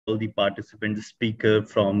all the participants, speaker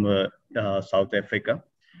from South Africa.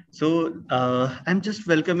 So I'm just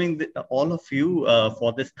welcoming all of you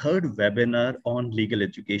for this third webinar on legal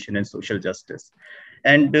education and social justice.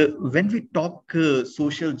 And when we talk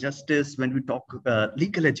social justice, when we talk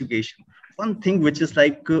legal education, one thing which is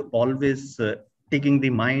like always taking the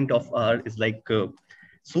mind of our is like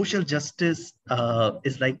social justice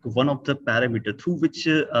is like one of the parameters through which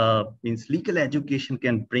means legal education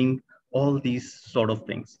can bring all these sort of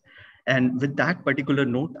things. And with that particular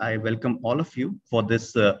note, I welcome all of you for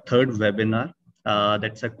this third webinar.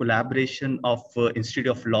 That's a collaboration of Institute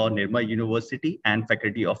of Law, Nirma University, and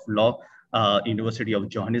Faculty of Law, University of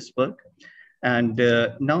Johannesburg. And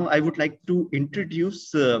now I would like to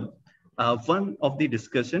introduce one of the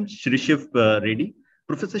discussions, Shirishiv Reddy.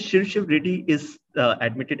 Professor Shirishiv Reddy is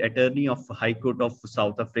admitted attorney of High Court of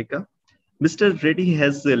South Africa. Mr. Reddy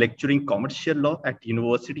has lecturing commercial law at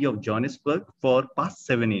University of Johannesburg for past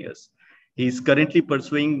 7 years. He is currently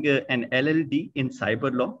pursuing an LLD in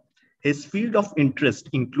cyber law. His field of interest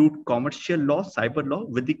include commercial law, cyber law,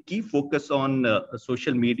 with the key focus on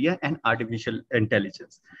social media and artificial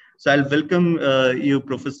intelligence. So I'll welcome you,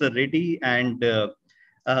 Professor Reddy, and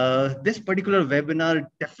this particular webinar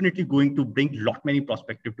definitely going to bring many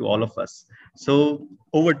perspective to all of us. So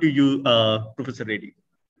over to you, Professor Reddy.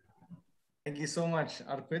 Thank you so much,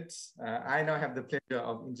 Arpit. I now have the pleasure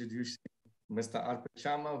of introducing Mr. Arpit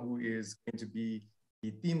Sharma, who is going to be the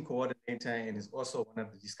theme coordinator and is also one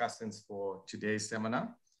of the discussants for today's seminar.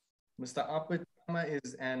 Mr. Arpit Sharma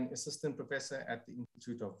is an assistant professor at the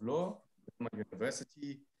Institute of Law at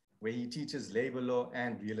University, where he teaches labor law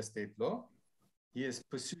and real estate law. He is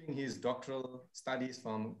pursuing his doctoral studies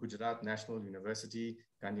from Gujarat National University,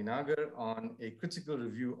 Gandhinagar, on a critical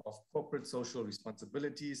review of corporate social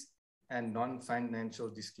responsibilities and non-financial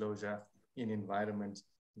disclosure in environment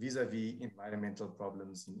vis-a-vis environmental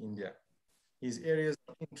problems in India. His areas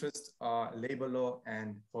of interest are labor law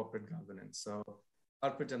and corporate governance. So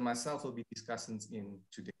Arpit and myself will be discussants in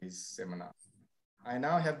today's seminar. I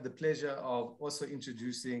now have the pleasure of also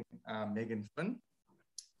introducing Megan Finn.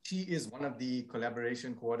 She is one of the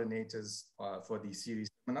collaboration coordinators for the series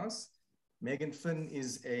seminars. Megan Finn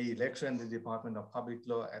is a lecturer in the Department of Public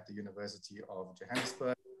Law at the University of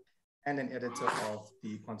Johannesburg and an editor of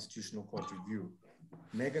the Constitutional Court Review.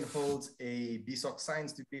 Megan holds a BSoc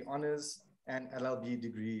Science degree honors and LLB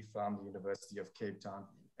degree from the University of Cape Town,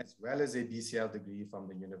 as well as a BCL degree from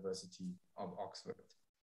the University of Oxford.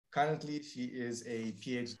 Currently, she is a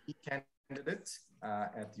PhD candidate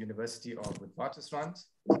at the University of Witwatersrand.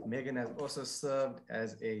 Megan has also served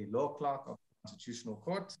as a law clerk of the Constitutional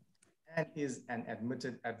Court and is an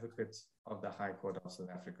admitted advocate of the High Court of South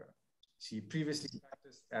Africa. She previously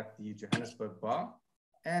practiced at the Johannesburg Bar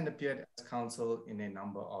and appeared as counsel in a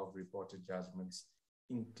number of reported judgments,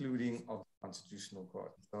 including of the Constitutional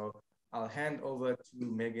Court. So I'll hand over to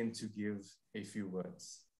Megan to give a few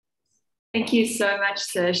words. Thank you so much,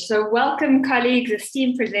 Serge. So welcome, colleagues,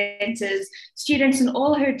 esteemed presenters, students, and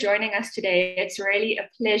all who are joining us today. It's really a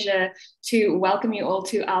pleasure to welcome you all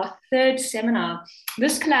to our third seminar.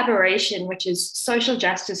 This collaboration, which is Social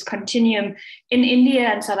Justice Continuum in India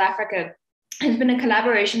and South Africa, has been a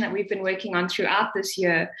collaboration that we've been working on throughout this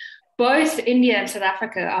year. Both India and South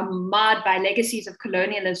Africa are marred by legacies of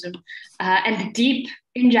colonialism and deep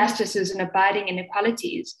injustices and abiding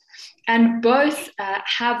inequalities. And both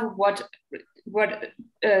have what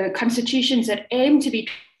constitutions that aim to be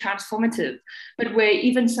transformative, but where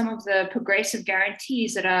even some of the progressive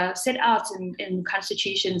guarantees that are set out in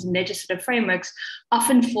constitutions and legislative frameworks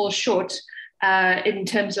often fall short in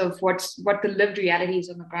terms of what the lived realities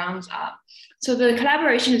on the grounds are. So the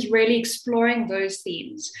collaboration is really exploring those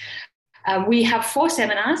themes. We have 4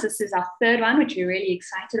 seminars. This is our third one, which we're really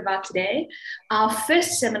excited about today. Our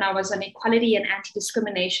first seminar was on equality and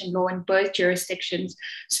anti-discrimination law in both jurisdictions,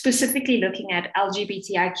 specifically looking at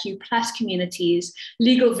LGBTIQ+ communities,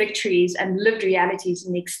 legal victories, and lived realities,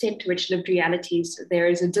 and the extent to which lived realities, there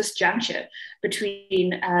is a disjuncture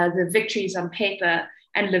between the victories on paper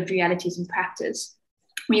and lived realities in practice.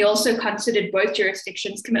 We also considered both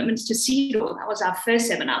jurisdictions' commitments to CEDAW. That was our first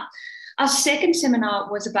seminar. Our second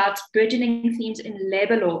seminar was about burgeoning themes in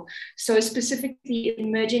labor law, so specifically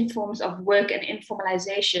emerging forms of work and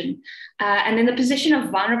informalization, and then the position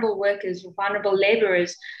of vulnerable workers, vulnerable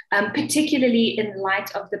laborers, particularly in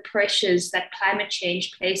light of the pressures that climate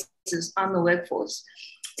change places on the workforce.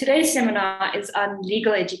 Today's seminar is on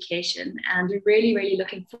legal education, and we're really, really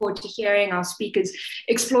looking forward to hearing our speakers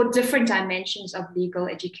explore different dimensions of legal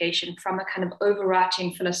education, from a kind of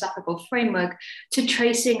overarching philosophical framework to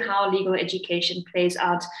tracing how legal education plays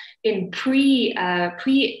out in pre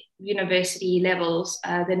university levels,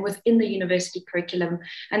 then within the university curriculum,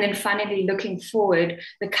 and then finally looking forward,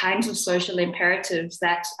 the kinds of social imperatives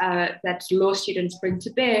that law students bring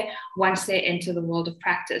to bear once they enter the world of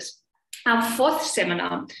practice. Our fourth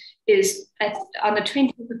seminar is on the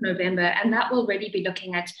 20th of November, and that will already be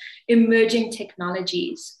looking at emerging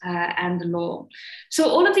technologies and the law. So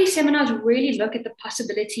all of these seminars really look at the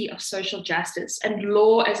possibility of social justice and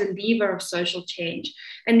law as a lever of social change,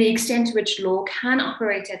 and the extent to which law can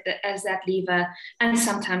operate as that lever and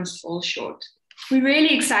sometimes fall short. We're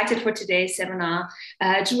really excited for today's seminar.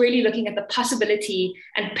 It's really looking at the possibility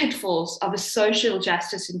and pitfalls of a social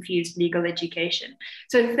justice-infused legal education.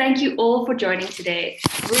 So thank you all for joining today.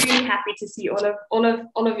 Really happy to see all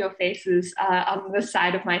of your faces on the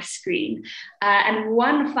side of my screen. And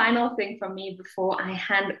one final thing from me before I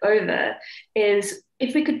hand over is,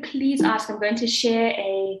 if we could please ask, I'm going to share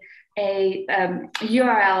a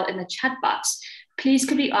URL in the chat box. Please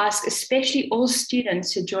could we ask, especially all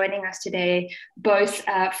students who are joining us today, both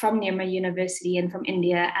from Nirma University and from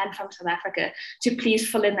India and from South Africa, to please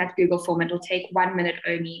fill in that Google form. It will take 1 minute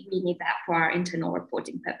only. We need that for our internal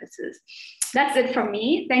reporting purposes. That's it from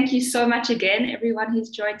me. Thank you so much again, everyone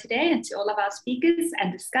who's joined today, and to all of our speakers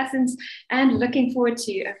and discussants, and looking forward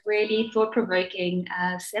to a really thought-provoking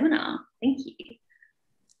seminar. Thank you.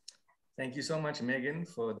 Thank you so much, Megan,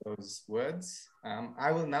 for those words.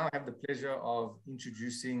 I will now have the pleasure of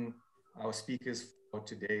introducing our speakers for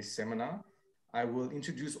today's seminar. I will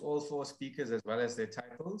introduce all 4 speakers as well as their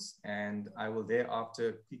titles, and I will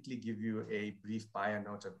thereafter quickly give you a brief bio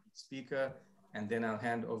note of each speaker, and then I'll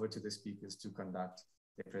hand over to the speakers to conduct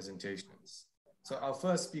their presentations. So our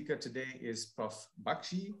first speaker today is Prof.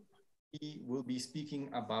 Baxi. He will be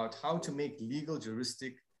speaking about how to make legal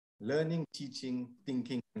juristic learning, teaching,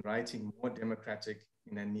 thinking, and writing more democratic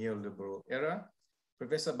in a neoliberal era.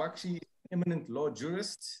 Professor Baxi is an eminent law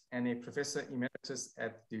jurist and a professor emeritus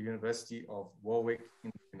at the University of Warwick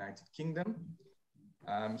in the United Kingdom.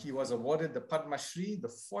 He was awarded the Padma Shri, the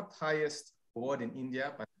 4th highest award in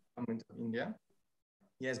India by the Government of India.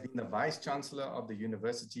 He has been the Vice Chancellor of the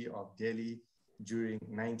University of Delhi during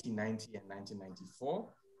 1990 and 1994,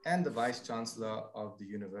 and the Vice Chancellor of the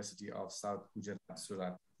University of South Gujarat,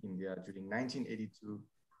 Surat, India during 1982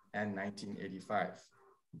 and 1985.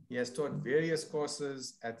 He has taught various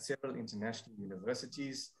courses at several international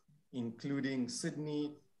universities, including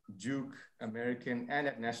Sydney, Duke, American, and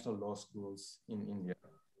at national law schools in India.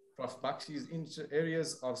 Prof. Baxi's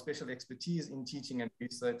areas of special expertise in teaching and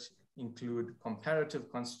research include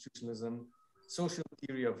comparative constitutionalism, social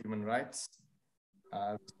theory of human rights,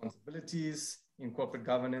 responsibilities in corporate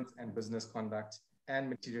governance and business conduct, and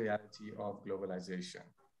materiality of globalization.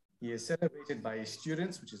 He is celebrated by his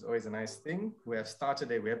students, which is always a nice thing, who have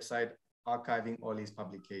started a website archiving all his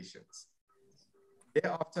publications.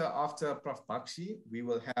 Thereafter, after Prof. Baxi, we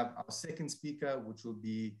will have our second speaker, which will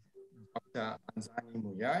be Dr.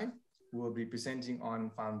 Anzanilufuno, who will be presenting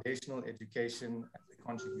on foundational education as a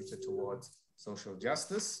contributor towards social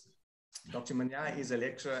justice. Dr. Munyai is a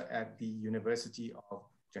lecturer at the University of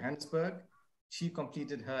Johannesburg. She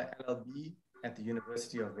completed her LLB at the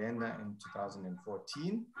University of Vienna in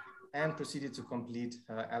 2014 and proceeded to complete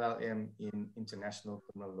her LLM in International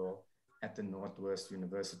Criminal Law at the Northwest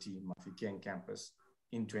University Mafikeng campus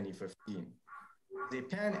in 2015. As a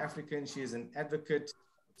Pan-African, she is an advocate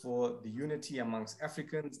for the unity amongst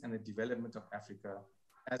Africans and the development of Africa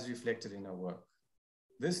as reflected in her work.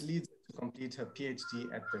 This leads her to complete her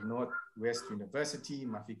PhD at the Northwest University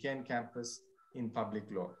Mafikeng campus in public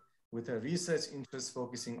law, with her research interests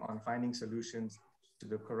focusing on finding solutions to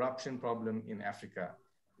the corruption problem in Africa,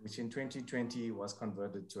 which in 2020 was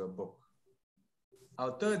converted to a book.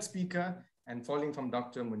 Our third speaker, and following from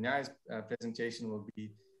Dr. Munyai's presentation, will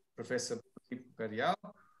be Professor Pokhariyal.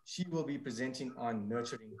 She will be presenting on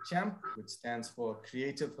Nurturing CHAMP, which stands for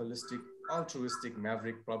Creative, Holistic, Altruistic,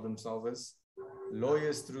 Maverick Problem Solvers,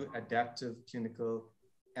 Lawyers Through Adaptive, Clinical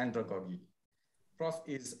Andragogy. Prof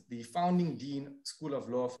is the founding Dean, School of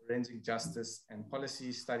Law, Forensic Justice and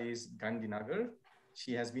Policy Studies, Gandhinagar.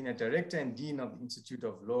 She has been a Director and Dean of the Institute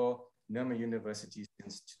of Law, Nirma University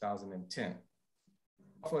since 2010.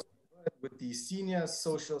 Prof was awarded with the Senior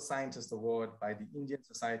Social Scientist Award by the Indian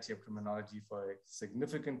Society of Criminology for a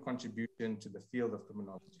significant contribution to the field of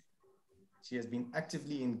criminology. She has been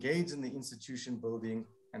actively engaged in the institution building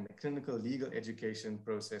and the clinical legal education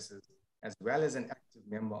processes, as well as an active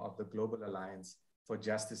member of the Global Alliance for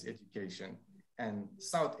Justice Education and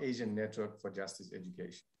South Asian Network for Justice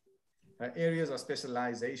Education. Her areas of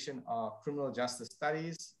specialization are criminal justice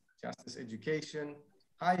studies, justice education,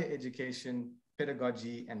 higher education,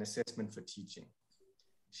 pedagogy, and assessment for teaching.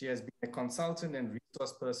 She has been a consultant and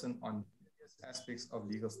resource person on various aspects of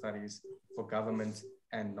legal studies for government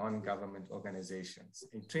and non-government organizations,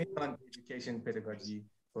 a trainer on education pedagogy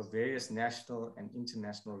for various national and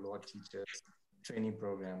international law teachers, training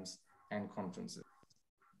programs, and conferences.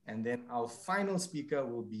 And then our final speaker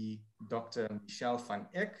will be Dr. Michele van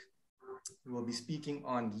Eck, who will be speaking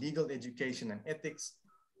on legal education and ethics,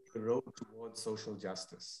 the road towards social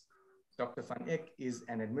justice. Dr. van Eck is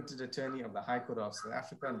an admitted attorney of the High Court of South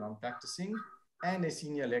Africa, non-practicing, and a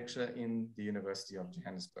senior lecturer in the University of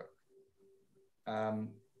Johannesburg,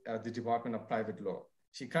 the Department of Private Law.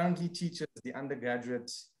 She currently teaches the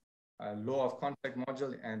undergraduate Law of Contract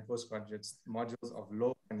module and postgraduate modules of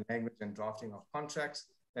Law and Language and Drafting of Contracts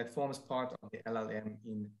that forms part of the LLM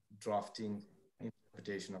in Drafting and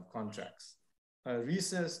Interpretation of Contracts. Her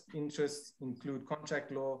research interests include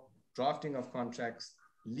contract law, drafting of contracts,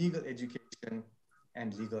 legal education,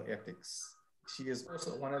 and legal ethics. She is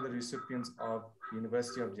also one of the recipients of the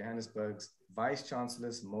University of Johannesburg's Vice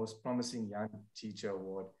Chancellor's Most Promising Young Teacher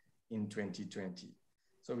Award in 2020.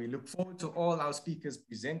 So we look forward to all our speakers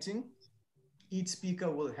presenting. Each speaker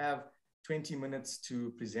will have 20 minutes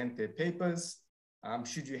to present their papers.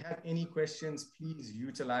 Should you have any questions, please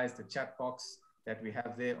utilize the chat box that we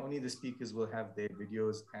have there. Only the speakers will have their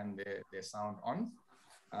videos and their sound on.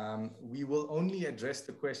 We will only address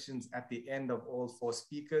the questions at the end of all 4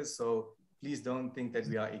 speakers. So please don't think that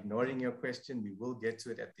we are ignoring your question. We will get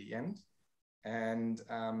to it at the end. And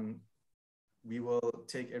we will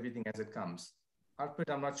take everything as it comes.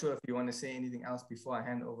 Arpit, I'm not sure if you want to say anything else before I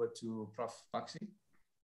hand over to Prof. Baxi.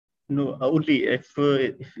 No, only if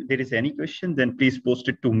there is any question, then please post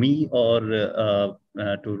it to me or to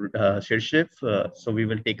Shirshif. So we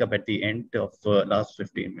will take up at the end of last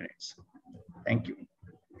 15 minutes. Thank you.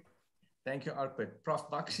 Thank you, Arpit. Prof.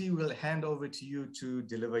 Baxi, will hand over to you to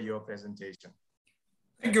deliver your presentation.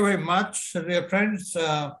 Thank you very much, dear friends.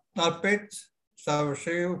 Arpit,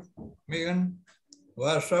 Savashiv, Megan,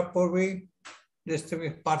 Varsha, Purvi,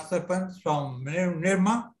 distinguished participants from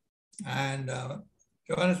Nirma and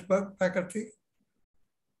Johannesburg faculty,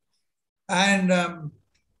 and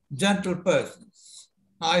gentle persons.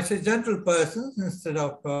 I say gentle persons instead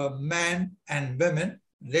of men and women,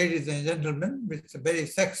 ladies and gentlemen, which is a very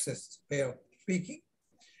sexist way of speaking.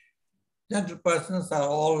 Gentle persons are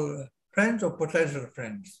all friends or potential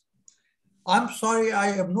friends. I'm sorry, I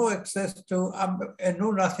have no access to, I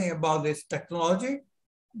know nothing about this technology,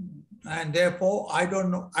 and therefore I don't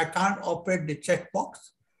know, I can't operate the checkbox.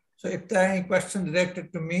 So if there are any questions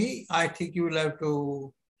directed to me, I think you will have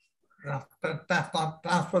to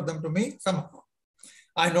transfer them to me somehow.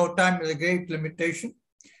 I know time is a great limitation.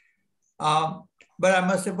 But I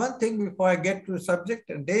must say one thing before I get to the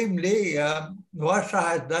subject, namely, Varsha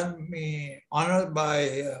has done me honor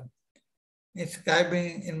by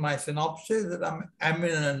inscribing in my synopsis that I'm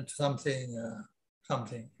eminent something,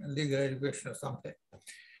 legal education or something.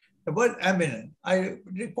 The word eminent,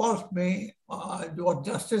 recalls me what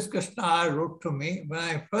Justice Krishna wrote to me when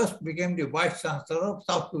I first became the Vice Chancellor of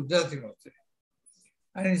South Gujarat University.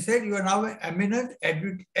 And he said, you are now an eminent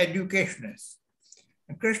educationist.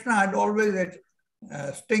 And Krishna had always that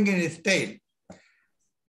sting in his tail.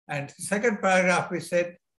 And the second paragraph, he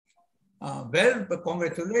said, well,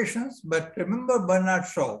 congratulations, but remember Bernard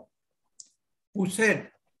Shaw, who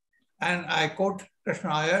said, and I quote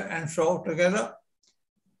Krishna Iyer and Shaw together,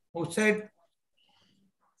 who said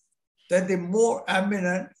that the more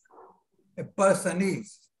eminent a person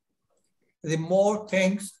is, the more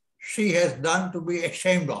things she has done to be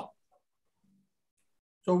ashamed of.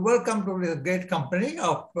 So welcome to this great company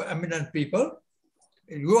of eminent people.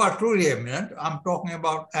 You are truly eminent. I'm talking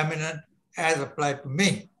about eminent as applied to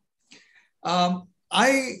me.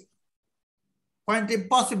 I find it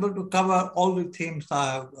impossible to cover all the themes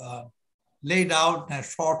I have laid out in a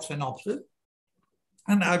short synopsis,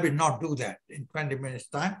 and I will not do that in 20 minutes'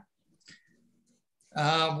 time.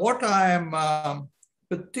 What I am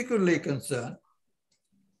particularly concerned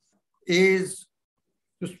is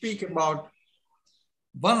to speak about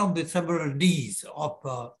one of the several Ds of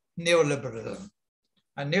neoliberalism.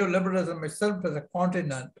 And neoliberalism itself is a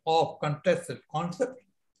continent of contested concepts.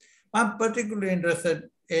 I'm particularly interested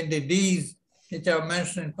in the Ds which are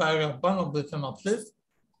mentioned in paragraph 1 of the synopsis,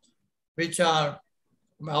 which are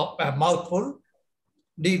a mouthful: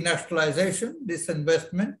 denationalization,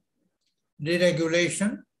 disinvestment,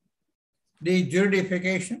 deregulation,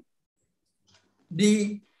 de-juridification,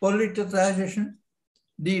 depoliticization,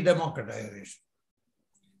 de-democratization.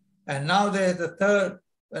 And now there is a third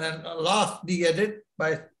and last D added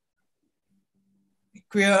by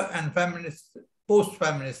queer and feminist,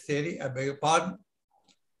 post-feminist theory, I beg your pardon,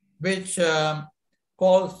 which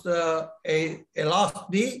calls a last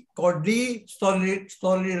D called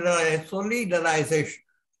solidarization,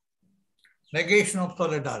 negation of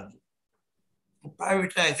solidarity,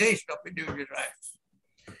 privatization of individual rights.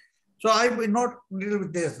 So I will not deal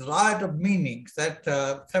with this riot of meanings that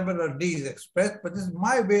several Ds express, but this is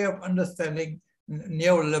my way of understanding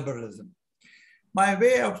neoliberalism. My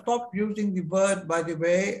way of stop using the word, by the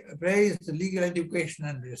way, phrase legal education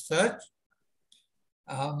and research.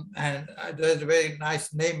 And there's a very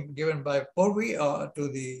nice name given by Purvi to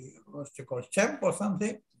the, what's it called, CHEMP or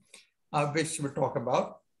something, which we'll talk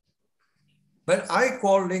about. But I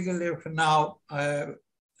call legal education now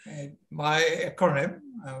my acronym,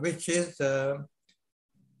 which is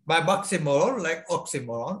by Baximoron, like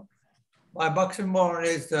oxymoron. My Baximoron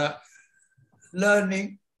is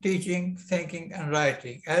learning, teaching, thinking, and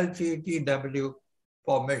writing, LGTW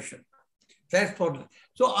formation. That's what.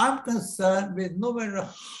 So I'm concerned with no matter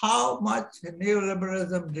how much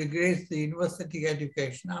neoliberalism degrades the university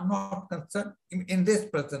education, I'm not concerned in this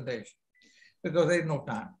presentation because there's no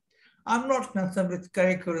time. I'm not concerned with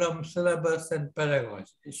curriculum, syllabus, and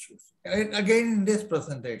pedagogy issues. And again, in this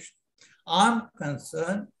presentation, I'm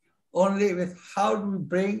concerned only with how do we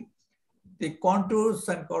bring the contours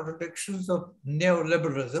and contradictions of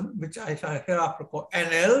neoliberalism, which I shall hereafter call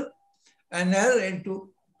NL into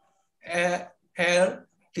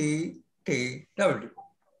LTTW.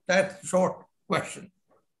 That's a short question.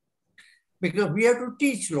 Because we have to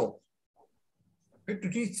teach law. We have to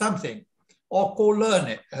teach something or co-learn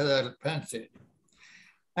it, as I fancy.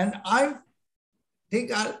 And I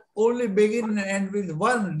think I'll only begin and end with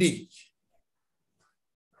one D.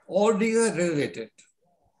 All these are related.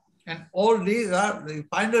 And all these are, the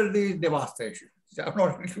final D is devastation. I'm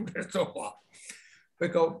not included so far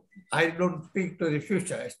because I don't speak to the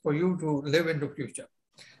future. It's for you to live in the future.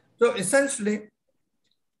 So essentially,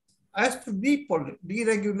 as to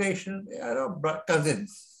deregulation, they are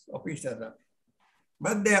cousins of each other.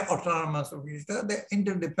 But they are autonomous of each other, they're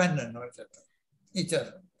interdependent of each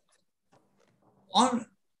other. On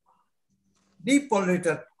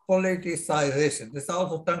depoliticization, this is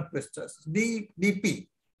also tongue twisters, DP.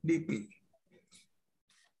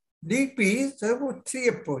 DPs, there were three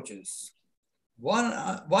approaches.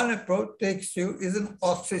 One approach takes you, is an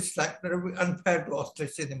ostrich, like it would be unfair to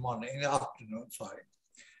ostrich in the morning, in the afternoon, sorry.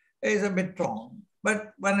 It is a bit wrong,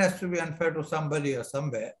 but one has to be unfair to somebody or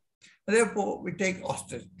somewhere. Therefore, we take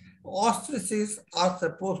ostrich. Ostriches are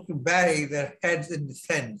supposed to bury their heads in the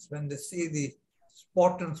sands when they see the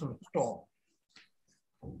spottings of the storm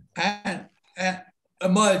and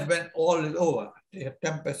emerge when all is over, the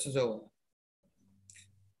tempest is over.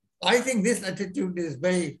 I think this attitude is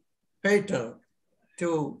very fatal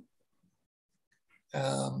to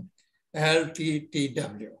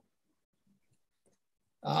LTTW.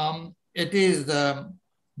 It is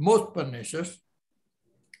most pernicious,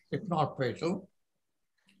 if not fatal,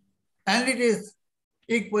 and it is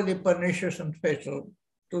equally pernicious and fatal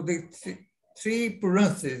to the three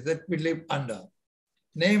prudences that we live under,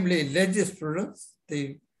 namely legisprudence,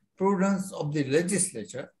 the prudence of the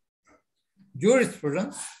legislature,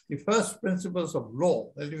 jurisprudence, the first principles of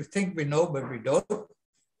law that we think we know, but we don't.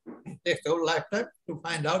 It takes a whole lifetime to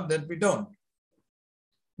find out that we don't.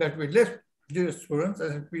 That we live jurisprudence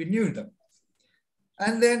as if we knew them.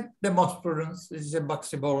 And then demosprudence, which is a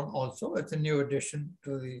Baxi also. It's a new addition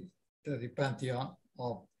to the pantheon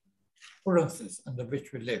of prudences under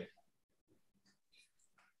which we live.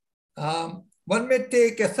 One may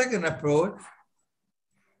take a second approach,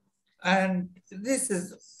 and this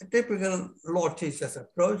is a typical law teacher's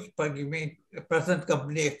approach, but you mean a present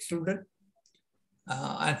company excluded,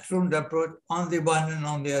 and student approach on the one and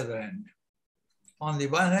on the other hand. On the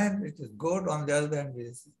one hand, it is good, on the other hand,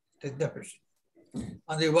 it is deficient.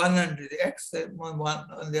 On the one hand, it is X, on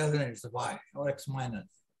the other hand, it's Y, or X minus.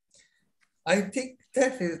 I think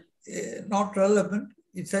that is not relevant.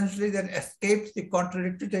 Essentially, that escapes the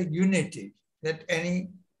contradictory unity that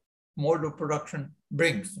any mode of production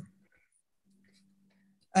brings.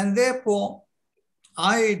 And therefore,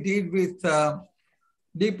 I deal with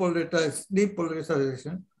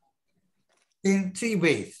depoliticization in three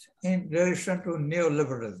ways in relation to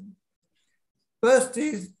neoliberalism. First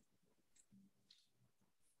is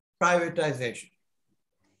privatization.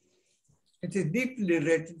 It is deeply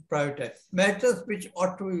related to privatization. Matters which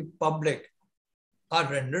ought to be public are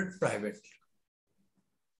rendered private.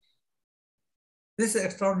 This is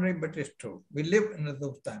extraordinary, but it's true. We live in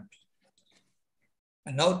those times.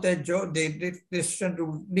 And now that they decision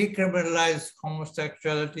to decriminalize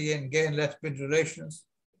homosexuality and gay and lesbian relations,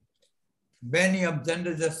 many of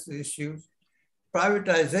gender justice issues,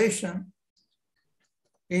 privatization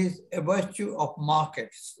is a virtue of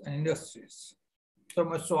markets and industries. So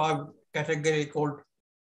much so I have a category called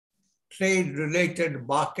trade-related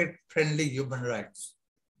market-friendly human rights.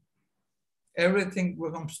 Everything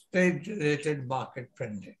becomes trade-related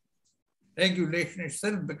market-friendly. Regulation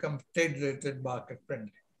itself becomes trade-related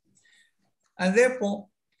market-friendly. And therefore,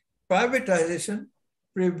 privatization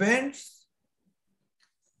prevents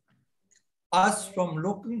us from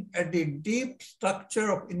looking at the deep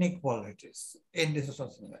structure of inequalities in this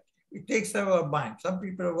society. It takes our mind. Some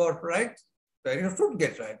people have got rights, you should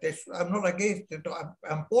get right. I'm not against it,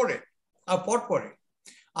 I'm for it. I fought for it.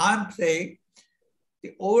 I'm saying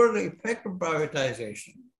the overall effect of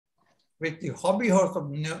privatization with the hobby horse of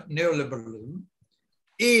neoliberalism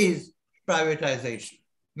is privatization.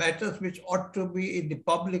 Matters which ought to be in the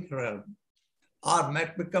public realm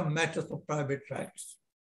become matters of private rights.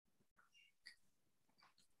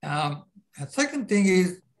 The second thing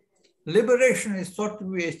is liberation is thought to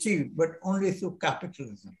be achieved, but only through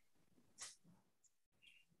capitalism,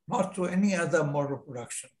 not through any other mode of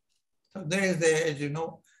production. So there is, as you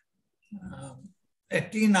know, a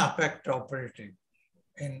TINA factor operating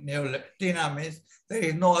in neoliberalism. TINA means there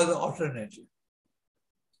is no other alternative.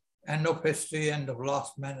 End of history, end of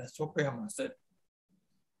last man, as Fukuyama said.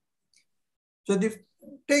 So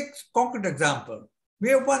take concrete example. We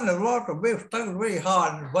have struggled very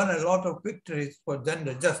hard and won a lot of victories for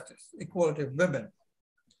gender justice, equality of women.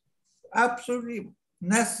 Absolutely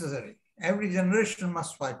necessary. Every generation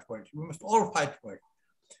must fight for it. We must all fight for it.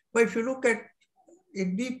 But if you look at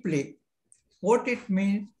it deeply, what it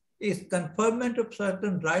means is conferment of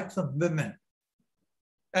certain rights of women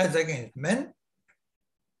as against men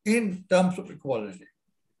in terms of equality.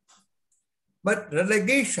 But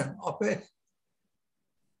relegation of a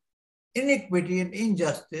inequity and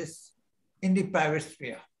injustice in the private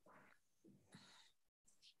sphere.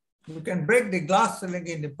 You can break the glass ceiling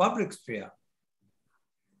in the public sphere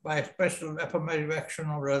by special affirmative action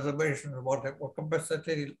or reservation or whatever, or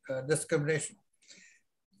compensatory discrimination.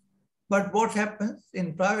 But what happens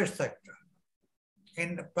in private sector,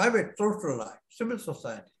 in the private social life, civil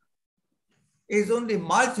society, is only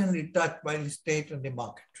marginally touched by the state and the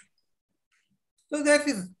market. So that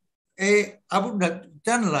is I wouldn't have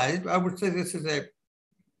generalized, I would say this is a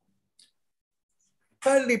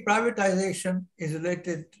fairly privatization is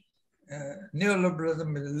related,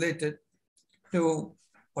 neoliberalism is related to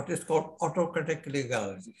what is called autocratic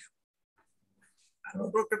legality. And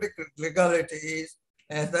autocratic legality is,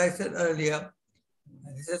 as I said earlier,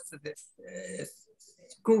 this is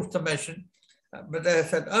a crude summation, but as I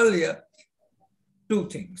said earlier, two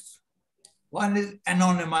things. One is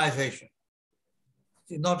anonymization.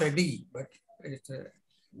 It's not a D, but it's a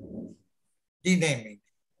denaming,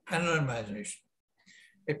 anonymization,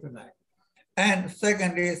 if you like. And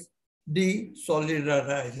second is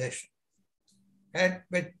desolidarization. And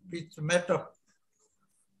which matter of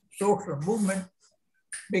social movement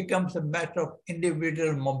becomes a matter of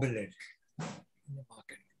individual mobility in the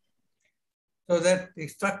market. So that the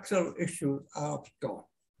structural issues are obscured.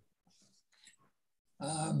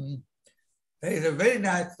 There is a very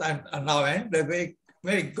nice, and now end, a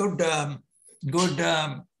very good,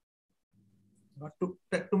 what took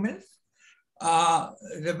 2 minutes?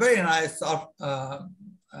 The very nice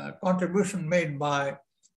contribution made by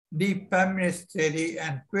the feminist theory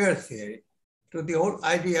and queer theory to the whole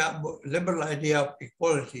idea, liberal idea of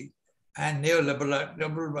equality and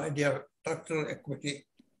neoliberal idea of structural equity.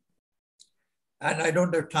 And I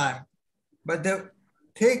don't have time, but they've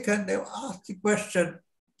asked the question,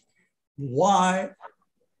 why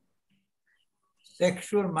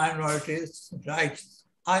sexual minorities' rights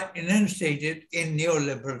are enunciated in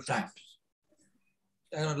neoliberal times.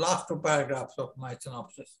 And the last 2 paragraphs of my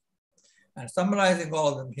synopsis. And summarizing all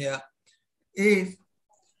of them here is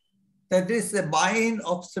that this is a buy-in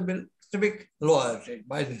of civic loyalty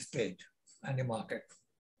by the state and the market.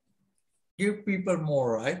 Give people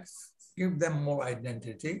more rights, give them more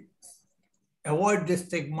identity, avoid the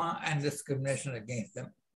stigma and discrimination against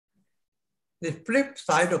them. The flip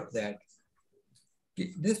side of that,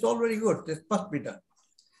 this is already good, this must be done.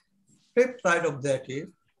 Flip side of that is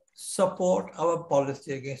support our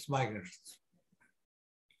policy against migrants.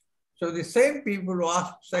 So the same people who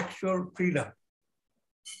ask sexual freedom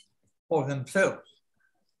for themselves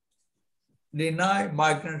deny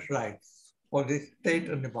migrants' rights for the state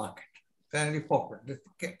and the market. Fairly popular.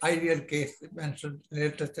 The ideal case mentioned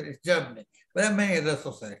later is Germany, but there are many other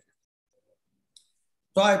societies.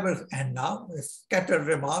 So I will end now with scattered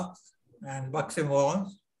remarks and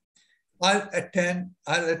oxymorons. I'll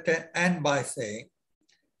end by saying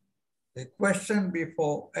the question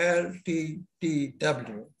before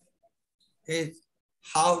LTTW is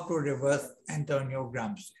how to reverse Antonio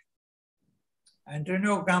Gramsci.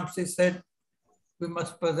 Antonio Gramsci said, we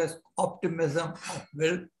must possess optimism of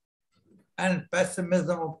will and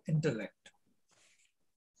pessimism of intellect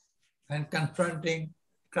and confronting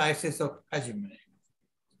crisis of hegemony.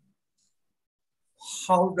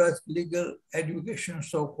 How does legal education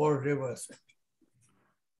so-called reverse it?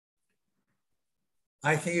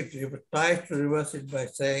 I think it tries to reverse it by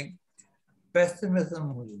saying pessimism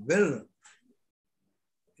of will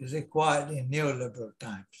is acquired in neoliberal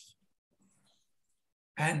times,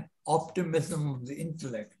 and optimism of the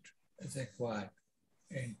intellect is acquired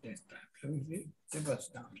in this time. So we reverse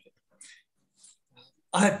down.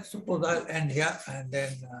 I suppose I'll end here, and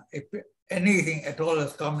then if anything at all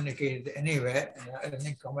is communicated anywhere,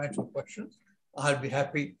 any comments or questions, I'll be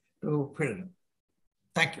happy to fill them.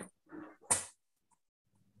 Thank you.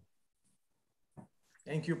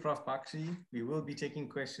 Thank you, Prof. Baxi. We will be taking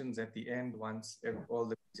questions at the end once all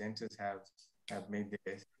the presenters have made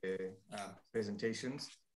their presentations.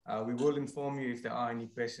 We will inform you if there are any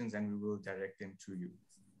questions and we will direct them to you.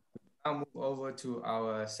 We'll now move over to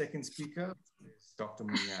our second speaker, Dr.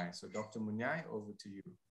 Munyai. So Dr. Munyai, over to you.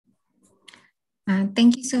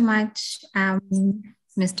 Thank you so much,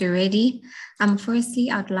 Mr. Reddy.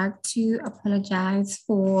 Firstly, I'd like to apologize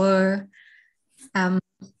for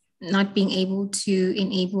not being able to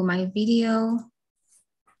enable my video.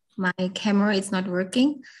 My camera is not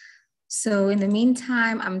working. So in the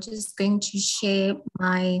meantime, I'm just going to share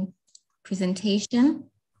my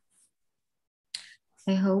presentation.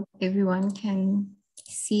 I hope everyone can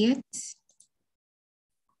see it.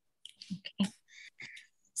 Okay.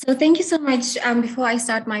 So thank you so much before I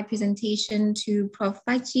start my presentation to Prof.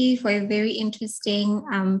 Baxi for a very interesting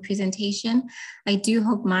presentation. I do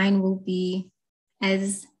hope mine will be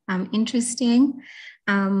as interesting.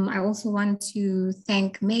 I also want to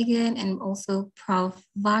thank Megan and also Prof.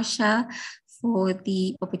 Varsha for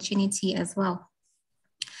the opportunity as well.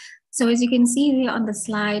 So as you can see here on the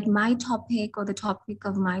slide, my topic or the topic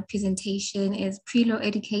of my presentation is pre-law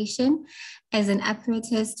education as an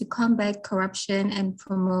apparatus to combat corruption and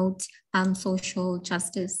promote social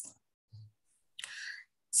justice.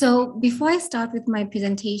 So before I start with my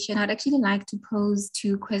presentation, I'd actually like to pose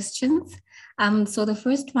two questions. So the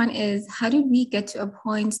first one is, how did we get to a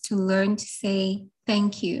point to learn to say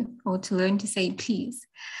thank you or to learn to say please?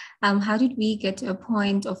 How did we get to a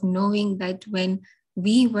point of knowing that when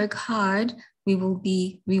we work hard, we will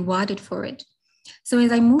be rewarded for it? So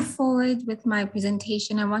as I move forward with my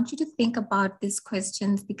presentation, I want you to think about these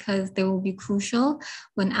questions because they will be crucial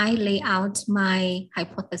when I lay out my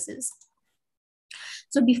hypothesis.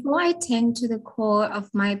 So before I tend to the core of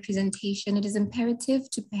my presentation, it is imperative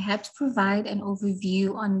to perhaps provide an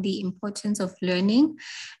overview on the importance of learning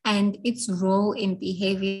and its role in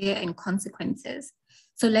behavior and consequences.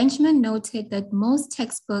 So Lenchman noted that most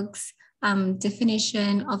textbooks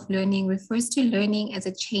definition of learning refers to learning as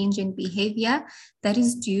a change in behavior that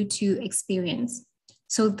is due to experience.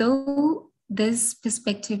 So though this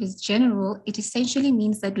perspective is general, it essentially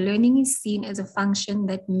means that learning is seen as a function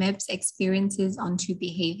that maps experiences onto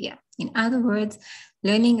behavior. In other words,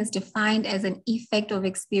 learning is defined as an effect of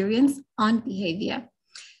experience on behavior.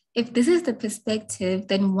 If this is the perspective,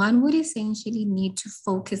 then one would essentially need to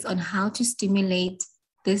focus on how to stimulate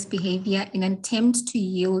this behavior in an attempt to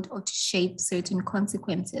yield or to shape certain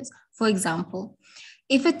consequences. For example,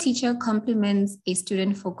 if a teacher compliments a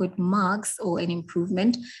student for good marks or an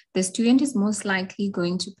improvement, the student is most likely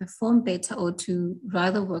going to perform better or to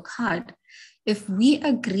rather work hard. If we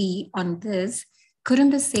agree on this,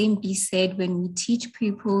 couldn't the same be said when we teach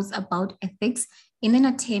pupils about ethics in an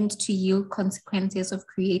attempt to yield consequences of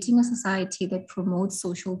creating a society that promotes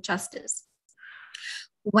social justice?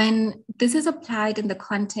 When this is applied in the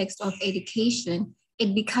context of education,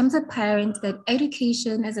 it becomes apparent that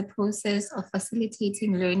education as a process of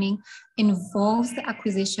facilitating learning involves the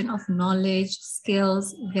acquisition of knowledge,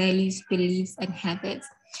 skills, values, beliefs, and habits.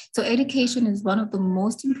 So education is one of the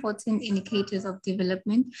most important indicators of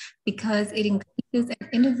development because it increases an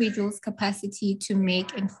individual's capacity to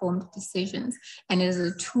make informed decisions and is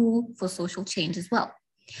a tool for social change as well.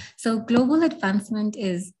 So global advancement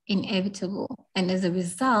is inevitable, and as a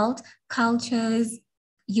result, cultures,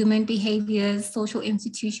 human behaviors, social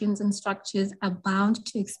institutions, and structures are bound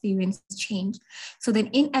to experience change. So the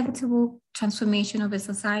inevitable transformation of a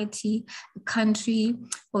society, a country,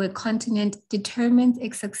 or a continent determines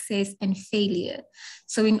its success and failure.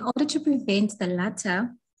 So in order to prevent the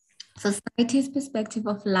latter, society's perspective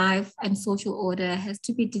of life and social order has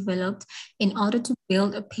to be developed in order to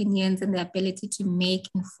build opinions and the ability to make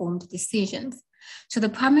informed decisions. So the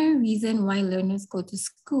primary reason why learners go to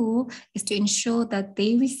school is to ensure that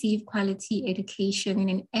they receive quality education in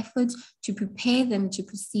an effort to prepare them to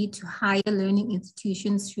proceed to higher learning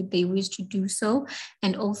institutions should they wish to do so,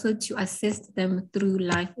 and also to assist them through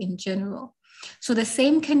life in general. So the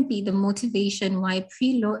same can be the motivation why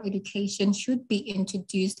pre-law education should be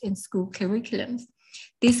introduced in school curriculums.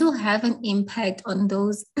 This will have an impact on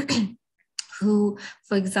those who,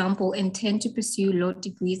 for example, intend to pursue law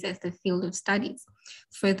degrees as the field of studies.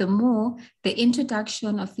 Furthermore, the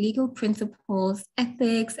introduction of legal principles,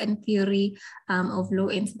 ethics, and theory of law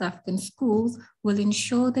in South African schools will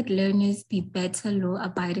ensure that learners be better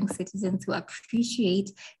law-abiding citizens who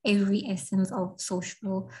appreciate every essence of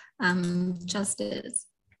social justice.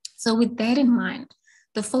 So with that in mind,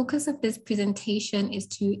 the focus of this presentation is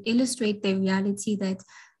to illustrate the reality that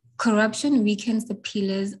corruption weakens the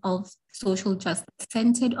pillars of social justice,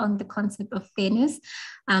 centered on the concept of fairness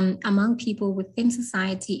among people within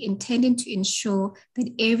society, intended to ensure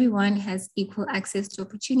that everyone has equal access to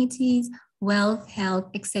opportunities, wealth, health,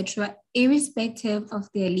 etc., irrespective of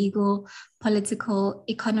their legal, political,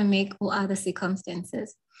 economic, or other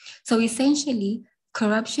circumstances. So essentially,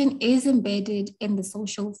 corruption is embedded in the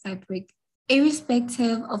social fabric,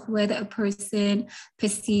 irrespective of whether a person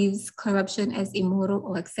perceives corruption as immoral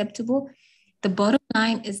or acceptable. The bottom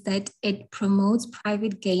line is that it promotes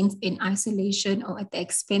private gains in isolation or at the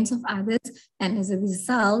expense of others, and as a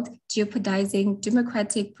result, jeopardizing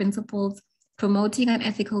democratic principles, promoting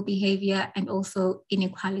unethical behavior, and also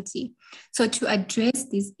inequality. So to address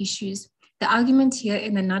these issues, the argument here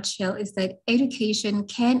in a nutshell is that education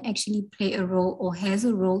can actually play a role or has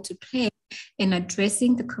a role to play in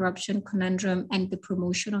addressing the corruption conundrum and the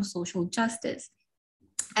promotion of social justice.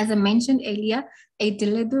 As I mentioned earlier, a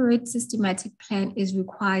deliberate, systematic plan is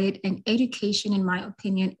required, and education, in my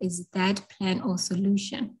opinion, is that plan or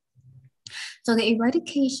solution. So the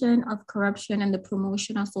eradication of corruption and the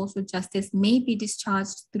promotion of social justice may be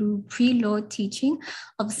discharged through pre-law teaching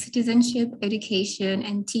of citizenship, education,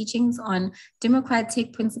 and teachings on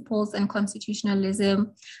democratic principles and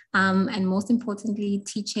constitutionalism, and most importantly,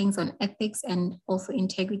 teachings on ethics and also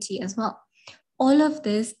integrity as well. All of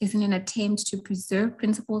this is in an attempt to preserve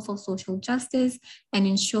principles of social justice and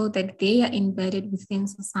ensure that they are embedded within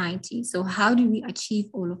society. So how do we achieve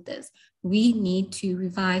all of this? We need to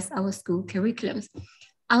revise our school curriculums.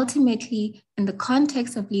 Ultimately, in the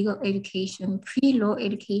context of legal education, pre-law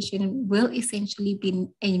education will essentially be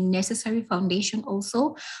a necessary foundation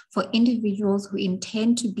also for individuals who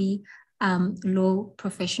intend to be law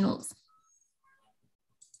professionals.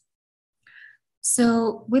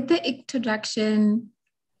 So with the introduction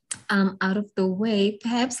out of the way,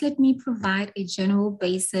 perhaps let me provide a general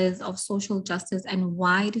basis of social justice and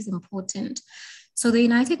why it is important. So the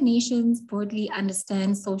United Nations broadly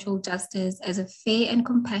understands social justice as a fair and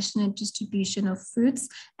compassionate distribution of fruits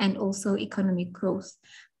and also economic growth.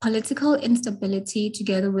 Political instability,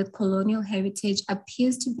 together with colonial heritage,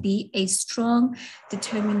 appears to be a strong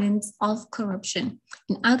determinant of corruption.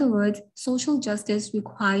 In other words, social justice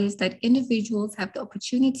requires that individuals have the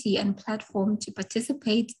opportunity and platform to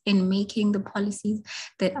participate in making the policies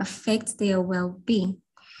that affect their well-being.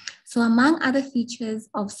 So among other features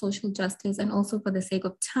of social justice, and also for the sake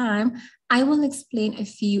of time, I will explain a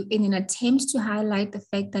few in an attempt to highlight the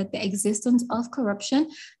fact that the existence of corruption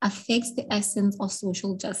affects the essence of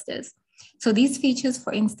social justice. So these features,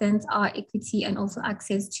 for instance, are equity and also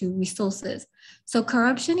access to resources. So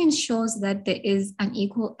corruption ensures that there is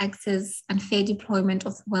unequal access and fair deployment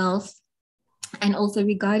of wealth, and also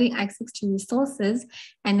regarding access to resources,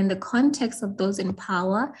 and in the context of those in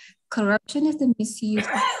power, corruption is the misuse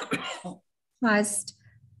of trust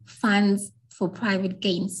funds for private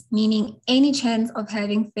gains, meaning any chance of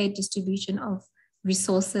having fair distribution of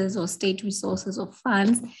resources or state resources or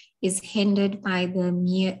funds is hindered by the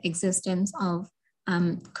mere existence of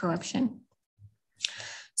corruption.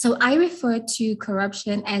 So I refer to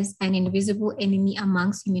corruption as an invisible enemy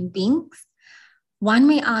amongst human beings. One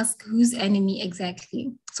may ask, whose enemy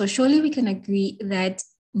exactly? So surely we can agree that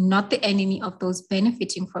not the enemy of those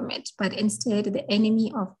benefiting from it, but instead the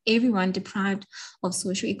enemy of everyone deprived of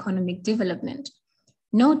socio-economic development.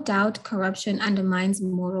 No doubt corruption undermines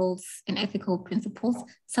morals and ethical principles,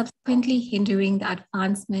 subsequently hindering the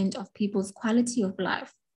advancement of people's quality of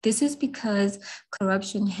life. This is because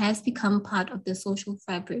corruption has become part of the social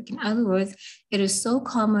fabric. In other words, it is so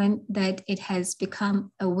common that it has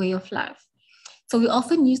become a way of life. So we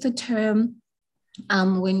often use the term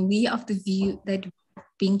when we are of the view that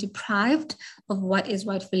being deprived of what is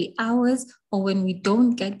rightfully ours, or when we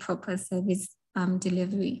don't get proper service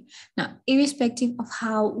delivery. Now, irrespective of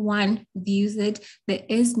how one views it, there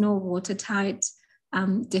is no watertight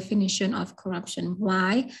definition of corruption.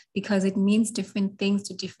 Why? Because it means different things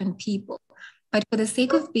to different people. But for the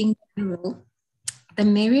sake of being general, the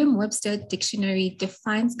Merriam-Webster dictionary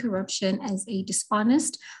defines corruption as a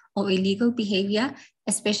dishonest or illegal behavior,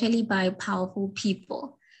 especially by powerful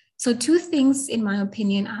people. So two things, in my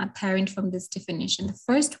opinion, are apparent from this definition. The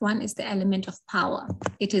first one is the element of power.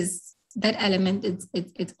 That element,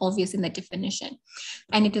 it's obvious in the definition,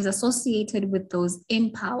 and it is associated with those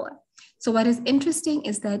in power. So what is interesting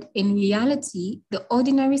is that in reality, the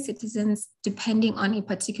ordinary citizens, depending on a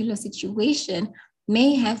particular situation,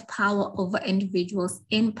 may have power over individuals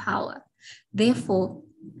in power. Therefore,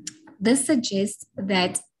 this suggests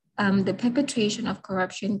that the perpetration of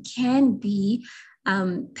corruption can be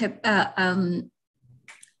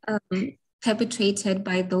perpetrated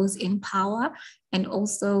by those in power and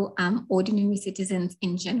also ordinary citizens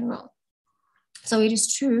in general. So it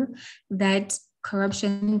is true that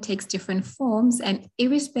corruption takes different forms, and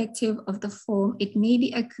irrespective of the form, it may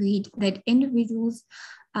be agreed that individuals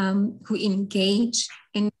who engage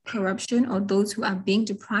in corruption or those who are being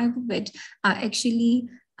deprived of it are actually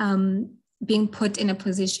being put in a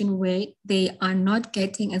position where they are not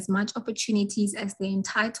getting as much opportunities as they're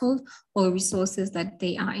entitled or resources that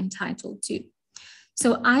they are entitled to.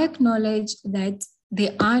 So I acknowledge that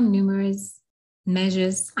there are numerous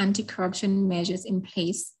measures, anti-corruption measures in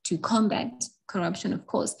place to combat corruption, of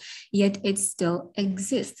course, yet it still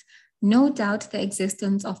exists. No doubt the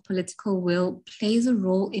existence of political will plays a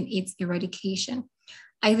role in its eradication.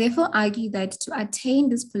 I therefore argue that to attain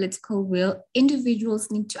this political will,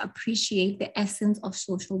 individuals need to appreciate the essence of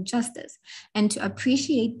social justice. And to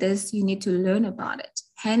appreciate this, you need to learn about it,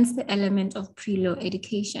 hence the element of pre-law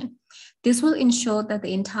education. This will ensure that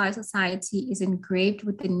the entire society is engraved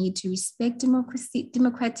with the need to respect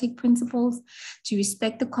democratic principles, to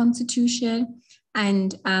respect the Constitution,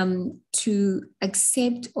 and to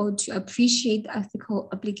accept or to appreciate the ethical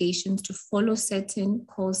obligations to follow certain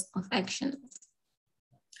course of actions.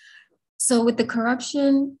 So with the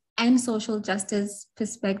corruption and social justice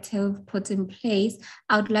perspective put in place,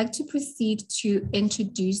 I would like to proceed to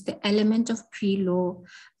introduce the element of pre-law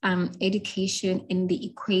education in the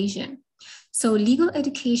equation. So legal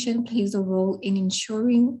education plays a role in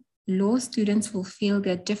ensuring law students fulfill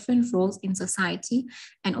their different roles in society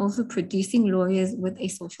and also producing lawyers with a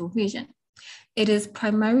social vision. It is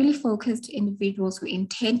primarily focused on individuals who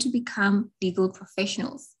intend to become legal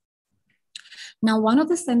professionals. Now, one of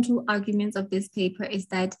the central arguments of this paper is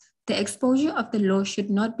that the exposure of the law should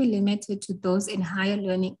not be limited to those in higher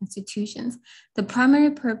learning institutions. The primary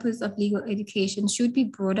purpose of legal education should be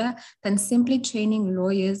broader than simply training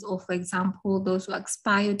lawyers or, for example, those who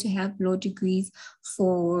aspire to have law degrees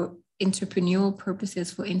for entrepreneurial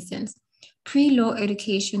purposes, for instance. Pre-law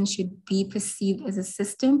education should be perceived as a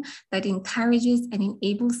system that encourages and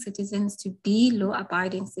enables citizens to be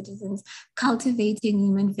law-abiding citizens, cultivating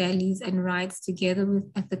human values and rights together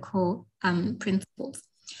with ethical principles.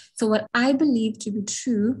 So what I believe to be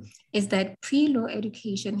true is that pre-law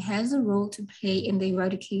education has a role to play in the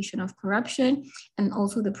eradication of corruption and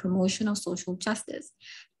also the promotion of social justice.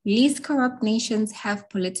 Least corrupt nations have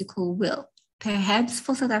political will. Perhaps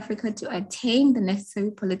for South Africa to attain the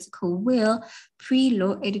necessary political will,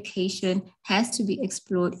 pre-law education has to be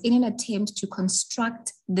explored in an attempt to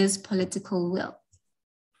construct this political will.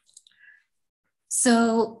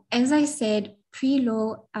 So as I said,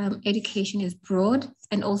 pre-law education is broad,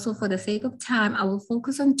 and also for the sake of time, I will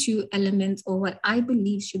focus on two elements or what I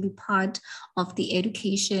believe should be part of the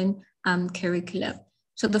education curriculum.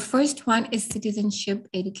 So the first one is citizenship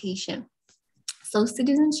education. So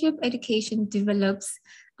citizenship education develops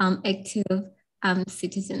active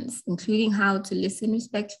citizens, including how to listen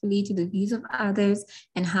respectfully to the views of others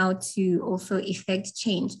and how to also effect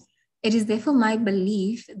change. It is therefore my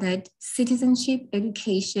belief that citizenship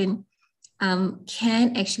education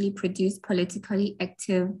can actually produce politically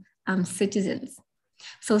active citizens.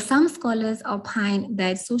 So some scholars opine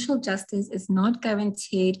that social justice is not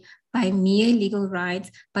guaranteed by mere legal rights,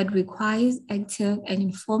 but requires active and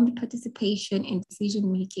informed participation in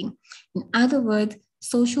decision-making. In other words,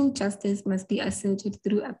 social justice must be asserted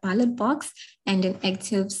through a ballot box and an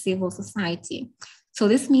active civil society. So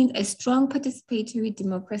this means a strong participatory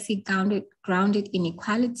democracy grounded in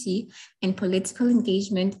equality and political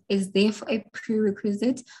engagement is therefore a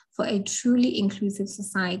prerequisite for a truly inclusive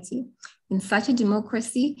society. In such a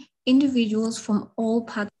democracy, individuals from all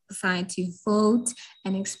parts of society vote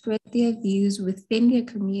and express their views within their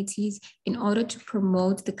communities in order to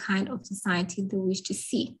promote the kind of society they wish to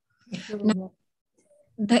see. Now,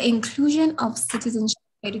 the inclusion of citizenship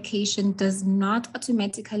education does not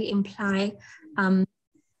automatically imply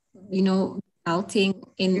resulting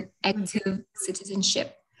in active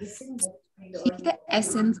citizenship. To achieve the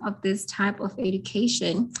essence of this type of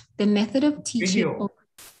education, the method of teaching plays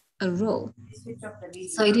a role.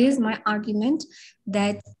 So it is my argument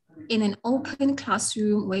that in an open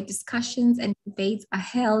classroom where discussions and debates are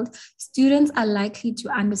held, students are likely to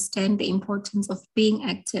understand the importance of being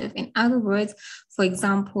active. In other words, for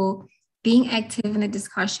example, being active in a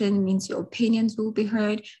discussion means your opinions will be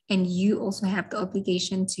heard, and you also have the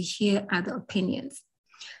obligation to hear other opinions.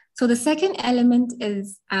 So the second element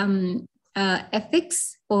is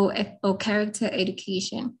ethics or character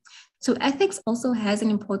education. So ethics also has an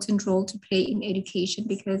important role to play in education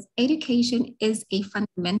because education is a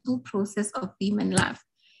fundamental process of human life.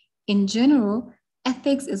 In general,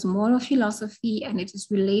 ethics is moral philosophy and it is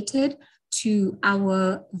related to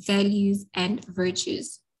our values and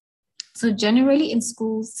virtues. So generally in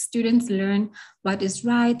schools, students learn what is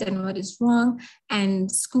right and what is wrong,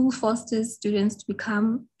 and school fosters students to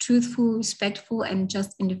become truthful, respectful, and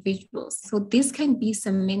just individuals. So this can be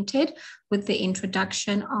cemented with the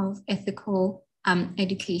introduction of ethical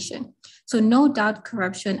education. So no doubt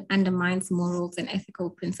corruption undermines morals and ethical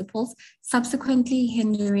principles, subsequently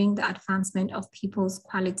hindering the advancement of people's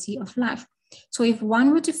quality of life. So if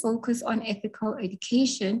one were to focus on ethical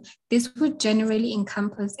education, this would generally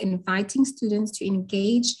encompass inviting students to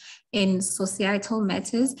engage in societal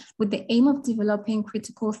matters with the aim of developing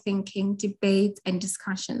critical thinking, debate, and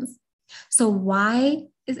discussions. So why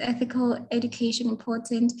is ethical education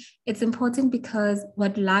important? It's important because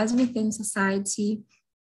what lies within society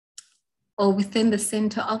or within the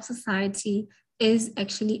center of society is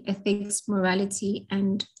actually ethics, morality,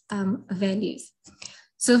 and values.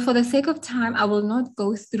 So for the sake of time, I will not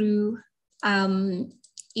go through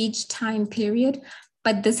each time period,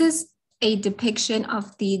 but this is a depiction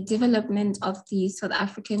of the development of the South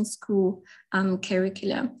African school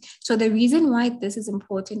curriculum. So the reason why this is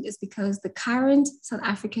important is because the current South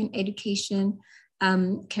African education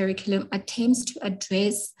curriculum attempts to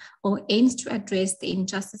address or aims to address the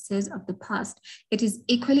injustices of the past. It is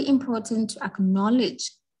equally important to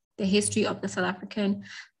acknowledge the history of the South African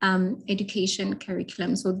education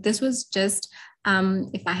curriculum. So this was just,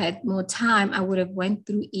 if I had more time, I would have went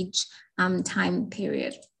through each time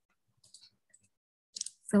period.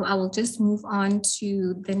 So I will just move on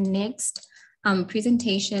to the next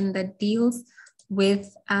presentation that deals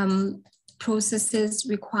with processes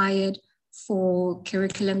required for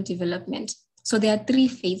curriculum development. So there are three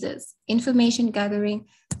phases: information gathering,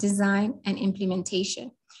 design, and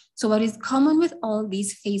implementation. So what is common with all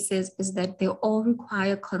these phases is that they all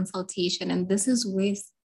require consultation, and this is where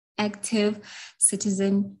active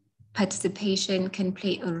citizen participation can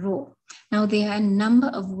play a role. Now, there are a number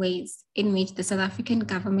of ways in which the South African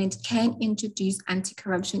government can introduce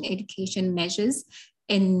anti-corruption education measures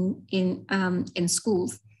in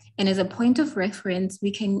schools. And as a point of reference,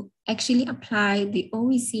 we can actually apply the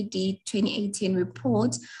OECD 2018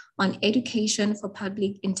 report on education for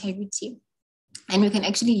public integrity. And we can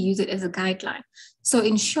actually use it as a guideline. So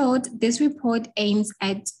in short, this report aims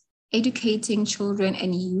at educating children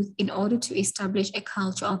and youth in order to establish a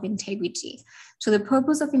culture of integrity. So the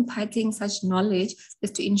purpose of imparting such knowledge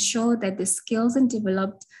is to ensure that the skills and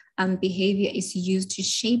developed behavior is used to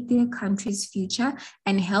shape their country's future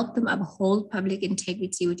and help them uphold public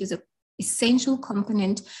integrity, which is an essential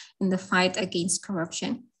component in the fight against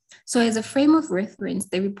corruption. So as a frame of reference,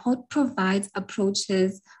 the report provides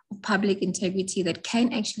approaches of public integrity that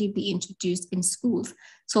can actually be introduced in schools.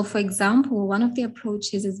 So for example, one of the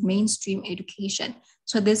approaches is mainstream education.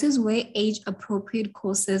 So this is where age-appropriate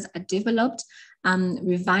courses are developed,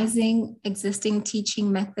 revising existing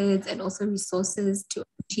teaching methods and also resources to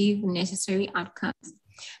achieve necessary outcomes.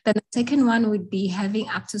 Then the second one would be having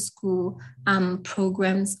after-school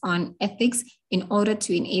programs on ethics in order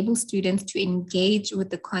to enable students to engage with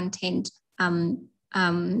the content and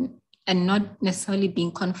not necessarily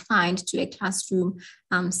being confined to a classroom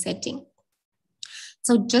setting.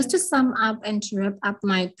 So just to sum up and to wrap up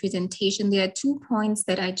my presentation, there are 2 points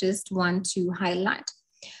that I just want to highlight.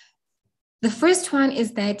 The first one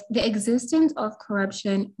is that the existence of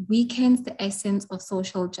corruption weakens the essence of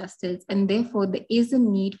social justice, and therefore there is a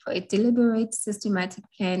need for a deliberate, systematic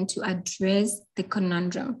plan to address the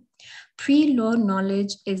conundrum. Pre-law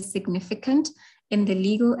knowledge is significant in the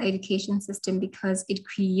legal education system because it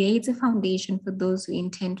creates a foundation for those who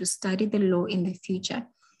intend to study the law in the future.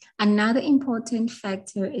 Another important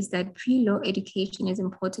factor is that pre-law education is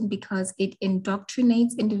important because it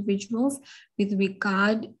indoctrinates individuals with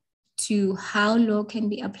regard to how law can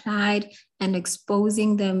be applied and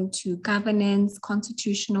exposing them to governance,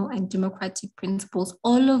 constitutional and democratic principles,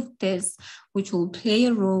 all of this, which will play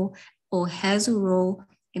a role or has a role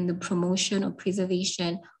in the promotion or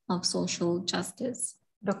preservation of social justice?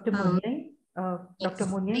 Dr. Munyai, Dr.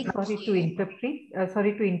 Munyai, sorry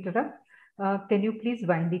to interrupt. Can you please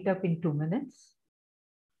wind it up in 2 minutes?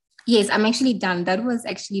 Yes, I'm actually done. That was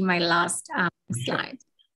actually my last slide.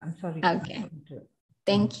 I'm sorry. Okay.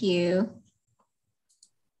 Thank you.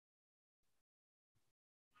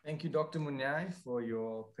 Thank you, Dr. Munyai, for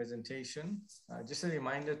your presentation. Just a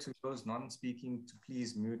reminder to those non-speaking to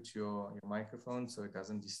please mute your microphone so it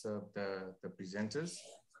doesn't disturb the presenters.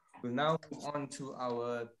 We'll now move on to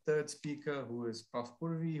our third speaker, who is Prof.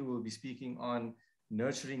 Purvi, who will be speaking on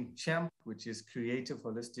Nurturing Champ, which is creative,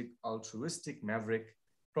 holistic, altruistic, maverick,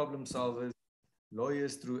 problem solvers,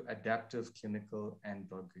 lawyers through adaptive, clinical, and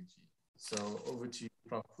pedagogy. So over to you,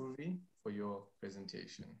 Prof. Purvi, for your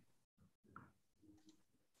presentation.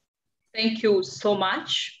 Thank you so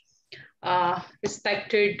much.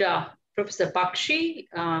 Respected Professor Baxi,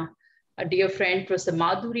 a dear friend, Professor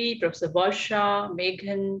Madhuri, Professor Varsha,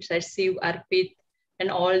 Meghan, Sarsiv, Arpit,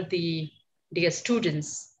 and all the dear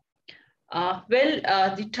students.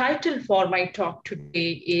 The title for my talk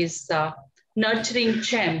today is Nurturing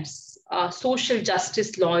Champs, Social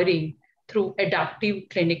Justice Lawyering through Adaptive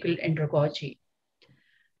Clinical Andragogy.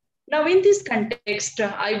 Now, in this context,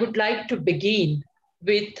 I would like to begin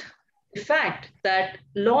with the fact that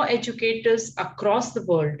law educators across the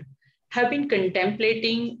world have been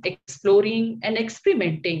contemplating, exploring, and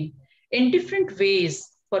experimenting in different ways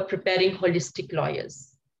for preparing holistic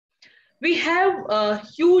lawyers. We have a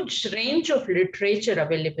huge range of literature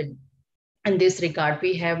available in this regard.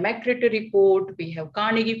 We have McCrater report, we have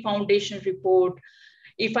Carnegie Foundation report.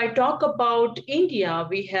 If I talk about India,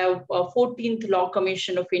 we have a 14th Law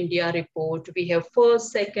Commission of India report. We have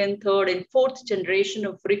first, second, third, and fourth generation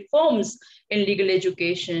of reforms in legal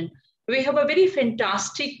education. We have a very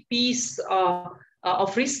fantastic piece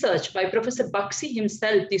of research by Professor Baxi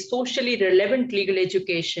himself, the socially relevant legal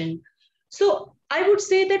education. So I would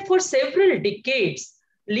say that for several decades,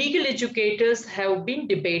 legal educators have been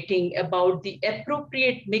debating about the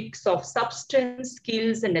appropriate mix of substance,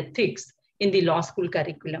 skills, and ethics in the law school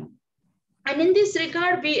curriculum. And in this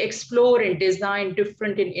regard, we explore and design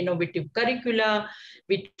different and innovative curricula.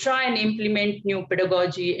 We try and implement new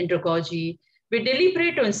pedagogy, andragogy. We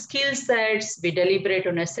deliberate on skill sets. We deliberate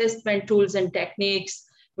on assessment tools and techniques.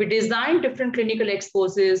 We design different clinical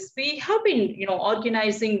exposes. We have been,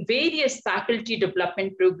 organizing various faculty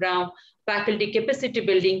development program, faculty capacity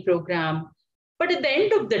building program. But at the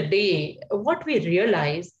end of the day, what we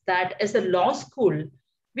realize that as a law school,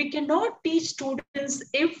 we cannot teach students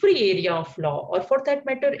every area of law, or for that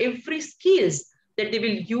matter, every skills that they will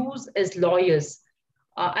use as lawyers.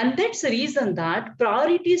 And that's the reason that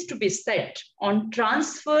priorities to be set on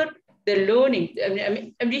transfer the learning.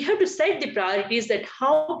 And we have to set the priorities that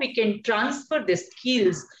how we can transfer the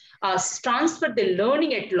skills, transfer the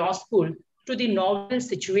learning at law school to the novel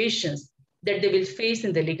situations that they will face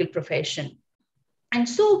in the legal profession. And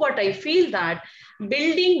so what I feel that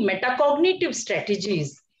building metacognitive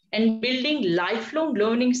strategies and building lifelong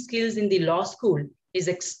learning skills in the law school is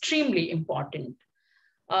extremely important.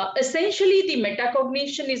 Essentially, the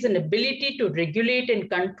metacognition is an ability to regulate and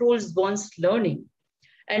control one's learning.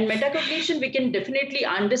 And metacognition, we can definitely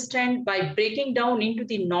understand by breaking down into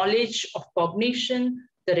the knowledge of cognition,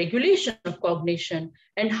 the regulation of cognition,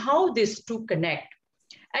 and how these two connect.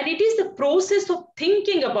 And it is the process of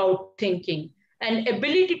thinking about thinking and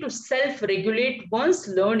ability to self-regulate one's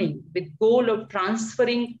learning with goal of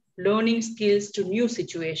transferring learning skills to new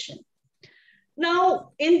situation.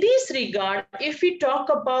 Now, in this regard, if we talk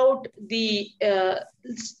about the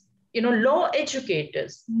law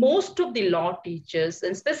educators, most of the law teachers,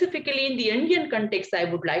 and specifically in the Indian context, I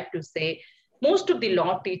would like to say, most of the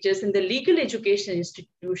law teachers in the legal education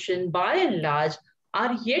institution, by and large,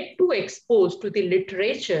 are yet to expose to the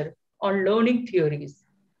literature on learning theories.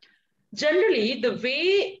 Generally, the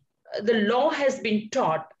way the law has been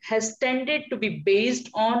taught has tended to be based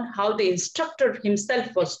on how the instructor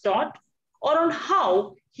himself was taught or on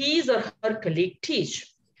how his or her colleague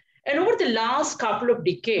teach. And over the last couple of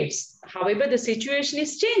decades, however, the situation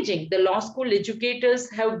is changing. The law school educators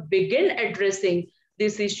have begun addressing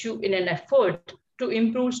this issue in an effort to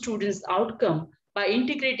improve students' outcome by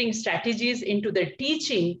integrating strategies into their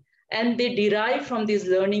teaching, and they derive from these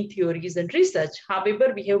learning theories and research.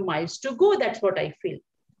 However, we have miles to go, that's what I feel.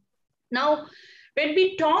 Now, when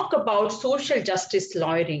we talk about social justice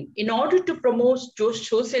lawyering, in order to promote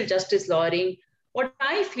social justice lawyering, what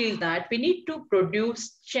I feel that we need to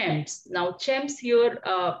produce CHEMPs. Now, CHEMPs here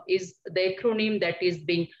is the acronym that is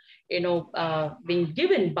being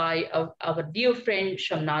given by our dear friend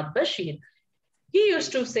Shamnath Bashir. he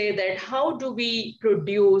used to say that how do we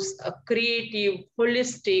produce a creative,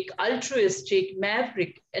 holistic, altruistic,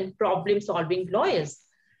 maverick, and problem-solving lawyers?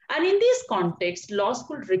 And in this context, law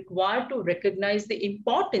school required to recognize the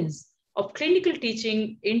importance of clinical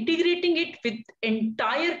teaching, integrating it with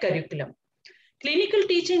entire curriculum. Clinical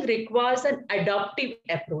teaching requires an adaptive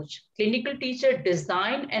approach. Clinical teacher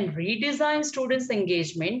design and redesign students'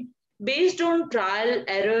 engagement based on trial,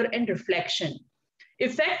 error, and reflection.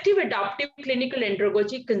 Effective adaptive clinical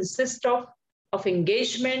andragogy consists of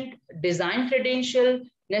engagement, design credential,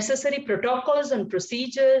 necessary protocols and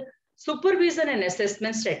procedure, supervision and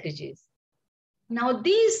assessment strategies. Now,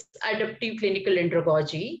 this adaptive clinical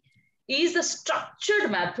andragogy is a structured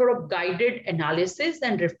method of guided analysis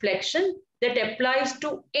and reflection that applies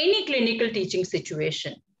to any clinical teaching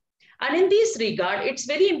situation. And in this regard, it's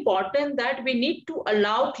very important that we need to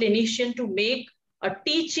allow clinicians to make a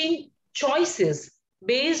teaching choices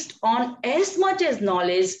based on as much as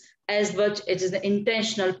knowledge as much as is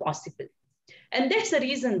intentional possible. And that's the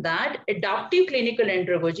reason that adaptive clinical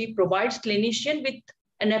andragogy provides clinicians with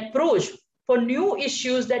an approach for new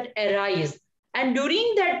issues that arise. And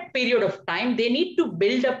during that period of time, they need to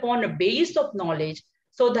build upon a base of knowledge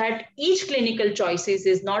so that each clinical choices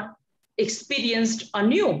is not experienced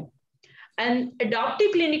anew. And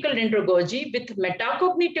adaptive clinical andragogy with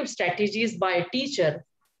metacognitive strategies by a teacher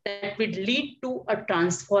that would lead to a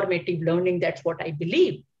transformative learning. That's what I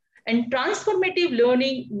believe. And transformative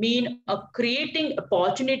learning means creating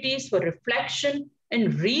opportunities for reflection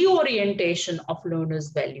and reorientation of learners'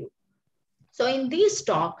 value. So in this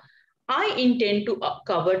talk, I intend to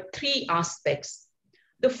cover three aspects.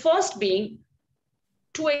 The first being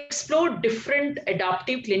to explore different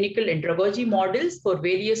adaptive clinical andragogy models for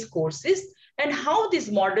various courses and how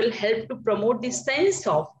this model helped to promote the sense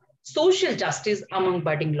of social justice among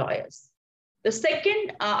budding lawyers. The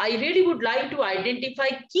second, I really would like to identify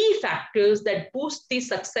key factors that boost the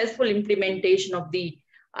successful implementation of the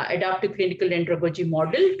adaptive clinical andragogy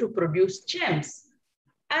model to produce gems.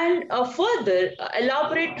 And further,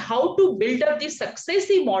 elaborate how to build up the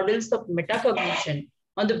successive models of metacognition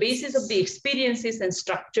on the basis of the experiences and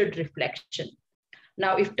structured reflection.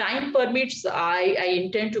 Now, if time permits, I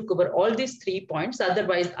intend to cover all these 3 points.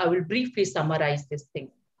 Otherwise, I will briefly summarize this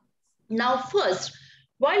thing. Now, first,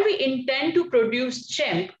 while we intend to produce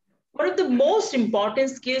GEM, one of the most important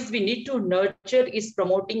skills we need to nurture is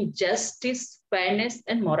promoting justice, fairness,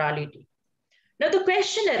 and morality. Now, the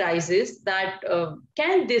question arises that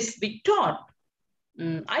can this be taught?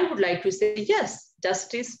 I would like to say yes,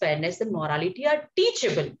 justice, fairness, and morality are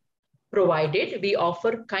teachable, provided we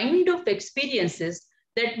offer kind of experiences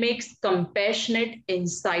that makes compassionate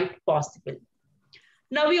insight possible.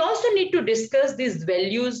 Now, we also need to discuss these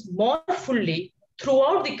values more fully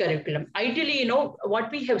throughout the curriculum. Ideally,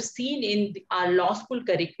 what we have seen in our law school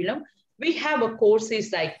curriculum, we have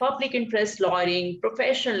courses like public interest lawyering,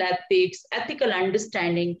 professional ethics, ethical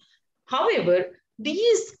understanding. However,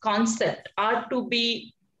 these concepts are to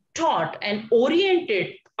be taught and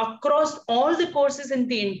oriented across all the courses in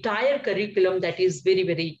the entire curriculum. That is very,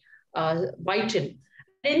 very vital.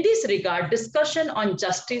 In this regard, discussion on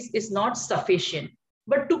justice is not sufficient,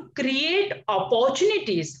 but to create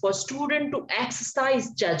opportunities for students to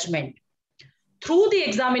exercise judgment. Through the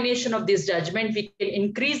examination of this judgment, we can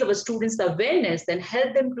increase our students' awareness and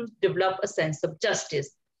help them to develop a sense of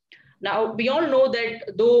justice. Now, we all know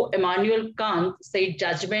that though Immanuel Kant said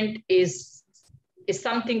judgment is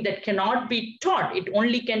something that cannot be taught, it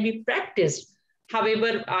only can be practiced.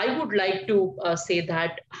 However, I would like to say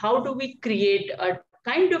that how do we create a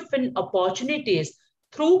kind of an opportunities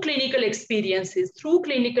through clinical experiences, through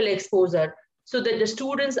clinical exposure, so that the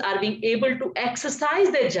students are being able to exercise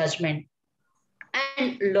their judgment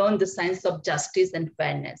and learn the sense of justice and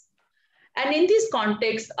fairness. And in this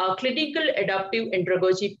context, clinical adaptive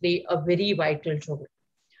andragogy play a very vital role.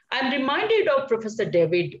 I'm reminded of Professor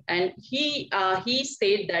David, and he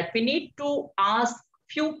said that we need to ask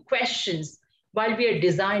few questions while we are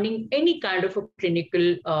designing any kind of a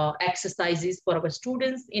clinical exercises for our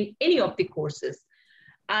students in any of the courses.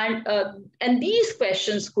 And these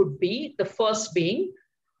questions could be, the first being,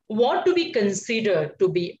 what do we consider to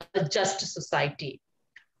be a just society?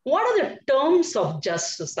 What are the terms of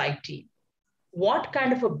just society? What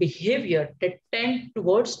kind of a behavior that tend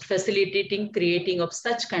towards facilitating creating of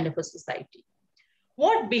such kind of a society?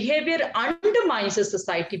 What behavior undermines a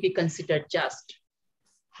society be considered just?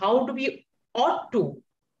 How do we ought to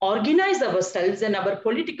organize ourselves and our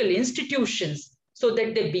political institutions so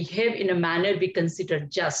that they behave in a manner we consider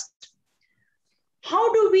just?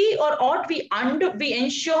 How do we or ought we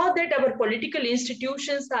ensure that our political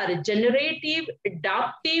institutions are generative,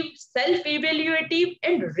 adaptive, self-evaluative,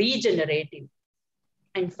 and regenerative?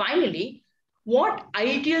 And finally, what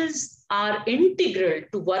ideals are integral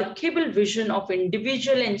to workable vision of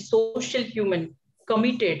individual and social human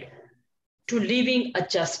committed to living a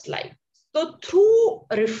just life? So through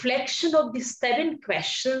a reflection of these 7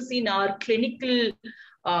 questions in our clinical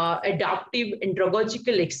adaptive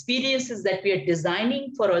andragogical experiences that we are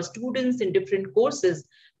designing for our students in different courses,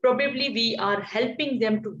 probably we are helping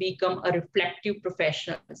them to become a reflective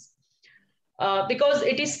professionals. Because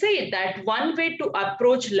it is said that one way to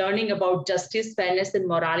approach learning about justice, fairness, and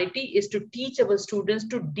morality is to teach our students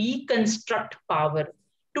to deconstruct power,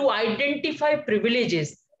 to identify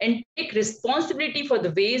privileges, and take responsibility for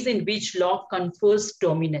the ways in which law confers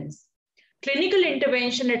dominance. Clinical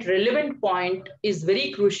intervention at relevant point is very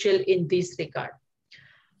crucial in this regard.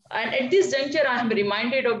 And at this juncture, I am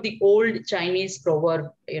reminded of the old Chinese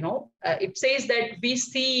proverb, it says that we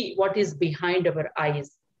see what is behind our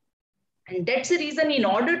eyes. And that's the reason, in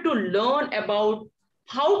order to learn about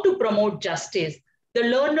how to promote justice, the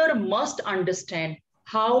learner must understand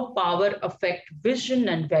how power affects vision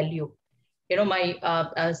and value. My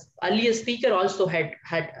earlier speaker also had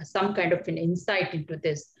some kind of an insight into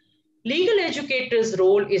this. Legal educators'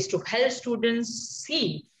 role is to help students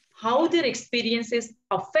see how their experiences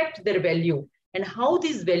affect their value and how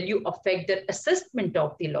these value affect their assessment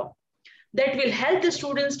of the law. That will help the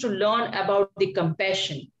students to learn about the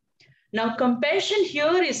compassion. Now, compassion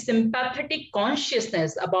here is sympathetic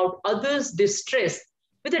consciousness about others' distress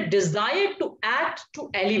with a desire to act to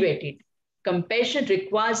elevate it. Compassion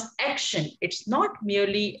requires action. It's not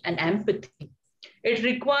merely an empathy. It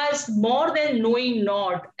requires more than knowing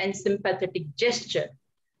nod and sympathetic gesture.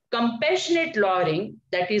 Compassionate lawyering,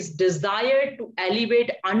 that is desire to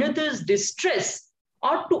elevate another's distress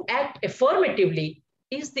or to act affirmatively,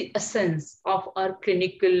 is the essence of our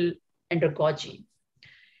clinical andragogy.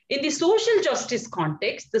 In the social justice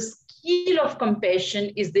context, the skill of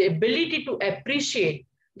compassion is the ability to appreciate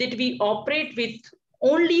that we operate with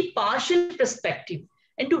only partial perspective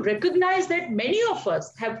and to recognize that many of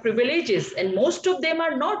us have privileges and most of them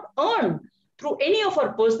are not earned through any of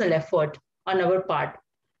our personal effort on our part,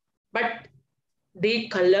 but they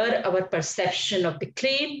color our perception of the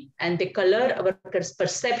claim and they color our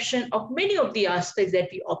perception of many of the aspects that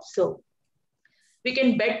we observe. We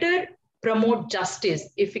can better promote justice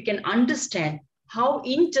if we can understand how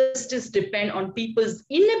injustice depends on people's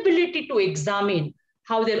inability to examine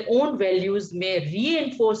how their own values may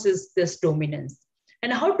reinforce this dominance,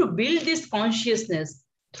 and how to build this consciousness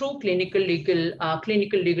through clinical legal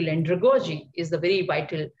andragogy is the very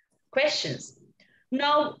vital questions.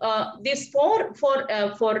 Now,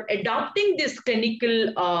 for adopting this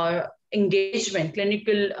clinical engagement,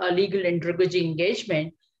 clinical legal andragogy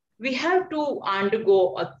engagement, we have to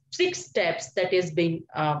undergo 6 steps that has been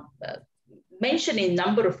mentioned in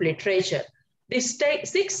number of literature. These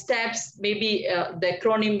 6 steps, maybe the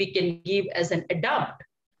acronym we can give as an ADOPT.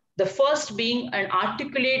 The first being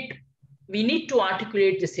we need to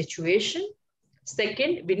articulate the situation.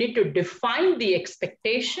 Second, we need to define the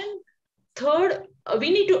expectation. Third, we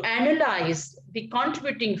need to analyze the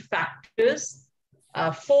contributing factors.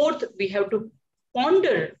 Fourth, we have to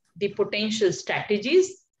ponder the potential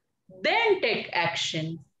strategies, then take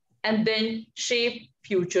action, and then shape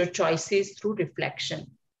future choices through reflection.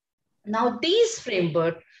 Now, this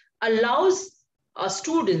framework allows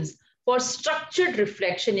students for structured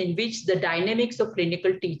reflection in which the dynamics of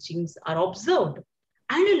clinical teachings are observed,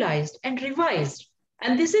 analyzed, and revised.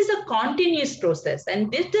 And this is a continuous process.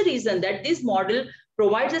 And this is the reason that this model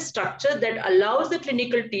provides a structure that allows the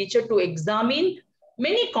clinical teacher to examine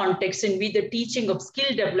many contexts in which the teaching of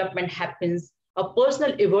skill development happens, a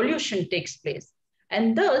personal evolution takes place.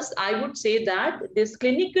 And thus, I would say that this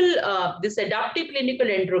adaptive clinical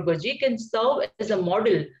andragogy can serve as a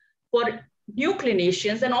model for new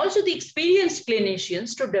clinicians and also the experienced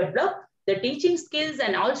clinicians to develop the teaching skills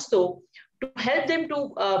and also to help them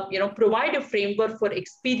to provide a framework for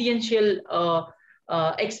experiential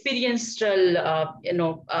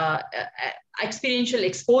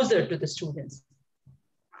exposure to the students.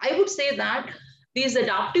 I would say that this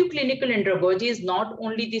adaptive clinical andragogy is not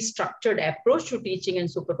only the structured approach to teaching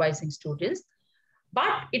and supervising students,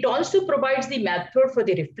 but it also provides the method for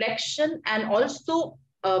the reflection and also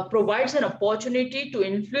provides an opportunity to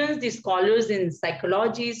influence the scholars in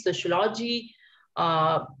psychology, sociology,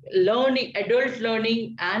 learning, adult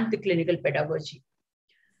learning, and the clinical pedagogy.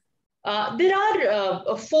 There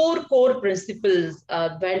are 4 core principles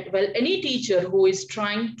when any teacher who is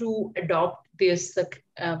trying to adopt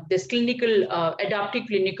this clinical, adaptive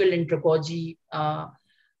clinical andragogy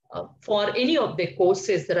for any of the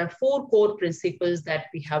courses, there are 4 core principles that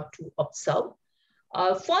we have to observe.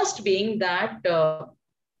 First being that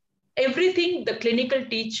everything the clinical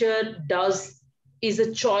teacher does is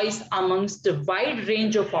a choice amongst a wide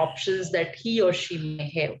range of options that he or she may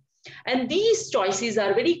have. And these choices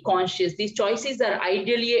are very conscious. These choices are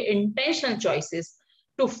ideally intentional choices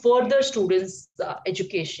to further students'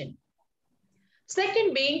 education.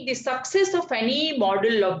 Second being, the success of any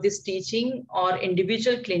model of this teaching or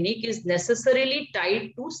individual clinic is necessarily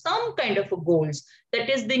tied to some kind of a goals that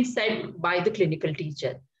is being set by the clinical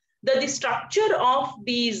teacher. The structure of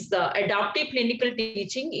these adaptive clinical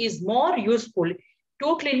teaching is more useful to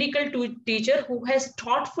a clinical teacher who has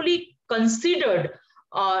thoughtfully considered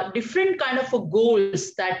different kind of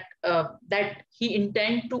goals that, that he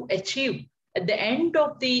intends to achieve at the end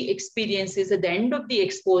of the experiences, at the end of the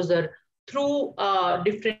exposure, through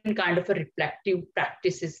different kind of a reflective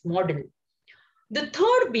practices model. The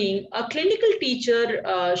third being, a clinical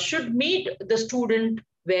teacher should meet the student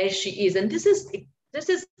where she is, and this is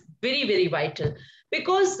very, very vital,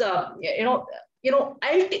 because at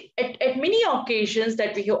many occasions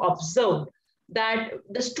that we have observed that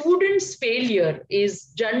the student's failure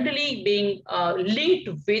is generally being linked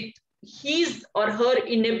with his or her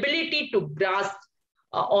inability to grasp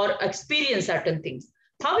or experience certain things.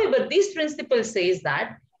 However, this principle says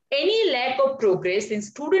that any lack of progress in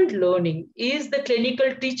student learning is the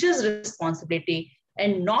clinical teacher's responsibility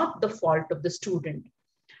and not the fault of the student.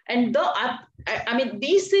 And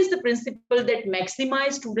this is the principle that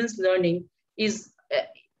maximize students' learning is,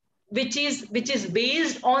 which is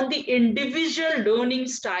based on the individual learning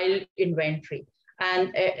style inventory.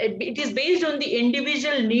 And it is based on the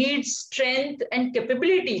individual needs, strength, and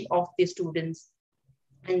capability of the students.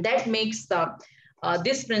 And that makes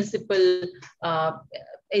this principle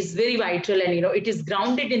is very vital, and it is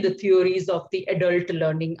grounded in the theories of the adult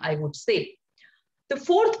learning, I would say. The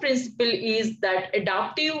fourth principle is that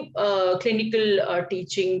adaptive clinical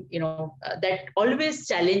teaching, that always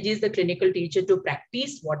challenges the clinical teacher to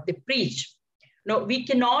practice what they preach. Now, we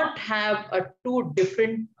cannot have two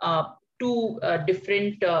different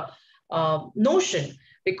notion,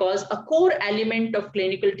 because a core element of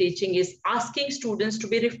clinical teaching is asking students to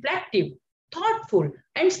be reflective, thoughtful,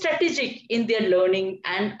 and strategic in their learning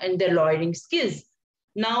and in their learning skills.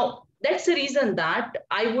 Now, that's the reason that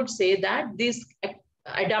I would say that this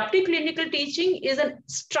adaptive clinical teaching is a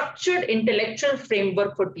structured intellectual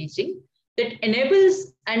framework for teaching that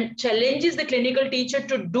enables and challenges the clinical teacher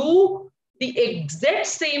to do the exact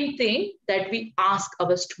same thing that we ask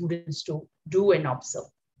our students to do and observe.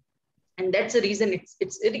 And that's the reason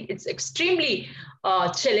it's extremely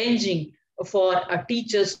challenging for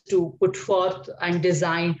teachers to put forth and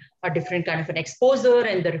design a different kind of an exposure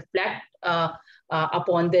and the reflect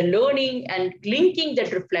upon their learning and linking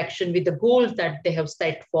that reflection with the goals that they have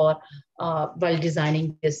set for while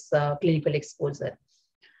designing this clinical exposure.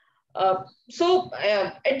 So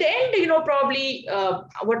at the end, probably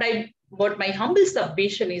what my humble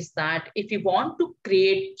submission is that if you want to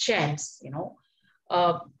create chance,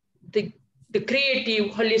 the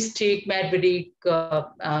creative, holistic, maverick,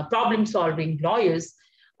 problem-solving lawyers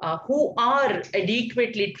who are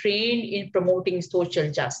adequately trained in promoting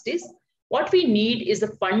social justice, what we need is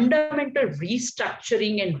a fundamental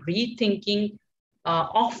restructuring and rethinking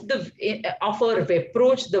of our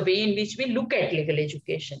approach, the way in which we look at legal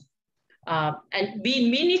education. And we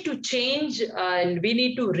need to change and we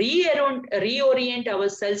need to reorient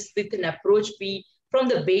ourselves with an approach from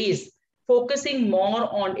the base, focusing more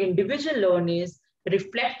on individual learners,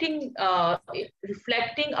 reflecting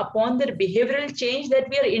upon their behavioral change that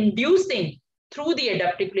we are inducing through the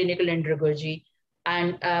adaptive clinical andragogy.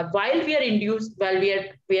 And while we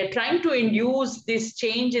are trying to induce this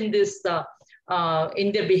change in this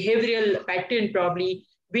in their behavioral pattern, probably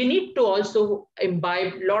we need to also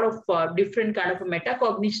imbibe a lot of different kind of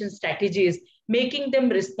metacognition strategies, making them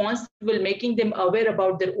responsible, making them aware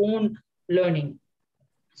about their own learning.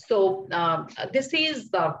 So this is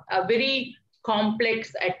a very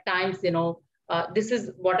complex at times, this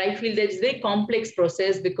is what I feel that is a very complex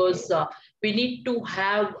process, because we need to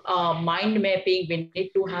have mind mapping, we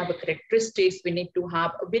need to have characteristics, we need to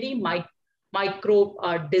have a very micro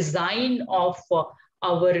design of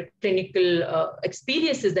our clinical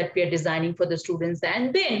experiences that we are designing for the students.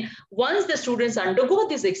 And then once the students undergo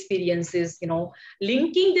these experiences,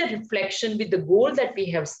 linking their reflection with the goal that we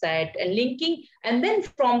have set and linking, and then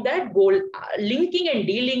from that goal, linking and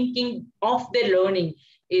delinking of their learning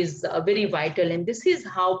is very vital. And this is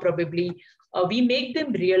how probably we make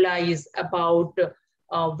them realize about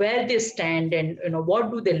where they stand, and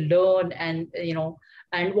what do they learn, and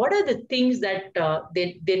and what are the things that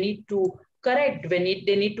they need to correct, they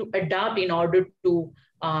need to adapt in order to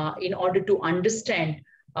understand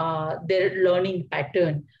their learning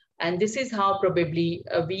pattern. And this is how probably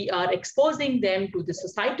we are exposing them to the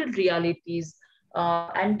societal realities,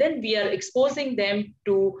 and then we are exposing them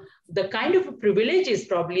to the kind of privileges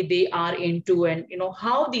probably they are into, and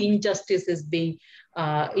how the injustice is being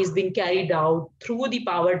carried out through the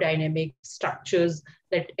power dynamic structures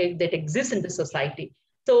that exist in the society.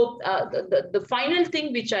 So the final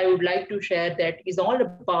thing which I would like to share that is all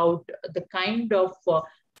about the kind of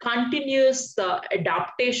continuous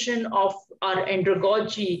adaptation of our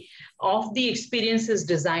andragogy of the experiences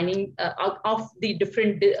designing of the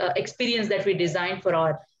different experience that we design for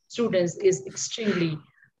our students is extremely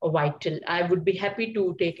vital. I would be happy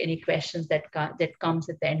to take any questions that comes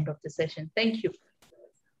at the end of the session. Thank you.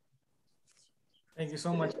 Thank you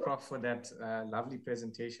so much, Prof, for that lovely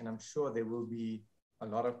presentation. I'm sure there will be a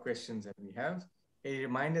lot of questions that we have. A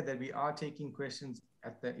reminder that we are taking questions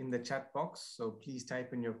in the chat box, so please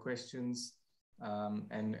type in your questions,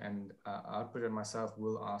 and Arpit and myself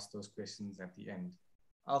will ask those questions at the end.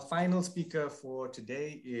 Our final speaker for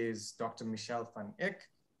today is Dr. Michele van Eck.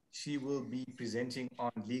 She will be presenting on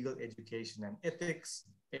legal education and ethics,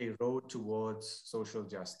 a road towards social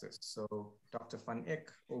justice. So Dr. van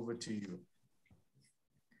Eck, over to you.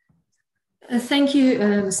 Thank you,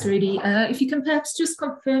 Mr. Reddy. If you can perhaps just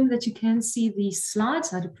confirm that you can see the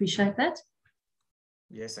slides, I'd appreciate that.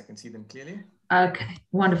 Yes, I can see them clearly. Okay,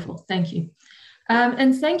 wonderful. Thank you.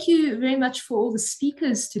 And thank you very much for all the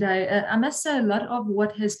speakers today. I must say a lot of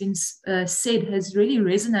what has been said has really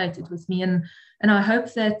resonated with me, and I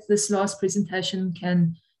hope that this last presentation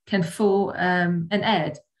can fill and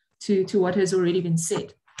add to what has already been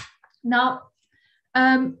said. Now,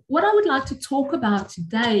 what I would like to talk about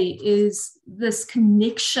today is this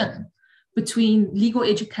connection between legal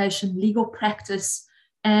education, legal practice,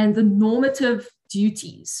 and the normative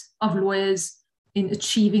duties of lawyers in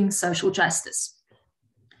achieving social justice.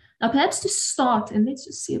 Now, perhaps to start, and let's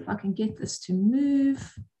just see if I can get this to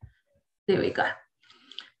move. There we go.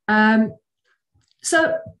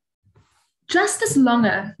 So Justice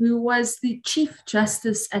Longer, who was the Chief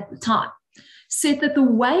Justice at the time, said that the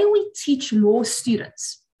way we teach law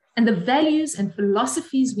students and the values and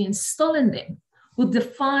philosophies we instill in them will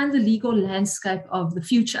define the legal landscape of the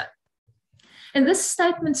future. And this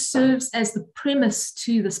statement serves as the premise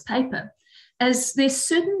to this paper, as there's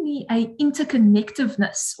certainly an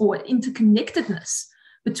interconnectedness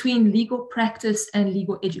between legal practice and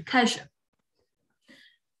legal education.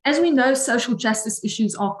 As we know, social justice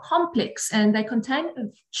issues are complex, and they contain a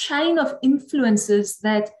chain of influences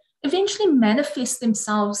that eventually manifest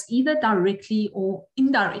themselves either directly or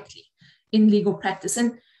indirectly in legal practice.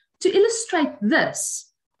 And to illustrate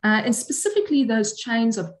this, and specifically those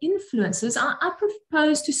chains of influences, I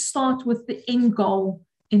propose to start with the end goal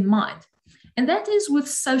in mind, and that is with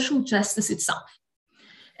social justice itself,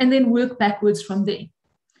 and then work backwards from there.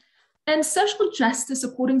 And social justice,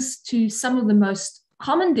 according to some of the most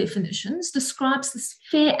common definitions, describes this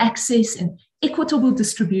fair access and equitable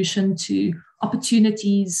distribution to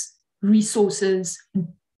opportunities, resources, and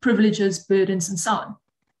privileges, burdens, and so on.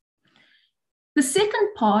 The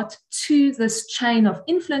second part to this chain of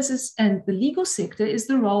influences and the legal sector is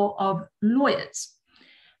the role of lawyers.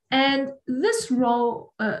 And this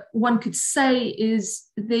role, one could say, is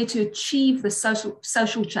there to achieve the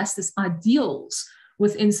social justice ideals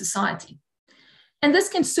within society. And this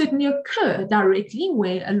can certainly occur directly,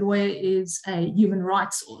 where a lawyer is a human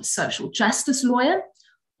rights or social justice lawyer,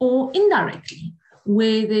 or indirectly,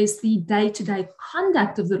 where there's the day-to-day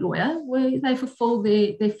conduct of the lawyer, where they fulfill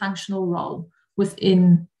their functional role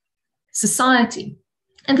within society.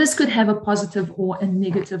 And this could have a positive or a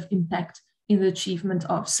negative impact in the achievement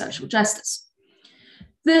of social justice.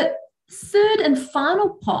 The third and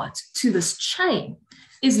final part to this chain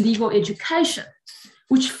is legal education,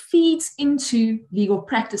 which feeds into legal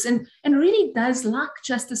practice and really does, like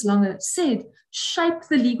Justice Longer said, shape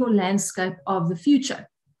the legal landscape of the future.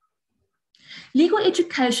 Legal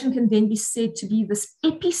education can then be said to be this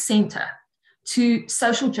epicenter to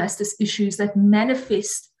social justice issues that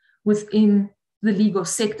manifest within the legal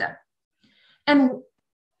sector. And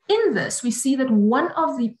in this, we see that one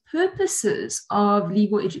of the purposes of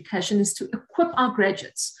legal education is to equip our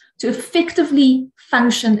graduates to effectively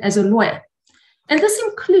function as a lawyer. And this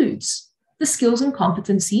includes the skills and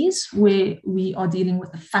competencies, where we are dealing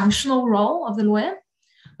with the functional role of the lawyer,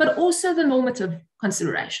 but also the normative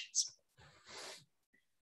considerations.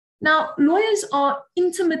 Now, lawyers are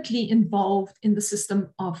intimately involved in the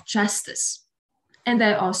system of justice. and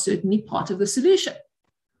they are certainly part of the solution.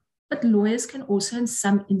 But lawyers can also, in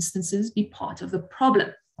some instances, be part of the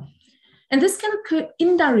problem. And this can occur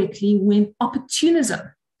indirectly when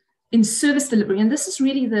opportunism in service delivery, and this is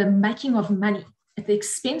really the making of money at the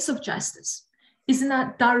expense of justice, is in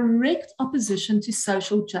a direct opposition to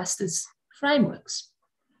social justice frameworks.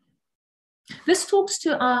 This talks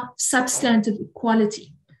to our substantive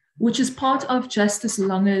equality, which is part of Justice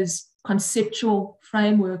Longe's conceptual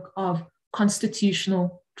framework of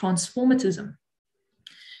constitutional transformatism.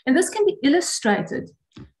 And this can be illustrated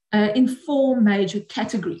in 4 major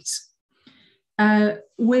categories,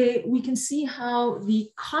 where we can see how the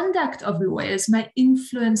conduct of lawyers may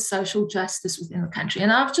influence social justice within the country.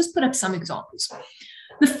 And I've just put up some examples.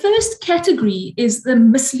 The first category is the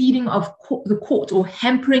misleading of the court or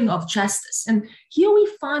hampering of justice. And here we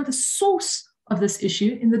find the source of this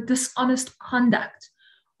issue in the dishonest conduct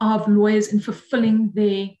of lawyers in fulfilling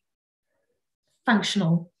their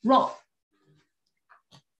functional role.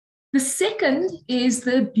 The second is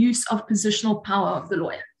the abuse of positional power of the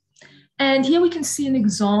lawyer. And here we can see an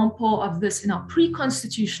example of this in our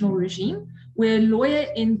pre-constitutional regime, where a lawyer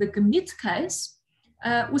in the Gamit case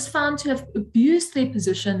was found to have abused their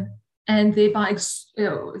position and thereby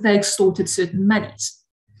they extorted certain monies.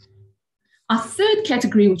 Our third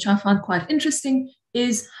category, which I find quite interesting,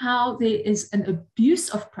 is how there is an abuse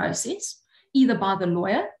of process, either by the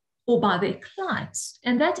lawyer or by their clients.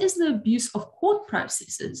 And that is the abuse of court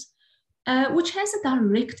processes, which has a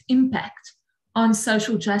direct impact on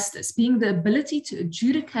social justice, being the ability to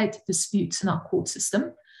adjudicate disputes in our court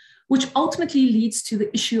system, which ultimately leads to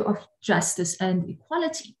the issue of justice and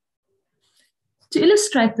equality. To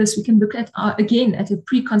illustrate this, we can look at, again, at a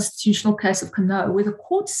pre-constitutional case of Kano, where the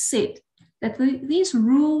court said that these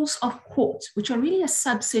rules of court, which are really a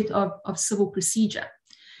subset of civil procedure,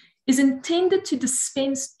 is intended to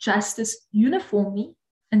dispense justice uniformly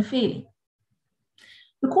and fairly.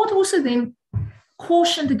 The court also then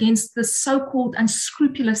cautioned against the so-called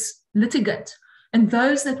unscrupulous litigant and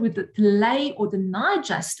those that would delay or deny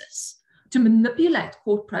justice to manipulate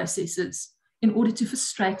court processes in order to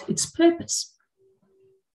frustrate its purpose.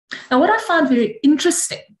 Now, what I find very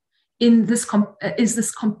interesting in this is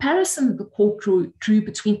this comparison that the court drew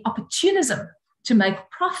between opportunism to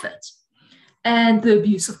make profit and the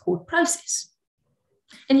abuse of court process.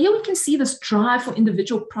 And here we can see this drive for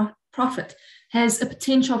individual profit has a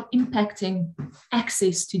potential of impacting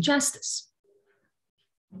access to justice.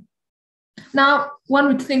 Now, one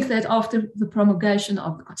would think that after the promulgation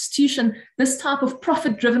of the Constitution, this type of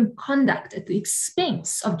profit-driven conduct at the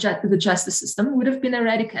expense of the justice system would have been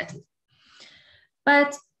eradicated.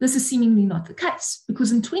 But this is seemingly not the case,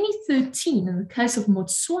 because in 2013, in the case of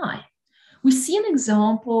Munyai, we see an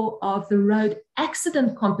example of the road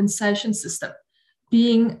accident compensation system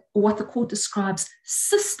being what the court describes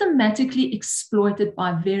systematically exploited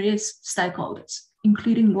by various stakeholders,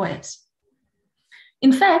 including lawyers.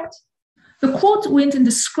 In fact, the court went and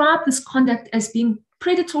described this conduct as being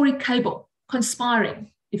predatory cabal,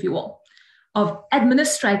 conspiring, if you will, of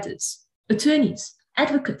administrators, attorneys,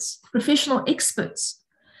 advocates, professional experts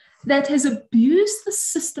that has abused the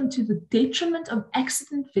system to the detriment of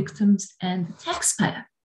accident victims and the taxpayer.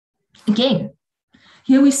 Again,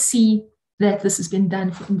 here we see that this has been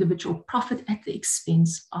done for individual profit at the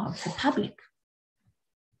expense of the public.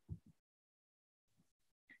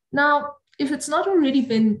 Now, if it's not already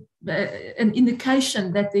been an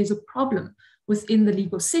indication that there's a problem within the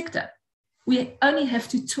legal sector, we only have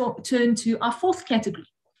to turn to our fourth category,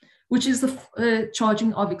 which is the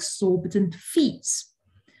charging of exorbitant fees.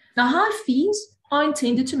 Now, high fees are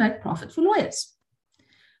intended to make profit for lawyers,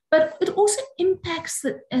 but it also impacts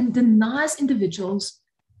and denies individuals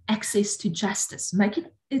access to justice, making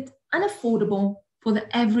it unaffordable for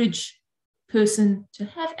the average person to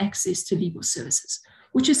have access to legal services,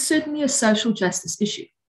 which is certainly a social justice issue.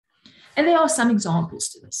 And there are some examples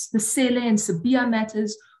to this. The Sele and Sabia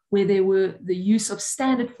matters, where there were the use of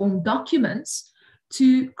standard form documents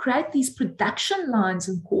to create these production lines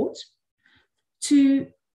in court to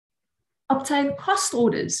obtain cost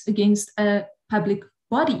orders against a public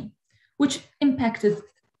body, which impacted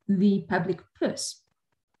the public purse.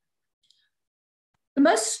 The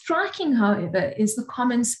most striking, however, is the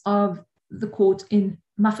comments of the court in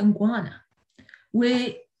Mafengwana,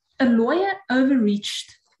 where a lawyer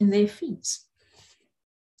overreached in their fees.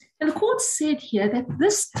 And the court said here that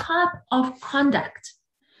this type of conduct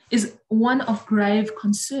is one of grave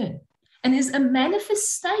concern and is a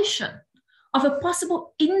manifestation of a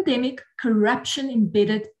possible endemic corruption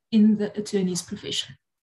embedded in the attorney's profession.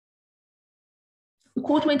 The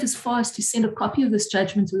court went as far as to send a copy of this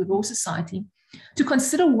judgment to the Law Society to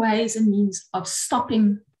consider ways and means of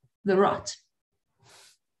stopping the rot.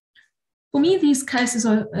 For me, these cases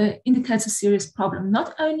indicate a serious problem,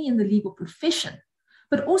 not only in the legal profession,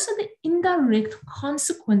 but also the indirect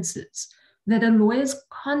consequences that a lawyer's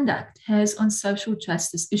conduct has on social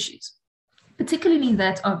justice issues, particularly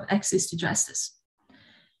that of access to justice.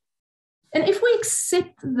 And if we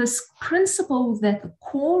accept this principle that the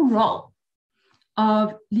core role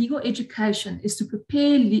of legal education is to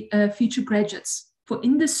prepare future graduates for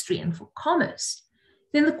industry and for commerce,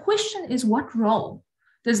 then the question is, what role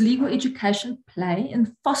does legal education play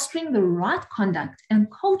in fostering the right conduct and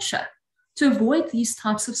culture to avoid these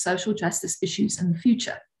types of social justice issues in the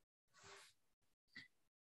future?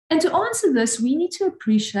 And to answer this, we need to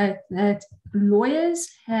appreciate that lawyers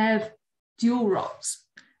have dual roles.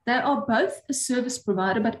 They are both a service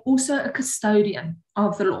provider, but also a custodian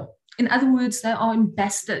of the law. In other words, they are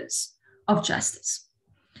ambassadors of justice.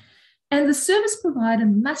 And the service provider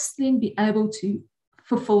must then be able to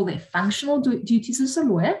fulfill their functional duties as a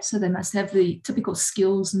lawyer. So they must have the typical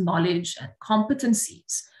skills, knowledge, and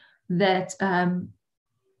competencies that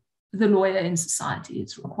the lawyer in society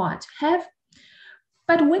is required to have.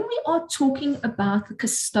 But when we are talking about the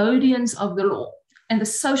custodians of the law and the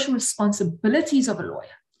social responsibilities of a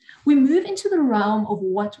lawyer, we move into the realm of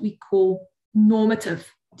what we call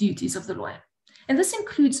normative duties of the lawyer. And this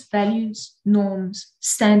includes values, norms,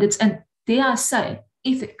 standards, and dare I say,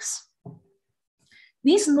 ethics.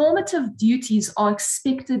 These normative duties are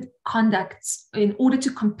expected conducts in order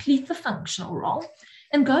to complete the functional role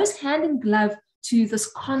and goes hand in glove to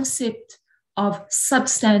this concept of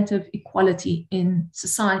substantive equality in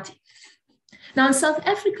society. Now, in South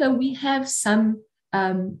Africa, we have some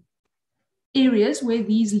areas where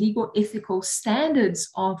these legal ethical standards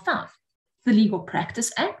are found. The Legal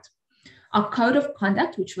Practice Act, our Code of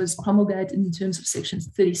Conduct, which was promulgated in terms of Section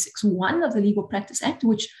 36(1) of the Legal Practice Act,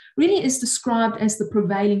 which really is described as the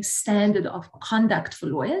prevailing standard of conduct for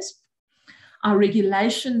lawyers, our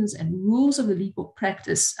regulations and rules of the Legal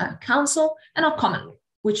Practice Council, and our common law,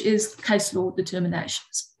 which is case law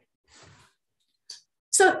determinations.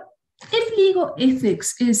 So if legal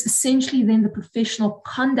ethics is essentially then the professional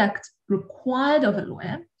conduct required of a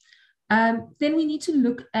lawyer, then we need to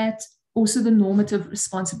look at also the normative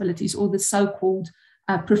responsibilities, or the so-called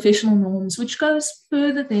professional norms, which goes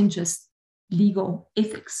further than just legal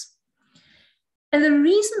ethics. And the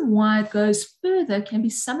reason why it goes further can be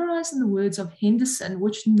summarized in the words of Henderson,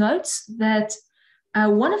 which notes that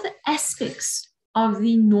one of the aspects of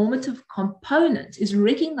the normative component is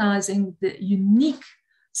recognizing the unique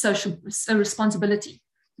social responsibility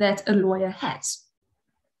that a lawyer has.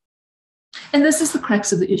 And this is the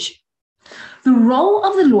crux of the issue. The role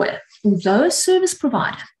of the lawyer, although a service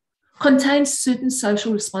provider, contains certain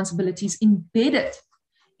social responsibilities embedded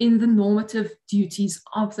in the normative duties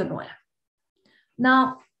of the lawyer.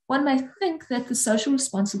 Now, one may think that the social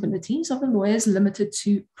responsibilities of the lawyer is limited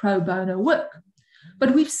to pro bono work,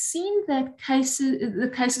 but we've seen that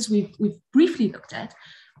the cases we've briefly looked at,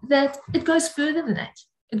 that it goes further than that.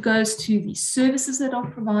 It goes to the services that are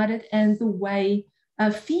provided and the way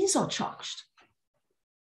fees are charged.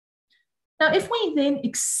 Now, if we then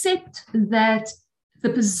accept that the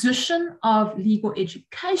position of legal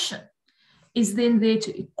education is then there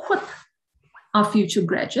to equip our future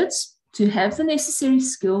graduates to have the necessary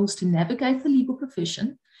skills to navigate the legal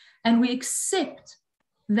profession, and we accept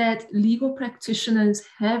that legal practitioners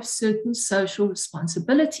have certain social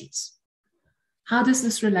responsibilities, how does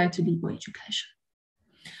this relate to legal education?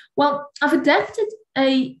 Well, I've adapted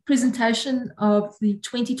a presentation of the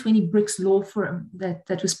 2020 BRICS Law Forum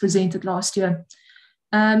that was presented last year.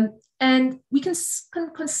 And we can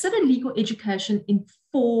consider legal education in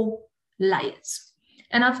 4 layers.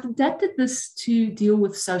 And I've adapted this to deal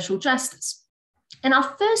with social justice. And our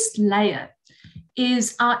first layer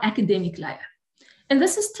is our academic layer. And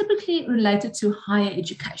this is typically related to higher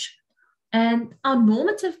education. And our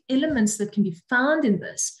normative elements that can be found in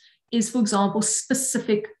this is, for example,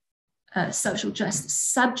 specific social justice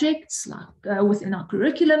subjects like within our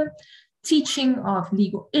curriculum, teaching of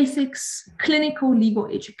legal ethics, clinical legal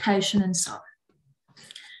education, and so on.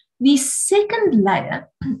 The second layer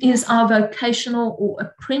is our vocational or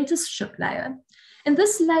apprenticeship layer. And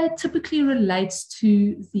this layer typically relates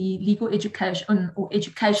to the legal education or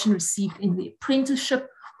education received in the apprenticeship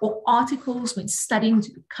or articles when studying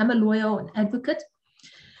to become a lawyer or an advocate.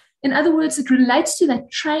 In other words, it relates to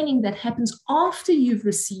that training that happens after you've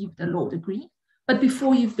received a law degree, but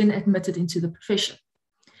before you've been admitted into the profession.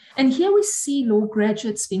 And here we see law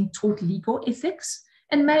graduates being taught legal ethics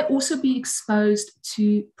and may also be exposed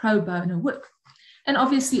to pro bono work. And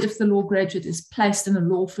obviously, if the law graduate is placed in a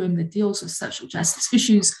law firm that deals with social justice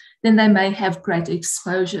issues, then they may have greater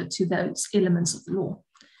exposure to those elements of the law.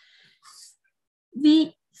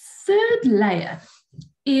 The third layer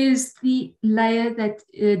is the layer that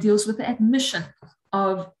deals with the admission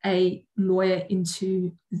of a lawyer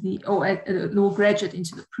into the, or a law graduate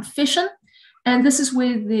into the profession. And this is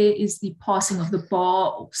where there is the passing of the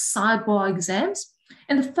bar or sidebar exams.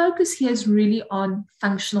 And the focus here is really on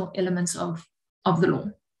functional elements of the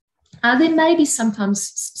law. There may be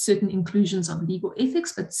sometimes certain inclusions of legal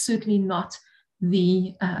ethics, but certainly not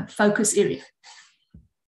the focus area.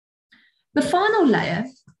 The final layer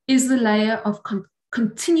is the layer of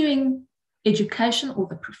continuing education, or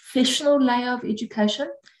the professional layer of education.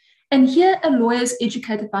 And here a lawyer is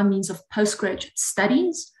educated by means of postgraduate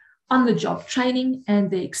studies, on-the-job training, and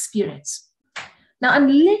their experience. Now,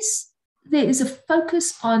 unless there is a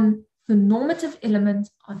focus on the normative element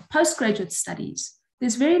on postgraduate studies,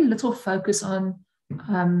 there's very little focus on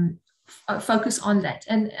that,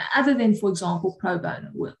 and other than, for example, pro bono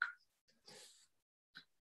work.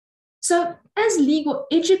 So as legal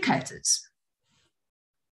educators,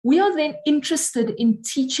 we are then interested in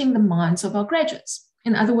teaching the minds of our graduates.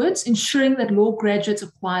 In other words, ensuring that law graduates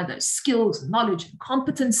acquire those skills, knowledge, and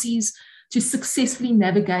competencies to successfully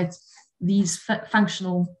navigate these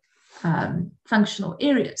functional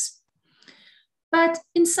areas. But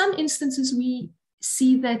in some instances, we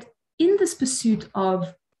see that in this pursuit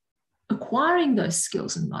of acquiring those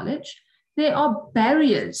skills and knowledge, there are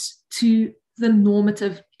barriers to the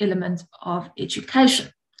normative element of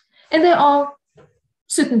education. And there are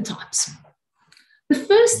certain types. The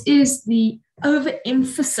first is the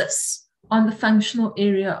overemphasis on the functional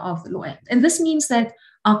area of the lawyer. And this means that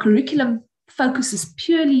our curriculum focuses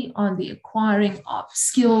purely on the acquiring of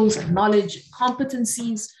skills and knowledge and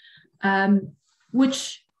competencies,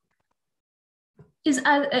 which is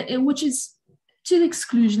to the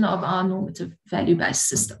exclusion of our normative value-based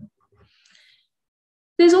system.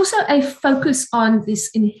 There's also a focus on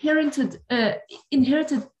this inherited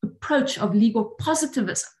approach of legal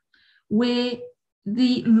positivism, where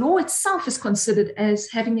the law itself is considered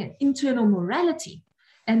as having an internal morality,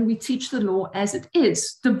 and we teach the law as it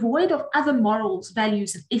is, devoid of other morals,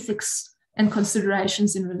 values, and ethics and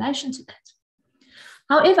considerations in relation to that.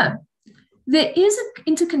 However, there is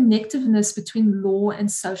an interconnectedness between law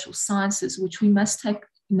and social sciences, which we must take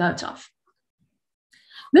note of.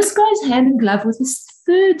 This goes hand in glove with this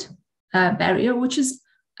third barrier, which is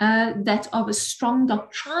that of a strong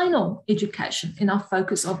doctrinal education in our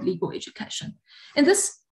focus of legal education. And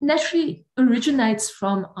this naturally originates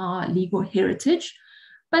from our legal heritage,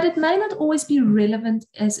 but it may not always be relevant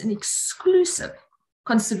as an exclusive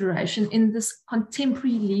consideration in this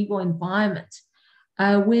contemporary legal environment,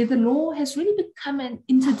 where the law has really become an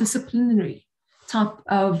interdisciplinary type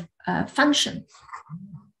of function.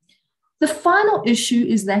 The final issue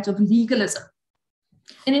is that of legalism.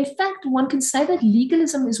 And in fact, one can say that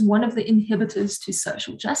legalism is one of the inhibitors to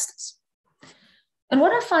social justice. And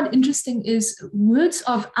what I find interesting is words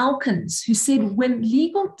of Elkins, who said, when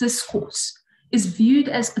legal discourse is viewed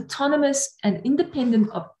as autonomous and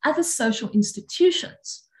independent of other social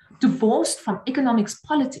institutions, divorced from economics,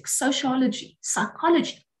 politics, sociology,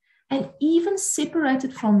 psychology, and even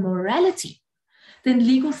separated from morality, then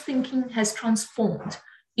legal thinking has transformed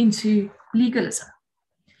into legalism.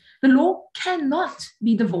 The law cannot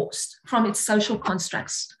be divorced from its social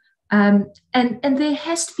constructs, and there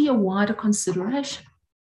has to be a wider consideration.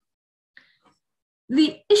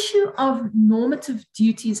 The issue of normative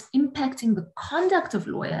duties impacting the conduct of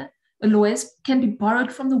lawyers can be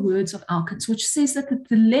borrowed from the words of Elkins, which says that the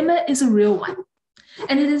dilemma is a real one,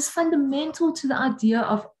 and it is fundamental to the idea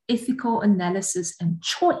of ethical analysis and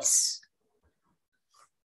choice.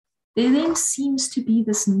 There then seems to be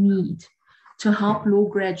this need to help law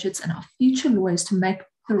graduates and our future lawyers to make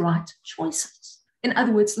the right choices. In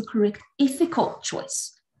other words, the correct ethical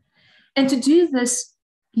choice. And to do this,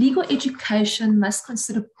 legal education must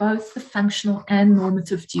consider both the functional and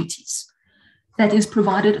normative duties that is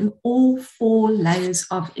provided in all 4 layers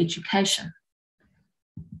of education.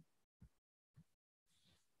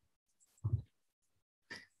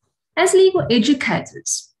 As legal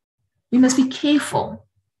educators, we must be careful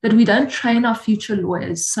that we don't train our future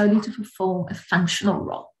lawyers solely to fulfill a functional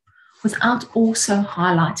role without also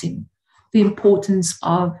highlighting the importance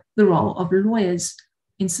of the role of lawyers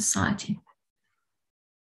in society.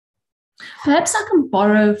 Perhaps I can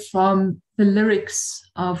borrow from the lyrics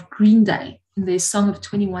of Green Day in their song of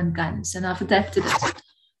 21 Guns, and I've adapted it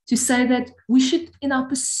to say that we should, in our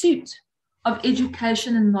pursuit of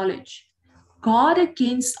education and knowledge, guard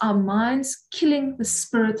against our minds killing the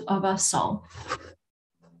spirit of our soul.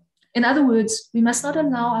 In other words, we must not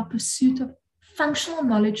allow our pursuit of functional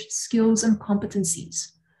knowledge, skills, and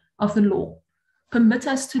competencies of the law permit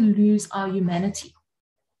us to lose our humanity.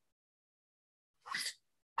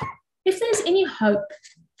 If there's any hope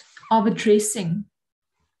of addressing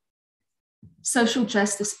social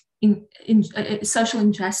justice social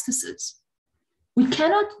injustices, we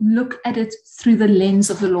cannot look at it through the lens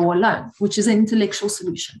of the law alone, which is an intellectual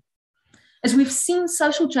solution. As we've seen,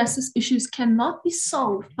 social justice issues cannot be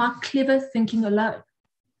solved by clever thinking alone.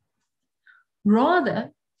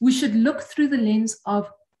 Rather, we should look through the lens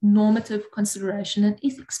of normative consideration and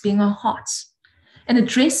ethics, being our hearts, and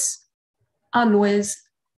address our lawyers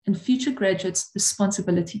and future graduates'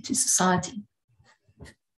 responsibility to society.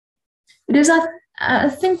 It is, I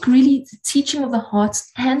think, really the teaching of the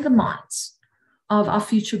hearts and the minds of our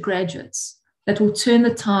future graduates that will turn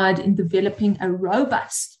the tide in developing a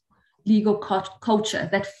robust legal culture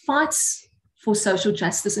that fights for social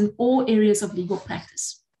justice in all areas of legal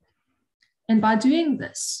practice. And by doing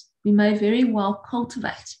this, we may very well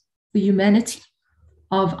cultivate the humanity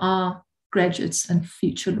of our graduates and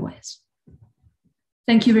future lawyers.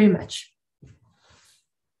 Thank you very much.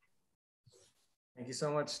 Thank you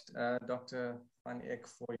so much, Dr. Van Eck,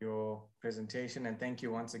 for your presentation, and thank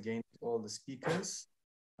you once again to all the speakers.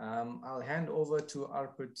 I'll hand over to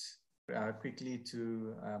Arpit quickly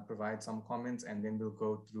to provide some comments, and then we'll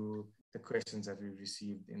go through the questions that we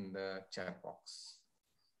received in the chat box.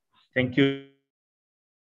 Thank you.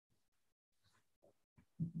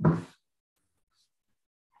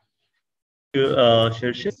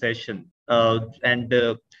 Session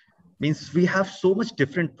means we have so much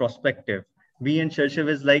different perspective. Me and Sharshav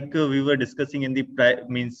is like we were discussing in the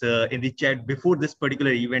in the chat before this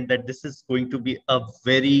particular event that this is going to be a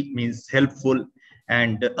very helpful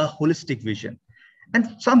and a holistic vision.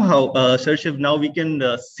 And somehow, Sharshav, now we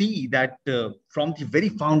can see that from the very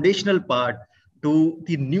foundational part to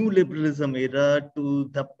the new liberalism era to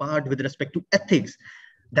the part with respect to ethics,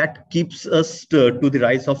 that keeps us to the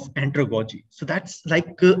rise of andragogy. So that's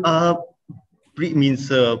like a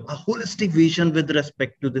holistic vision with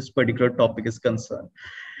respect to this particular topic is concerned.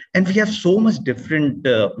 And we have so much different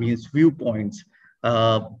viewpoints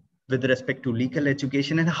with respect to legal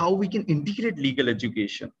education and how we can integrate legal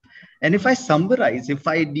education. And if I summarize, if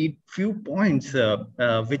I need few points,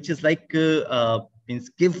 which is like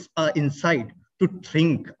give insight to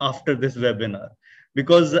think after this webinar,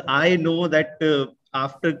 because I know that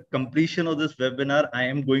after completion of this webinar, I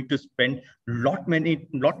am going to spend lot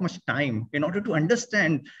much time in order to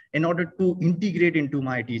understand, in order to integrate into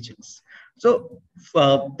my teachings. So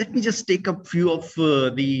let me just take up few of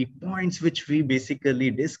the points which we basically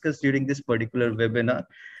discussed during this particular webinar.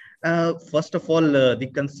 First of all, the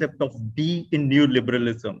concept of D in new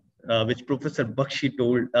liberalism, which Professor Baxi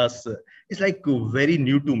told us is like very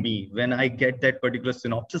new to me. When I get that particular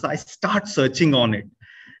synopsis, I start searching on it.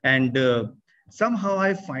 And somehow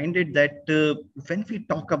I find it that when we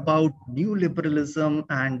talk about new liberalism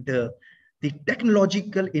and the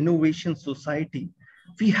technological innovation society,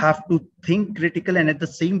 we have to think critical, and at the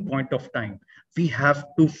same point of time, we have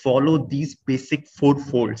to follow these basic four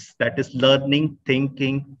folds, that is learning,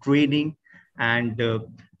 thinking, training, and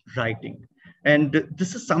writing. And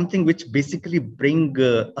this is something which basically bring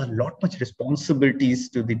a lot much responsibilities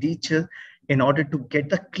to the teacher in order to get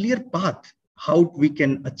the clear path how we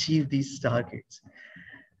can achieve these targets.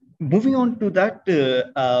 Moving on to that,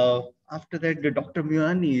 after that, Dr.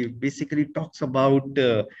 Munyai basically talks about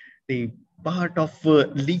the part of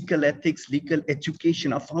legal ethics, legal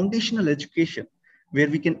education, a foundational education, where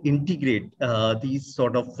we can integrate these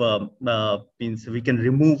sort of means we can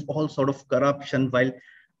remove all sort of corruption while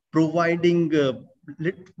providing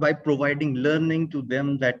learning to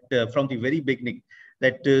them that from the very beginning,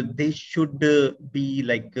 that they should be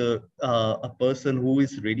like a person who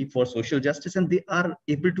is ready for social justice, and they are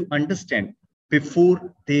able to understand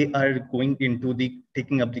before they are going into the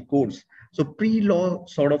taking up the course. So pre-law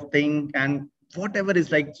sort of thing, and whatever is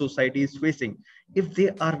like society is facing, if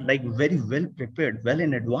they are like very well prepared, well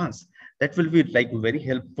in advance, that will be like very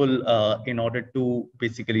helpful in order to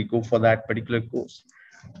basically go for that particular course.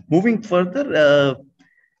 Moving further,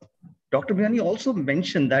 Dr. Munyai also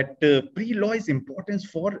mentioned that pre-law is important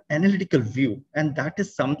for analytical view. And that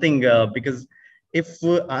is something because if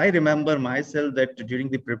I remember myself that during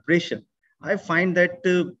the preparation, I find that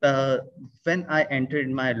when I entered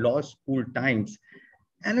my law school times,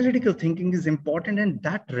 analytical thinking is important, and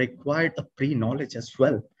that required a pre-knowledge as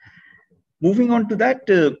well. Moving on to that,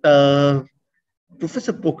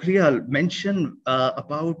 Professor Pokhariyal mentioned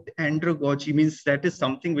about andragogy, means that is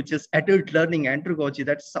something which is adult learning andragogy.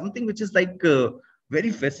 That's something which is like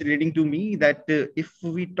very fascinating to me, that if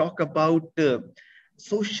we talk about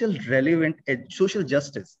social relevant social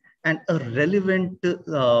justice and a relevant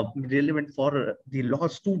for the law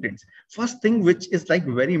students, first thing which is like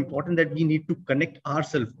very important, that we need to connect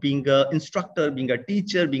ourselves, being an instructor, being a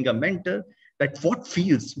teacher, being a mentor, that what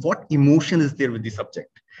feels, what emotion is there with the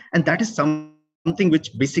subject. And that is something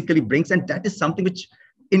which basically brings, and that is something which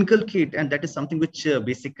inculcate, and that is something which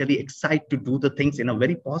basically excite to do the things in a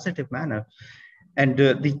very positive manner. And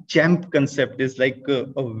the champ concept is like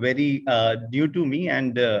a very new to me.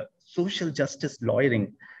 And social justice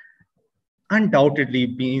lawyering undoubtedly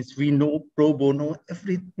means, we know pro bono,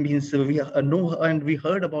 every means we know, and we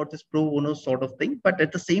heard about this pro bono sort of thing. But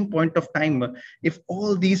at the same point of time, if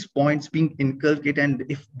all these points being inculcated, and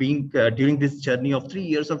if being during this journey of 3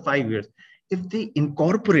 years or 5 years, if they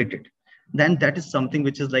incorporate it, then that is something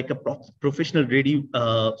which is like a professional ready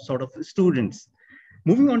sort of students.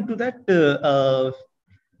 Moving on to that,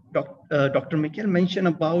 Dr. Michele mentioned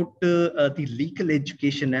about the legal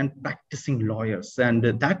education and practicing lawyers, and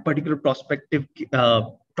that particular perspective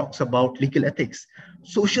talks about legal ethics,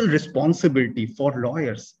 social responsibility for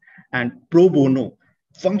lawyers, and pro bono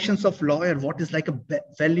functions of lawyer. What is like a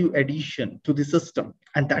value addition to the system,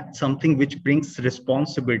 and that's something which brings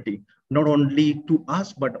responsibility not only to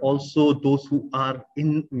us but also those who are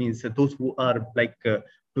in, means those who are like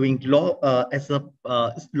doing law as a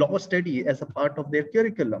law study as a part of their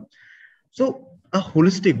curriculum. So a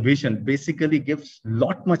holistic vision basically gives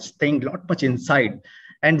lot much insight.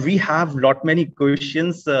 And we have lot many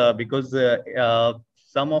questions because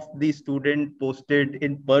some of the students posted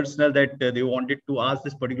in personal that they wanted to ask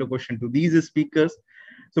this particular question to these speakers.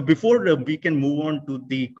 So before we can move on to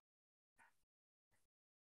the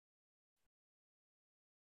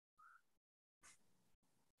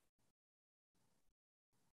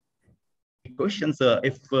questions,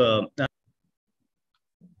 if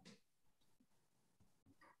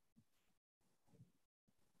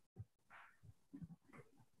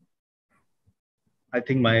I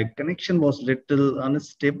think my connection was little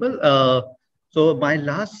unstable. So my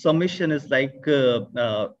last submission is like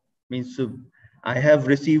means I have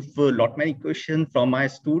received a lot many questions from my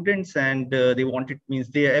students, and they wanted, means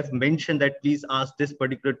they have mentioned that please ask this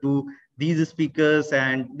particular to these speakers,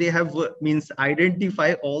 and they have means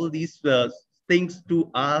identify all these things to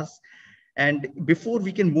ask. And before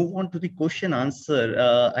we can move on to the question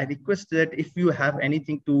answer, I request that if you have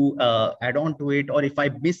anything to add on to it, or if I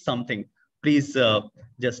miss something, please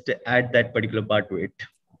just add that particular part to it.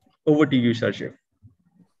 Over to you, Sarshif.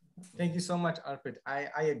 Thank you so much, Arpit.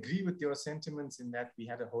 I agree with your sentiments in that we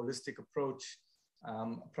had a holistic approach.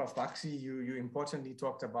 Prof. Baxi, you importantly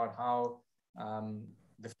talked about how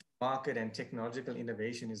the market and technological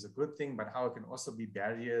innovation is a good thing, but how it can also be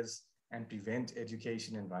barriers and prevent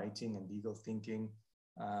education and writing and legal thinking.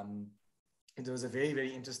 It was a very,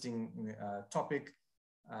 very interesting topic.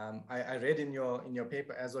 I read in your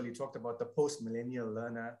paper as well, you talked about the post-millennial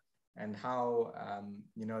learner and how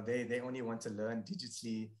you know, they only want to learn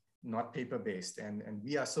digitally, not paper-based. And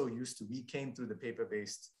we are so used to, we came through the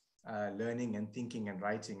paper-based learning and thinking and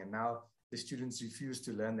writing, and now the students refuse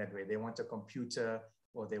to learn that way. They want a computer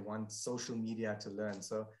or they want social media to learn.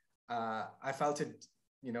 So I felt it,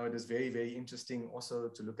 you know, it is very, very interesting also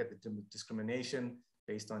to look at the discrimination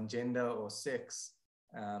based on gender or sex,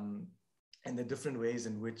 and the different ways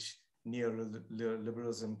in which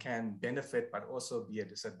neoliberalism can benefit, but also be a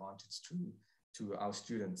disadvantage to our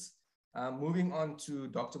students. Moving on to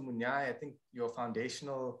Dr. Munyai, I think your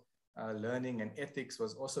foundational learning and ethics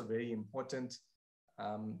was also very important.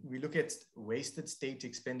 We look at wasted state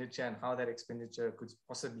expenditure and how that expenditure could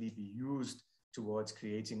possibly be used towards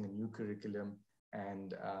creating a new curriculum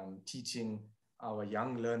and teaching our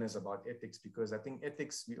young learners about ethics, because I think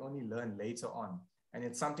ethics we only learn later on. And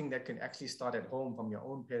it's something that can actually start at home from your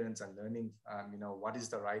own parents and learning, you know, what is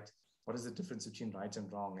the difference between right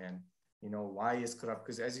and wrong, and, you know, why is corrupt?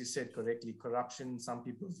 Because as you said correctly, corruption, some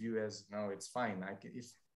people view as, no, it's fine. If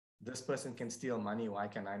this person can steal money, why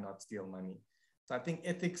can I not steal money? So I think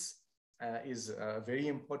ethics is a very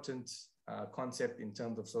important concept in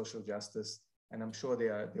terms of social justice. And I'm sure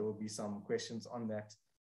there will be some questions on that.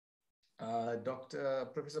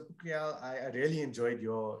 Professor Pokhariyal, I really enjoyed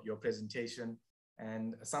your presentation.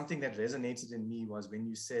 And something that resonated in me was when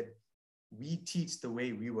you said, we teach the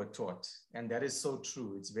way we were taught. And that is so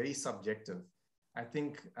true. It's very subjective. I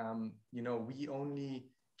think, you know, we only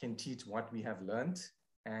can teach what we have learned.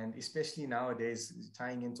 And especially nowadays,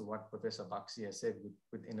 tying into what Professor Baxi has said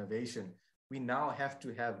with innovation, we now have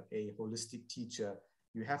to have a holistic teacher.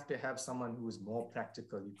 You have to have someone who is more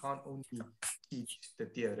practical. You can't only teach the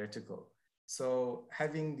theoretical. So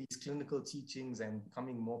having these clinical teachings and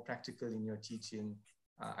becoming more practical in your teaching,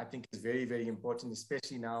 I think is very, very important,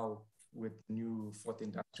 especially now with the new fourth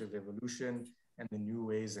industrial revolution and the new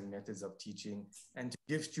ways and methods of teaching, and to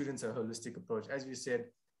give students a holistic approach. As you said,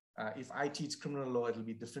 if I teach criminal law, it'll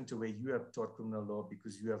be different to where you have taught criminal law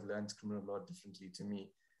because you have learned criminal law differently to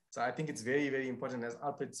me. So I think it's very, very important. As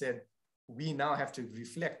Alfred said, we now have to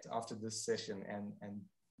reflect after this session and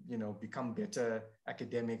you know, become better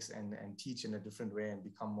academics and teach in a different way and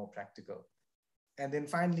become more practical. And then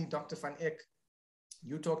finally, Dr. Van Eck,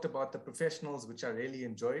 you talked about the professionals, which I really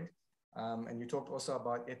enjoyed. And you talked also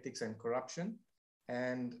about ethics and corruption.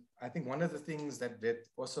 And I think one of the things that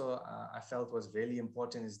also I felt was really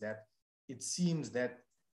important is that it seems that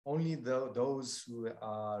only those who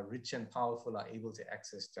are rich and powerful are able to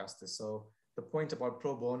access justice. So the point about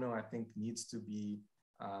pro bono, I think, needs to be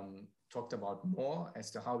talked about more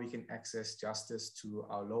as to how we can access justice to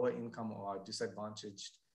our lower income or our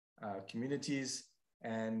disadvantaged communities.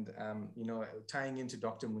 And, you know, tying into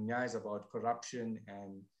Dr. Munyai's about corruption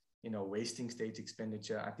and, you know, wasting state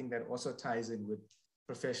expenditure, I think that also ties in with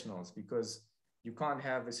professionals, because you can't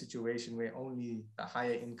have a situation where only the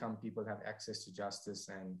higher income people have access to justice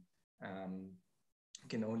and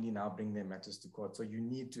can only now bring their matters to court. So you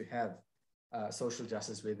need to have social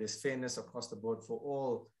justice where there's fairness across the board for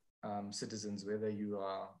all citizens, whether you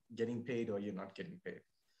are getting paid or you're not getting paid.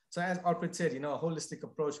 So as Alfred said, you know, a holistic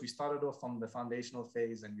approach, we started off from the foundational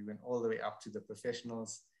phase and we went all the way up to the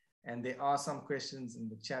professionals. And there are some questions in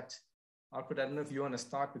the chat. Alfred, I don't know if you want to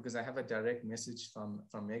start because I have a direct message from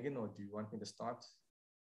Megan, or do you want me to start?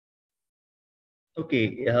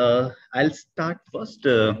 Okay, I'll start first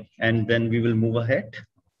and then we will move ahead.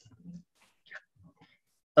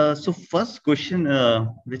 So first question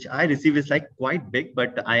which I receive is like quite big,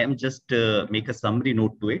 but I am just make a summary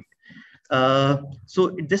note to it.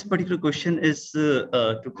 So this particular question is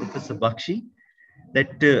to Professor Baxi,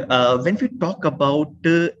 that when we talk about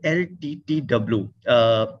LTTW,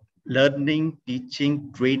 learning,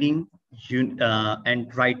 teaching, training,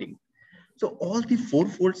 and writing. So all the four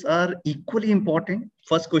folds are equally important.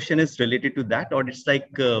 First question is related to that, or it's like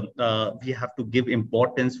we have to give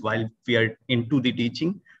importance while we are into the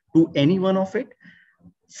teaching to any one of it.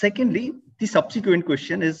 Secondly, the subsequent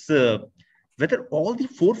question is whether all the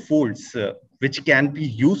four folds which can be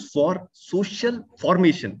used for social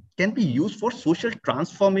formation can be used for social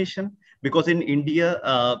transformation, because in India,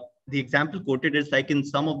 the example quoted is like in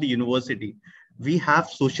some of the university, we have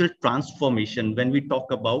social transformation when we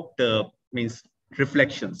talk about means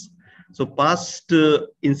reflections. So past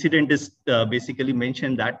incident is basically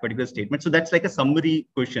mentioned that particular statement. So that's like a summary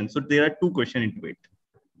question. So there are two questions into it.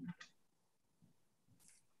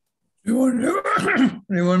 You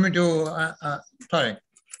want me to,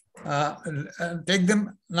 take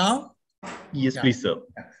them now? Yes, yeah. Please, sir.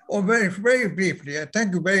 Oh, very, very briefly.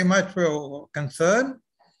 Thank you very much for your concern.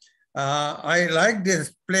 I like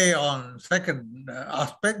this play on second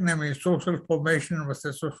aspect, namely social formation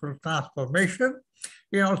versus social transformation.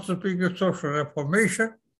 We also speak of social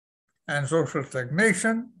reformation and social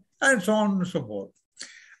stagnation, and so on and so forth.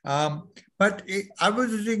 But I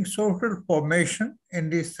was using social formation in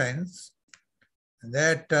the sense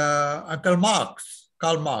that Karl Marx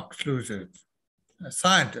uses, a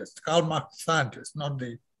scientist, Karl Marx scientist, not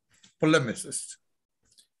the polemicist.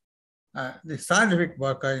 The scientific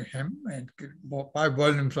work by him, and 5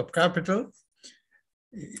 volumes of Capital,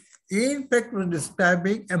 he in fact was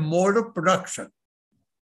describing a mode of production.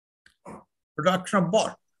 Production of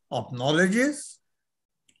what? Of knowledges,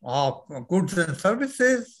 of goods and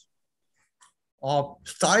services, of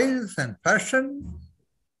styles and fashion,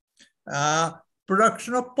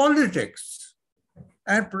 production of politics,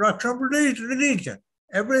 and production of religion.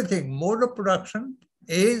 Everything, mode of production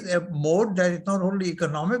is a mode that is not only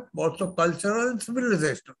economic, but also cultural and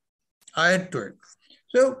civilizational. I add to it.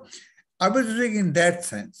 So I was using in that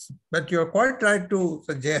sense, but you're quite right to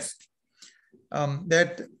suggest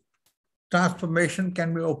that transformation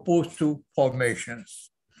can be opposed to formations.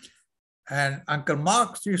 And Uncle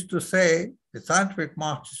Marx used to say, the scientific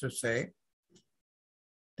Marx used to say,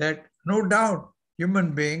 that no doubt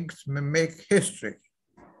human beings may make history,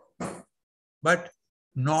 but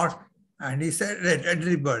not, and he said that at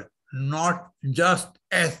the birth, not just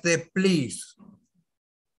as they please.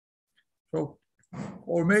 So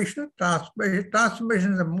formation,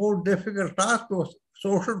 transformation is a more difficult task.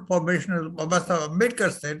 Social formation, as Professor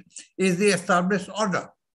Ambedkar said, is the established order.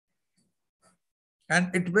 And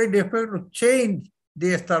it's very difficult to change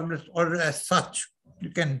the established order as such. You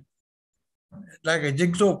can like a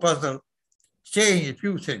jigsaw puzzle, change a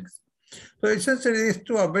few things. So essentially, these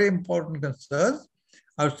two are very important concerns.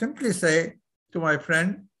 I would simply say to my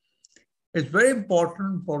friend, it's very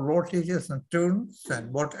important for law teachers and students,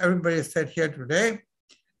 and what everybody said here today,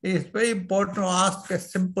 it is very important to ask a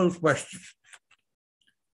simple question.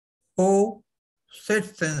 Who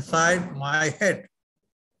sits inside my head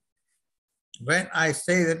when I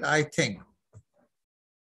say that I think?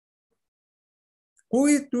 Who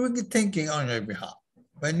is doing the thinking on your behalf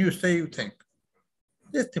when you say you think?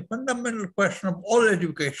 It's the fundamental question of all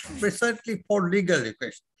education, but certainly for legal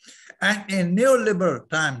education. And in neoliberal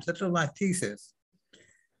times, that was my thesis,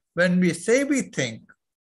 when we say we think,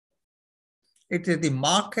 it is the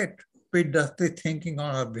market which does the thinking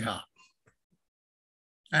on our behalf.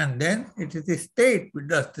 And then it is the state which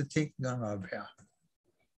does the thinking on our behalf.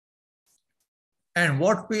 And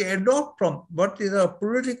what we adopt from, what is our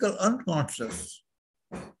political unconscious,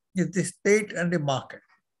 is the state and the market.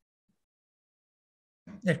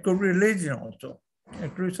 It could be religion also.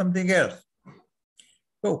 It could be something else.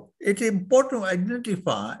 So it's important to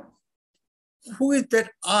identify who is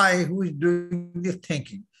that I who is doing this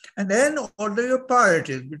thinking. And then order your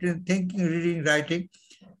priorities between thinking, reading, writing.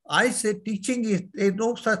 I say teaching is, there is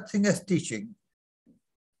no such thing as teaching.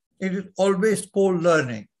 It is always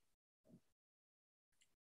co-learning.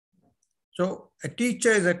 So a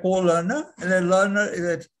teacher is a co-learner, and a learner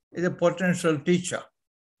is a potential teacher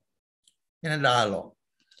in a dialogue.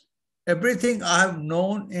 Everything I have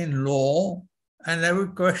known in law and every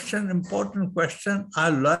question, important question I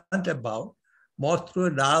learned about was through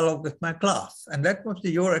a dialogue with my class. And that was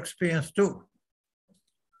your experience too.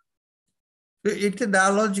 It's a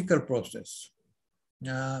dialogical process.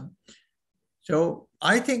 So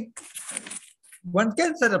I think one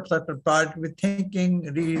can set up such a part with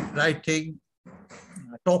thinking, writing,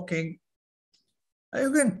 talking.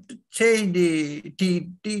 You can change the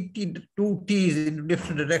two T's in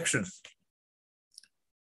different directions.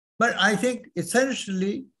 But I think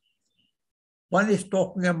essentially one is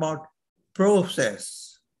talking about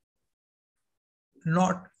process,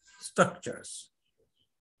 not structures.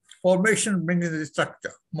 Formation brings in the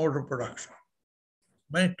structure, mode of production.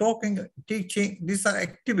 When talking, teaching, these are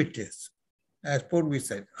activities, as Purvi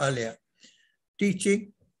said earlier.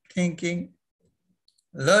 Teaching, thinking,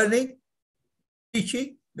 learning,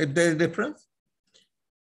 teaching, if there is a difference.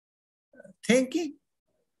 Thinking,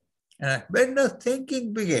 when does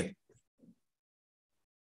thinking begin?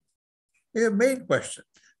 It's a main question.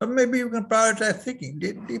 But maybe you can prioritize thinking.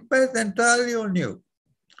 It depends entirely on you.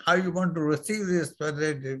 How you want to receive this, whether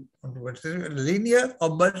it is linear or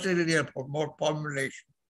multilinear formulation.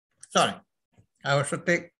 Sorry, I should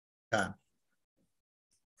take time.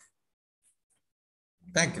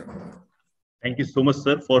 Thank you. Thank you so much,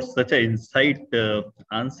 sir, for such an insight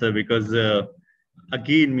answer, because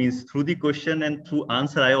again, means through the question and through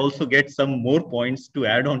answer, I also get some more points to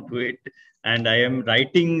add on to it. And I am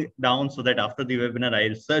writing down so that after the webinar,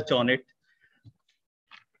 I'll search on it.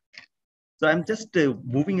 So I'm just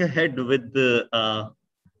moving ahead with the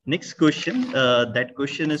next question. That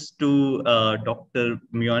question is to Dr.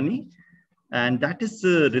 Munyai, and that is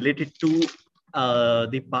related to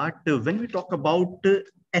the part when we talk about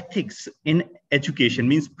ethics in education,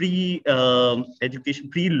 means pre-education,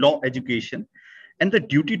 pre-law education, and the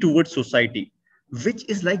duty towards society, which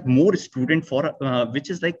is like more student for, which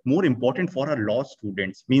is like more important for our law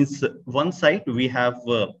students. Means one side we have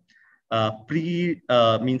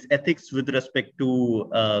means ethics with respect to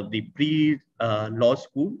the pre-law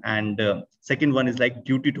school, and second one is like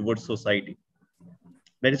duty towards society.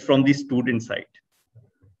 That is from the student side.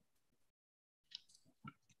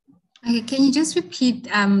 Okay, can you just repeat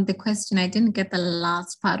the question? I didn't get the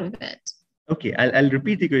last part of it. Okay, I'll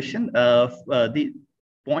repeat the question. The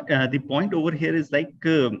point over here is like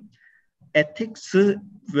ethics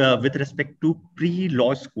with respect to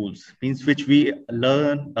pre-law schools, means which we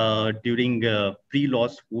learn during pre-law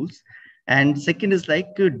schools, and second is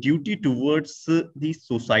like duty towards the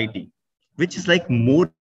society, which is like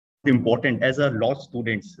more important as a law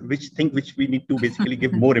students, which we need to basically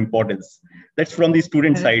give more importance. That's from the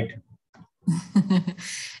student side.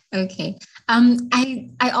 Okay.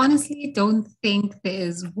 I honestly don't think there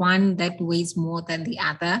is one that weighs more than the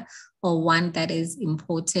other, or one that is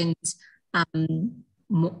important,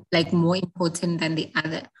 more important than the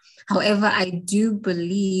other. However, I do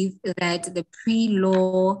believe that the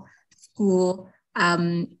pre-law school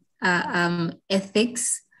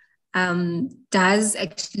ethics does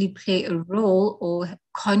actually play a role or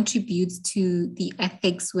contributes to the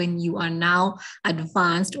ethics when you are now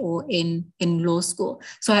advanced or in law school.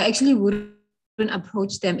 So I actually wouldn't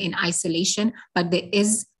approach them in isolation, but there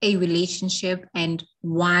is a relationship and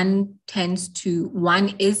one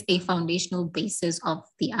is a foundational basis of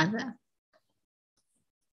the other.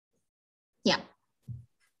 Yeah.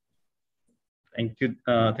 Thank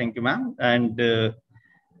you, ma'am. And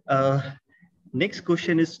next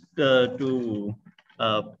question is to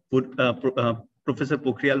Professor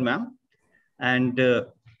Pokhariyal, ma'am. And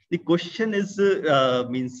the question is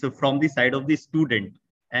means from the side of the student,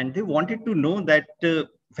 and they wanted to know that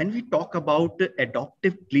when we talk about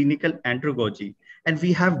adaptive clinical andragogy, and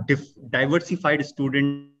we have diversified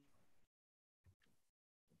students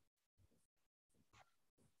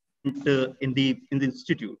in the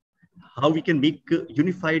institute, how we can make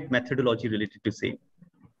unified methodology related to same?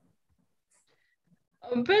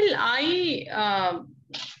 Well, I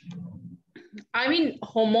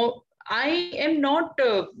am not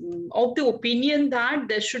of the opinion that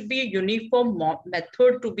there should be a uniform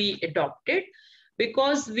method to be adopted,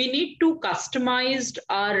 because we need to customize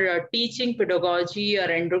our teaching pedagogy or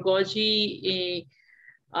andragogy,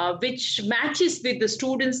 which matches with the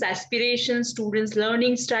students' aspirations, students'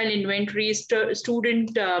 learning style inventory,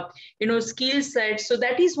 student skill sets. So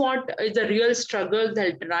that is what is the real struggle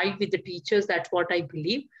that drive with the teachers. That's what I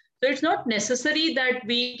believe. So it's not necessary that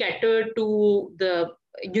we cater to the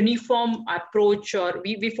uniform approach, or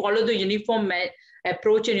we follow the uniform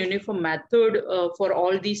approach and uniform method for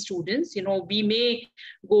all these students. We may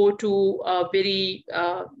go to a very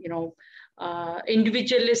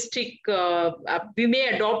individualistic, we may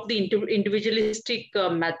adopt the individualistic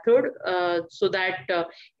method so that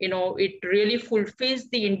it really fulfills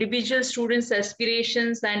the individual students'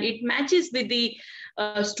 aspirations and it matches with the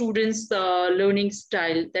students' learning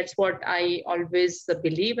style. That's what I always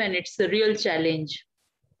believe, and it's a real challenge.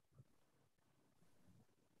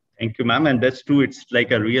 Thank you, ma'am. And that's true. It's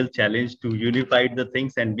like a real challenge to unify the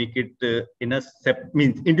things and make it in a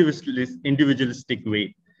individualistic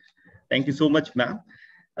way. Thank you so much, ma'am.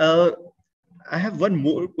 I have one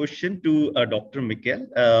more question to Dr. Michele.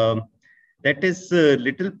 That is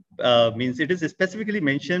it is specifically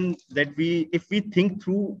mentioned that if we think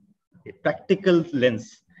through a practical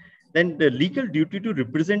lens, then the legal duty to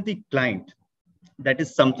represent the client, that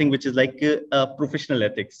is something which is like professional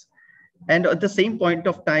ethics. And at the same point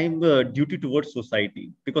of time, duty towards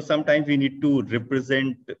society, because sometimes we need to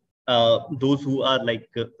represent those who are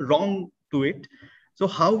wrong to it. So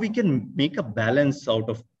how we can make a balance out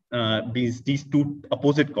of these two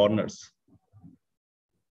opposite corners?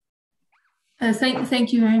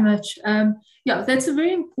 Thank you very much. Yeah, that's a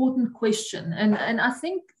very important question. And I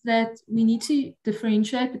think that we need to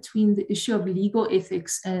differentiate between the issue of legal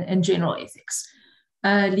ethics and general ethics.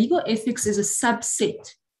 Legal ethics is a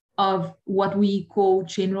subset of what we call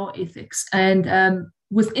general ethics. And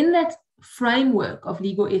within that framework of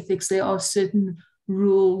legal ethics, there are certain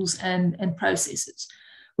rules and processes.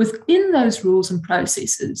 Within those rules and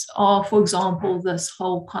processes are, for example, this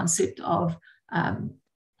whole concept of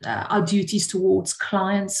our duties towards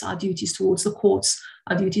clients, our duties towards the courts,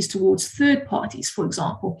 our duties towards third parties, for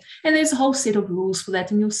example. And there's a whole set of rules for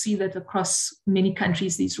that. And you'll see that across many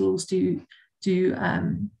countries, these rules do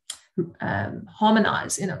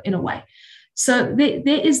harmonize in a way. So there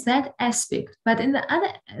is that aspect. But in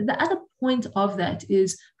the other point of that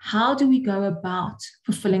is, how do we go about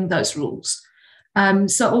fulfilling those rules?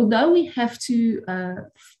 So although we have to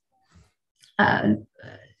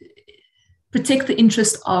protect the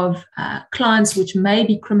interest of clients which may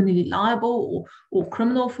be criminally liable or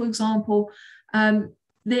criminal, for example,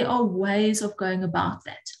 there are ways of going about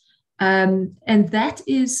that. And that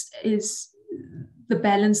is the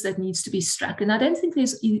balance that needs to be struck. And I don't think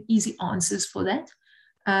there's easy answers for that.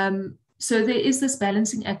 So there is this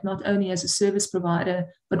balancing act, not only as a service provider,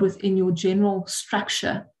 but within your general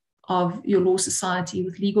structure of your law society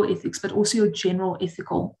with legal ethics, but also your general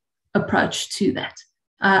ethical approach to that.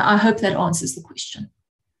 I hope that answers the question.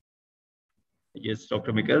 Yes,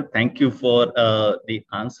 Dr. Michele, thank you for the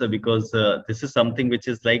answer, because this is something which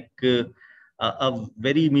is like a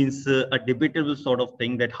very a debatable sort of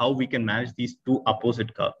thing, that how we can manage these two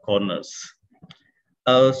opposite corners.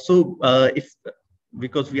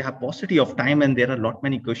 Because we have paucity of time and there are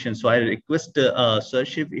many questions, so I request Sir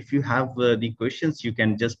Shiv, if you have the questions, you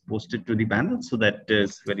can just post it to the panel, so that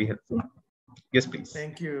is very helpful. Yes, please.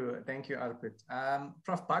 Thank you, Arpit.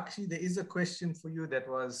 Prof. Baxi, there is a question for you that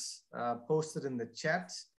was posted in the chat.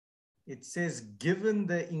 It says, given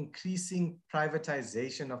the increasing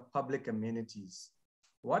privatization of public amenities,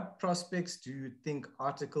 what prospects do you think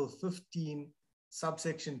Article 15,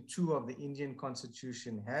 subsection 2 of the Indian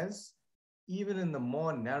Constitution has, even in the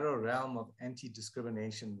more narrow realm of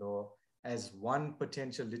anti-discrimination law, as one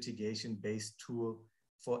potential litigation-based tool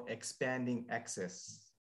for expanding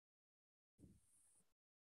access?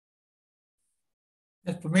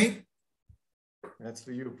 That's for me. That's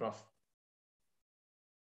for you, Prof.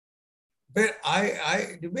 But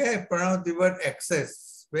the way I pronounce the word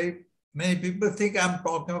access, very many people think I'm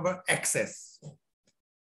talking about access.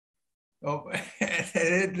 So,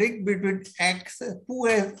 a link between access, who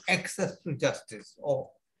has access to justice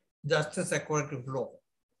or justice according to law.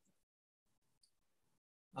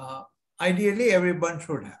 Ideally, everyone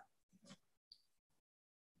should have.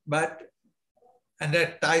 But, and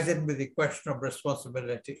that ties in with the question of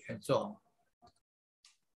responsibility and so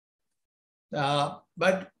on.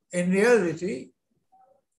 But in reality,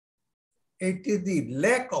 it is the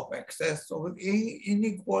lack of access or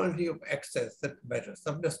inequality of access that matters.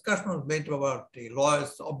 Some discussion was made about the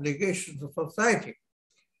lawyer's obligations to society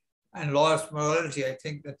and lawyer's morality. I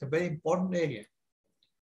think that's a very important area.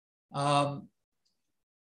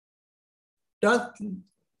 Does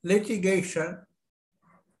litigation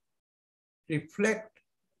reflect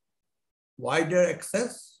wider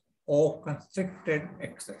access or constricted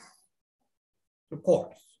access to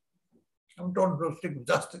courts? I'm talking about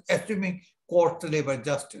justice, assuming courts deliver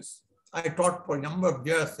justice. I taught for a number of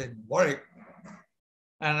years in Warwick,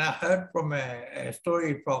 and I heard from a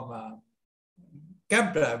story from a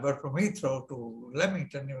cab driver from Heathrow to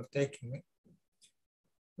Leamington. He was taking me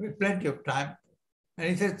with plenty of time. And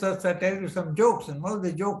he said, "Sir, I'll tell you some jokes." And one of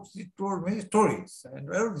the jokes he told me, stories. And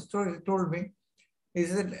one of the stories he told me, he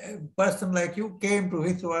said, a person like you came to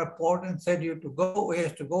Heathrow Airport and said you he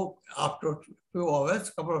has to go after a few hours,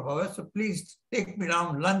 couple of hours. So please take me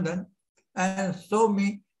around London and show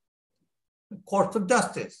me the courts of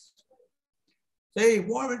justice. So he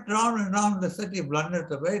wandered round and round the city of London.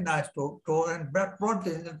 It's a very nice tour, and brought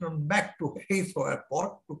him back to Heathrow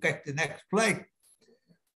Airport to catch the next flight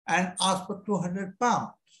and asked for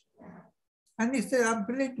 £200. And he said, "I'm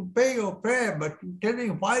willing to pay your fare, but you tell me,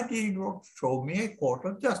 why did you not show me a court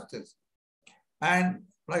of justice?" And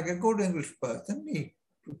like a good English person, he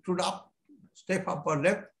stood up, step up or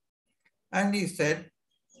left, and he said,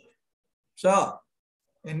 "Sir,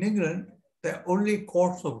 in England, there are only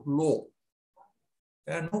courts of law.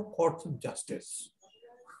 There are no courts of justice."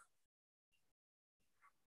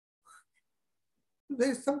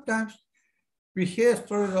 There's sometimes we hear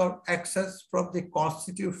stories of access from the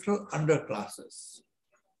constitutional underclasses.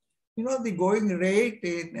 You know, the going rate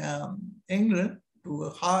in England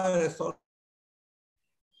to hire a sort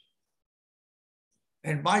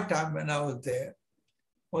in my time when I was there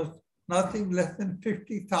was nothing less than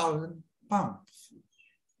 £50,000.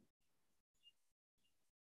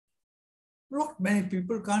 Not many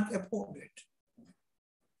people can't afford it.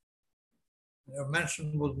 A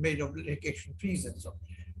mention was made of litigation fees and so on.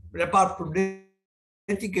 But apart from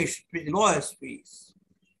litigation fees, lawyers' fees.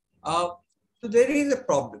 So there is a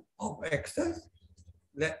problem of access.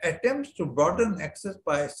 The attempts to broaden access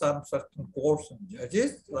by some certain courts and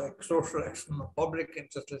judges, like social action of public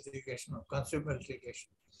interest litigation or consumer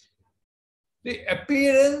litigation. The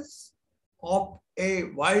appearance of a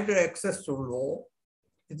wider access to law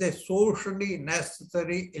is a socially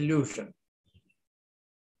necessary illusion.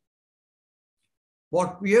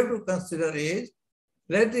 What we have to consider is,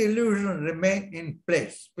 let the illusion remain in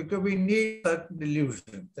place, because we need certain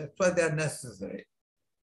illusions. That's why they are necessary.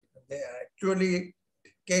 They are actually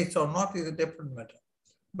the case or not is a different matter.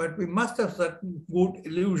 But we must have certain good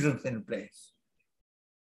illusions in place.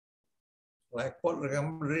 Like, for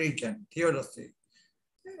example, religion, theodicy,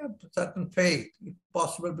 certain faith, if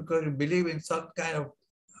possible, because you believe in some kind of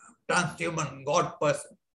transhuman God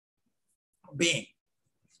person, being.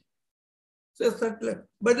 So,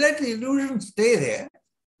 but let the illusion stay there.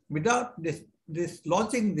 Without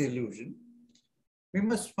dislodging the illusion, we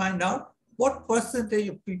must find out what percentage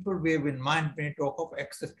of people we have in mind when we talk of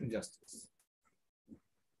access to justice.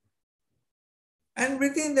 And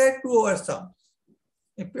within that, do our sums.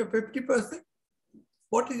 If you're 50%,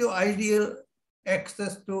 what is your ideal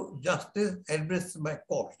access to justice addressed by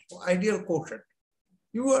court, ideal quotient?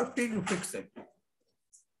 You are free to fix it.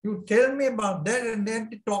 You tell me about that, and then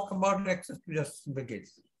to talk about access to justice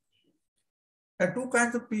begins. There are two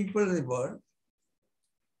kinds of people in the world.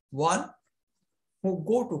 One, who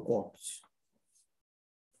go to courts.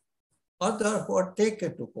 Other, who are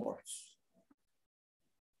taken to courts.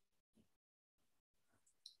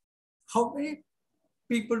 How many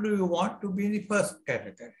people do you want to be in the first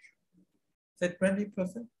category? Say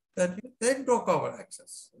 20%, 30%, then talk about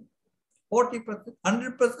access. 40%,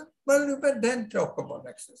 100%, well, you can then talk about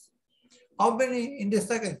access. How many in the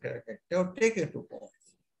second category? They were taken to court.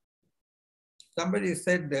 Somebody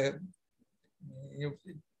said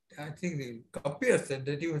I think Kapil said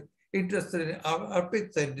that he was interested in,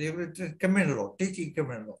 Arpit said he was in criminal law, teaching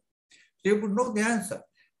criminal law. So you would know the answer.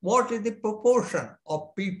 What is the proportion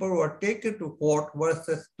of people who are taken to court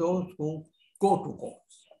versus those who go to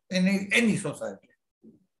courts in any society?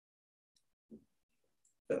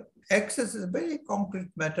 So access is a very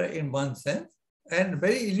concrete matter in one sense and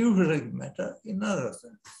very illusory matter in another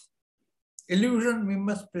sense. Illusion we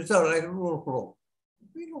must preserve like rule of law.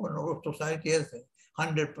 We know no society has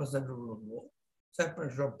 100% rule of law,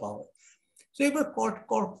 separation of power. So you must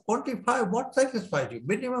quantify what satisfies you,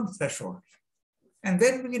 minimum threshold. And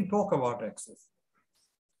then we can talk about access.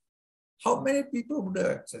 How many people would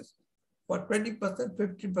have access? What, 20%,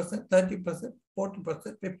 50%, 30%,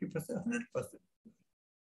 40%, 50%, 100%?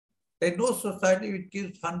 There's no society which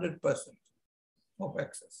gives 100% of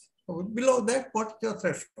access. So below that, what's your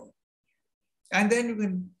threshold? And then you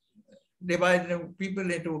can divide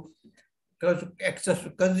people into access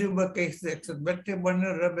to consumer cases, access to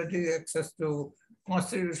matrimonial remedies, access to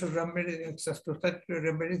constitutional remedies, access to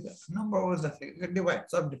statutory remedies, a number of other things. You can divide,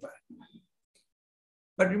 subdivide.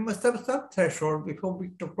 But you must have some threshold before we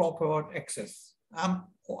talk about access.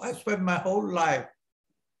 I spent my whole life,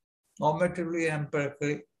 normatively and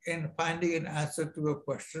empirically, in finding an answer to a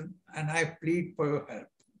question, and I plead for your help.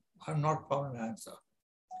 I've not found an answer.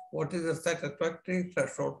 What is the satisfactory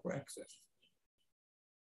threshold for access?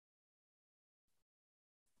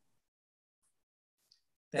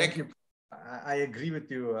 Thank you. I agree with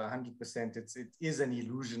you 100%. It is an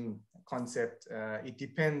illusion concept. It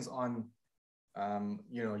depends on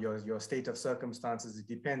your state of circumstances. It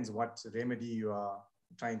depends what remedy you are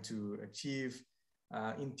trying to achieve.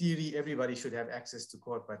 In theory, everybody should have access to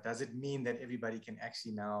court, but does it mean that everybody can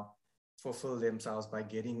actually now fulfill themselves by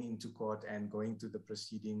getting into court and going through the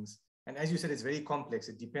proceedings? And as you said, it's very complex.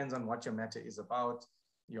 It depends on what your matter is about,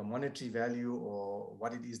 your monetary value, or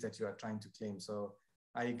what it is that you are trying to claim. So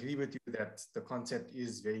I agree with you that the concept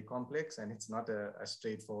is very complex and it's not a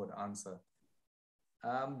straightforward answer.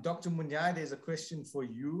 Dr. Munyai, there's a question for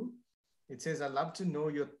you. It says, I'd love to know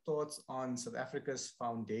your thoughts on South Africa's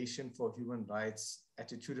Foundation for Human Rights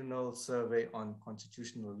attitudinal survey on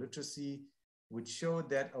constitutional literacy, which showed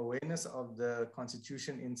that awareness of the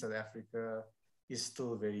Constitution in South Africa is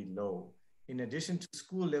still very low. In addition to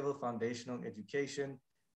school-level foundational education,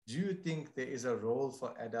 do you think there is a role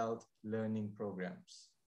for adult learning programs?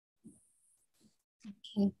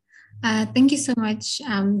 Okay. Thank you so much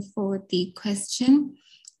for the question.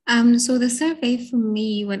 So the survey for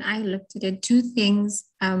me, when I looked at it, two things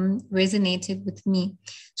resonated with me.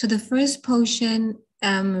 So the first portion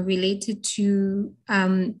related to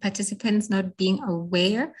participants not being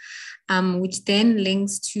aware, which then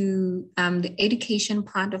links to the education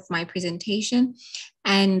part of my presentation,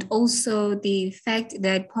 and also the fact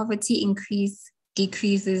that poverty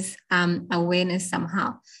decreases awareness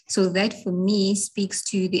somehow. So that for me speaks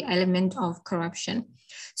to the element of corruption.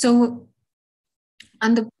 So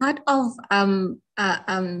on the part of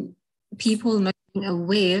people not being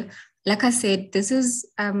aware, like I said, this is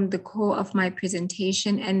the core of my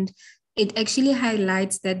presentation, and it actually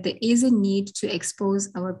highlights that there is a need to expose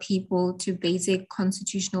our people to basic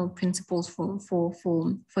constitutional principles,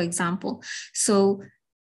 for example. So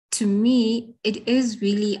to me, it is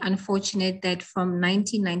really unfortunate that from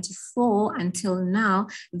 1994 until now,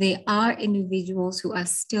 there are individuals who are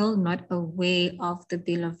still not aware of the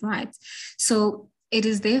Bill of Rights. So it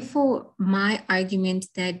is therefore my argument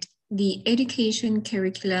that the education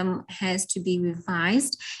curriculum has to be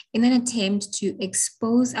revised in an attempt to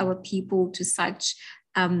expose our people to such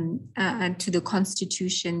to the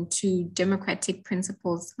Constitution, to democratic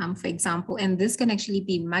principles, for example, and this can actually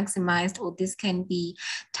be maximized, or this can be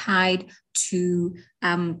tied to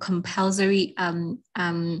compulsory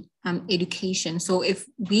education. So if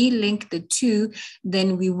we link the two,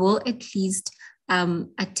 then we will at least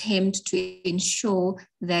attempt to ensure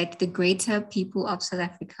that the greater people of South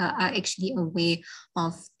Africa are actually aware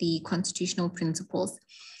of the constitutional principles.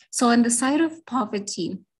 So on the side of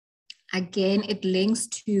poverty, again, it links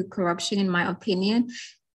to corruption, in my opinion.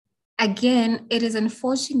 Again, it is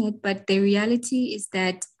unfortunate, but the reality is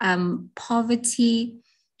that poverty,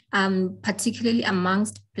 particularly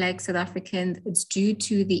amongst Black South Africans, it's due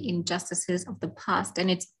to the injustices of the past.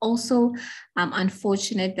 And it's also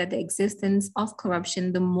unfortunate that the existence of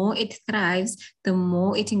corruption, the more it thrives, the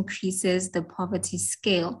more it increases the poverty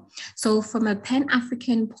scale. So from a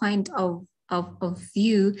Pan-African point of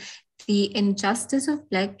view, the injustice of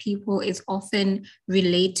Black people is often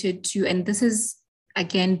related to, and this is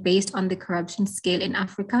again based on the corruption scale in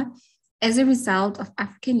Africa, as a result of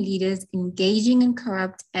African leaders engaging in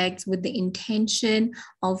corrupt acts with the intention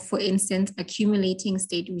of, for instance, accumulating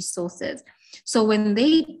state resources. So when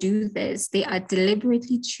they do this, they are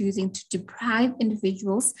deliberately choosing to deprive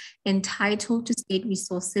individuals entitled to state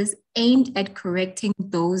resources aimed at correcting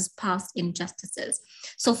those past injustices.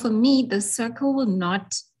 So for me, the circle will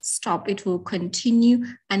not stop. It will continue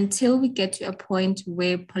until we get to a point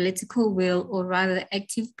where political will, or rather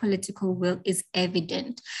active political will, is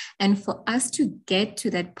evident. And for us to get to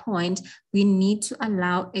that point, we need to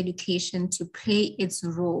allow education to play its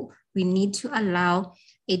role. We need to allow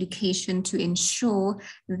education to ensure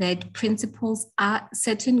that principles are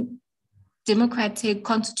certain democratic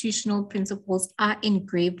constitutional principles are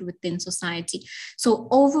engraved within society. So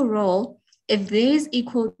overall, if there is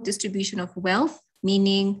equal distribution of wealth,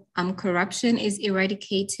 meaning corruption is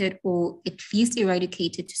eradicated, or at least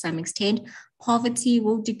eradicated to some extent, poverty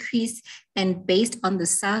will decrease, and based on the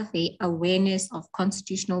survey, awareness of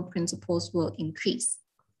constitutional principles will increase.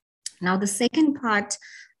 Now, the second part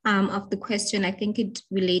of the question, I think it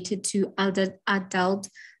related to adult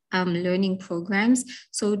learning programs.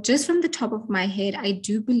 So just from the top of my head, I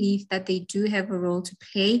do believe that they do have a role to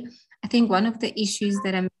play. I think one of the issues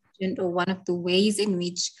that I mentioned, or one of the ways in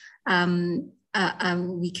which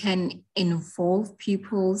we can involve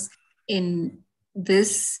pupils in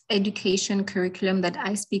this education curriculum that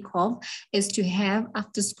I speak of, is to have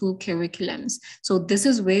after-school curriculums. So this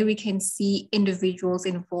is where we can see individuals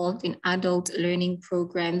involved in adult learning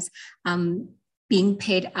programs being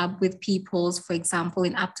paired up with pupils, for example,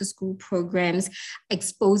 in after-school programs,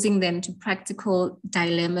 exposing them to practical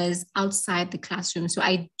dilemmas outside the classroom. So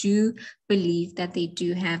I do believe that they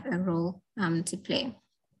do have a role to play.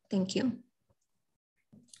 Thank you.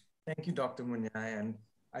 Thank you, Dr. Munyai. And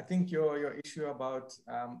I think your issue about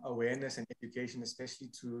awareness and education, especially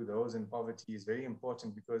to those in poverty, is very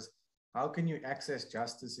important, because how can you access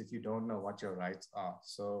justice if you don't know what your rights are?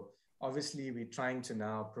 So obviously, we're trying to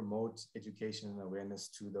now promote education and awareness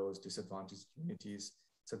to those disadvantaged communities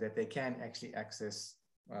so that they can actually access,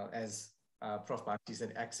 as Prof. Baxi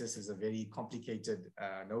said, access is a very complicated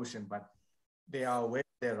notion, but they are aware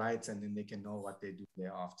of their rights, and then they can know what they do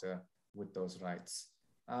thereafter with those rights.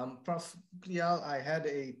 Prof. Pokhariyal, I had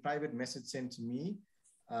a private message sent to me,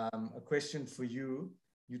 a question for you.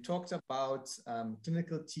 You talked about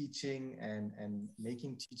clinical teaching and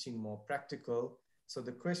making teaching more practical. So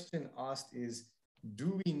the question asked is,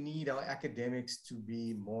 do we need our academics to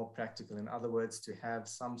be more practical? In other words, to have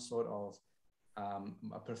some sort of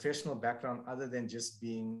a professional background other than just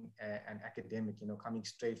being an academic, coming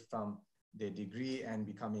straight from their degree and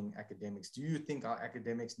becoming academics. Do you think our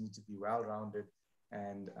academics need to be well-rounded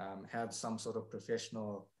and have some sort of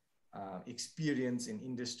professional experience in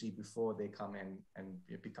industry before they come in and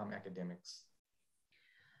become academics?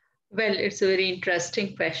 Well, it's a very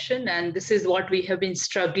interesting question. And this is what we have been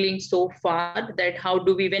struggling so far, that how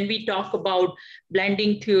do we, when we talk about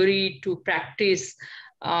blending theory to practice,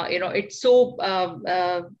 it's so,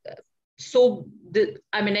 at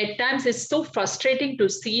times it's so frustrating to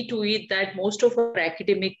see to it that most of our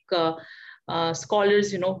academic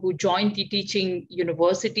scholars, who join the teaching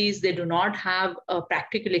universities, they do not have a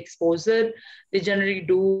practical exposure. They generally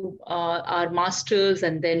do our masters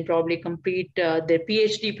and then probably complete their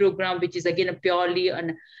PhD program, which is again a purely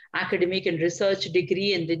an academic and research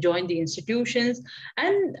degree, and they join the institutions.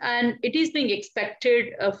 And it is being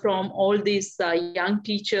expected from all these young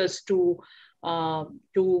teachers to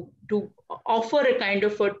offer a kind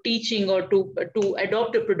of a teaching, or to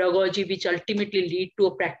adopt a pedagogy which ultimately lead to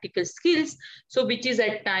a practical skills. So which is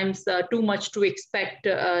at times too much to expect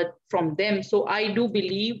from them. So I do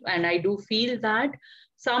believe, and I do feel that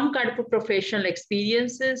some kind of a professional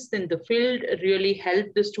experiences in the field really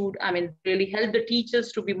help the really help the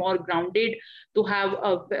teachers to be more grounded, to have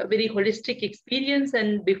a very holistic experience.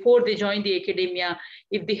 And before they join the academia,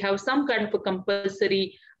 if they have some kind of a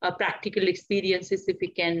compulsory practical experiences, if we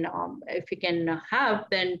can have,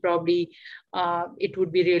 then probably it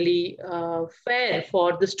would be really fair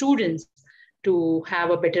for the students to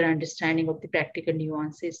have a better understanding of the practical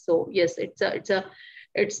nuances. So yes,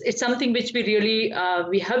 it's something which we really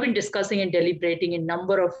we have been discussing and deliberating in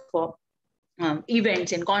number of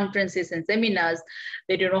events and conferences and seminars,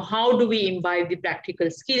 that how do we imbibe the practical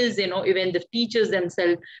skills? Even the teachers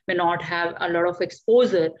themselves may not have a lot of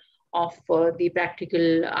exposure of the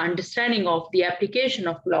practical understanding of the application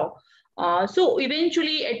of law. So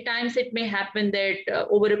eventually, at times, it may happen that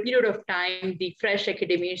over a period of time, the fresh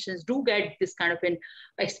academicians do get this kind of an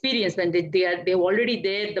experience when they're already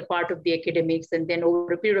there, the part of the academics, and then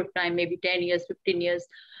over a period of time, maybe 10 years, 15 years,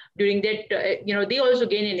 during that, they also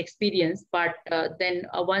gain an experience. But then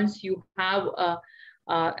once you have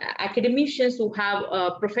academicians who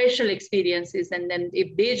have professional experiences, and then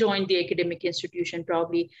if they join the academic institution,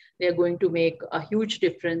 probably they're going to make a huge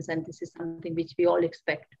difference. And this is something which we all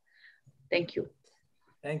expect. Thank you.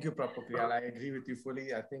 Thank you, Prof. Pokhariyal. I agree with you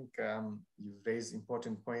fully. I think you've raised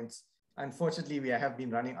important points. Unfortunately, we have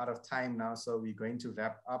been running out of time now, so we're going to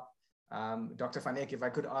wrap up. Dr. Van Eyck, if I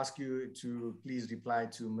could ask you to please reply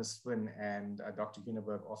to Ms. Finn and Dr.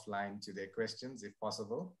 Huneberg offline to their questions, if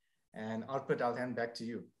possible. And Arpit, I'll hand back to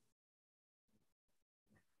you.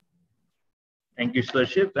 Thank you,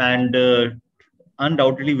 Swarship. And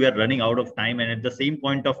undoubtedly, we are running out of time. And at the same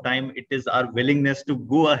point of time, it is our willingness to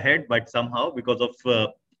go ahead, but somehow because of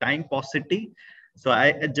time paucity. So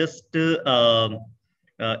I just hand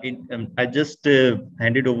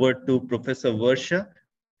it over to Professor Varsha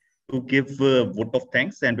to give a vote of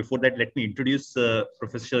thanks. And before that, let me introduce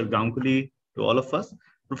Professor Ganguly to all of us.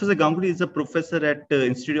 Professor Ganguly is a professor at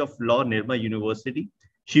Institute of Law, Nirma University.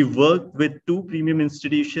 She worked with two premium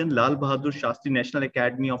institutions, Lal Bahadur Shastri National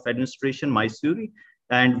Academy of Administration, Mysore,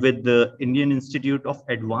 and with the Indian Institute of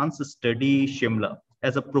Advanced Study, Shimla,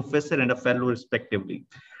 as a professor and a fellow, respectively.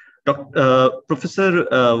 Professor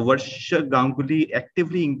Varsha Ganguly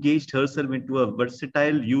actively engaged herself into a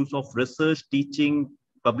versatile use of research, teaching,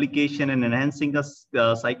 publication, and enhancing a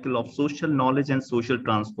cycle of social knowledge and social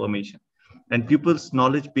transformation. And pupils'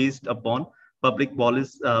 knowledge based upon public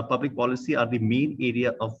policy are the main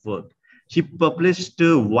area of work. She published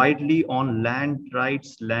widely on land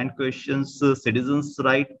rights, land questions, citizens'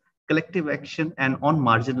 rights, collective action, and on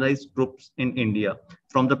marginalized groups in India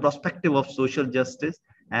from the perspective of social justice,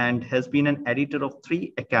 and has been an editor of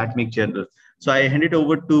 3 academic journals. So I hand it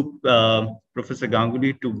over to Professor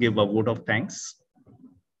Ganguly to give a vote of thanks.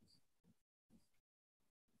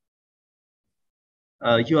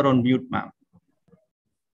 You are on mute, ma'am.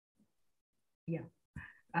 Yeah.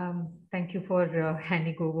 Thank you for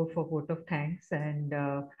handing over for vote of thanks. And,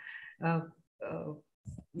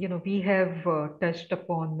 we have touched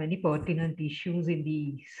upon many pertinent issues in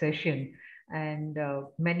the session. And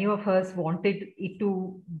many of us wanted it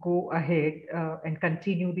to go ahead and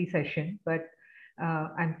continue the session. But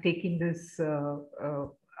I'm taking this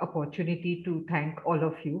opportunity to thank all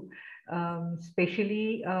of you.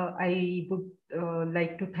 Especially, I would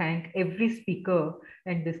like to thank every speaker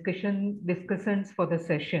and discussants for the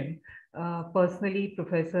session. Personally,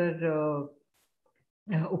 Professor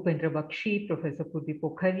Upendra Baxi, Professor Purvi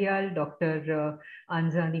Pokhariyal, Dr.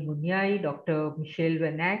 Anzani Munyai, Dr. Michele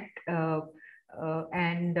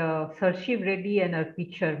and Sarshiv Reddy and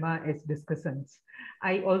Arpit Sharma as discussants.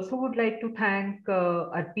 I also would like to thank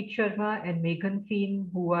Arpit Sharma and Meghan Finn,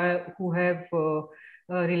 who have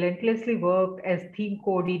relentlessly worked as theme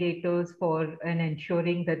coordinators and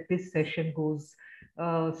ensuring that this session goes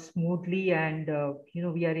smoothly, and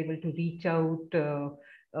we are able to reach out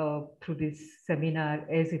through this seminar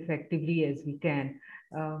as effectively as we can.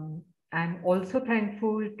 I'm also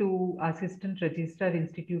thankful to Assistant Registrar,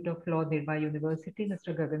 Institute of Law, Nirma University,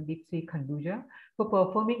 Mr. Gagandeep C. Khanduja, for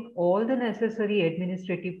performing all the necessary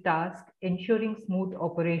administrative tasks, ensuring smooth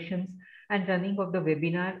operations and running of the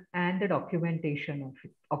webinar and the documentation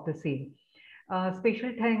of the same.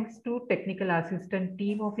 Special thanks to Technical Assistant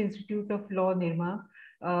team of Institute of Law, Nirma,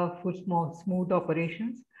 for smooth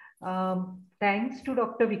operations. Thanks to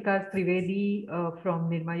Dr. Vikas Trivedi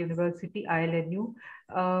from Nirma University, ILNU,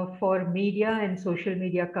 for media and social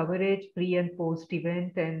media coverage, pre and post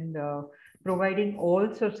event, and providing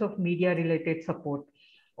all sorts of media related support.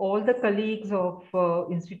 All the colleagues of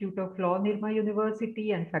Institute of Law, Nirma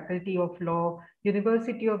University, and Faculty of Law,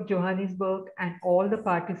 University of Johannesburg, and all the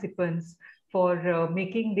participants for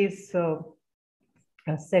making this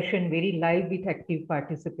session very live with active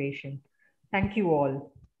participation. Thank you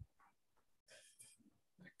all.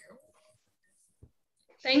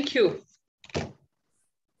 Thank you.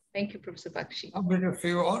 Thank you, Professor Baxi. I'm going to see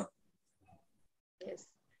you all. Yes.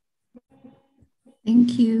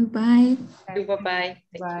 Thank you. Bye. Thank you. Bye-bye.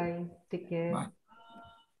 Bye. Take care. Bye.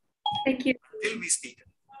 Thank you.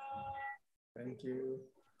 Thank you.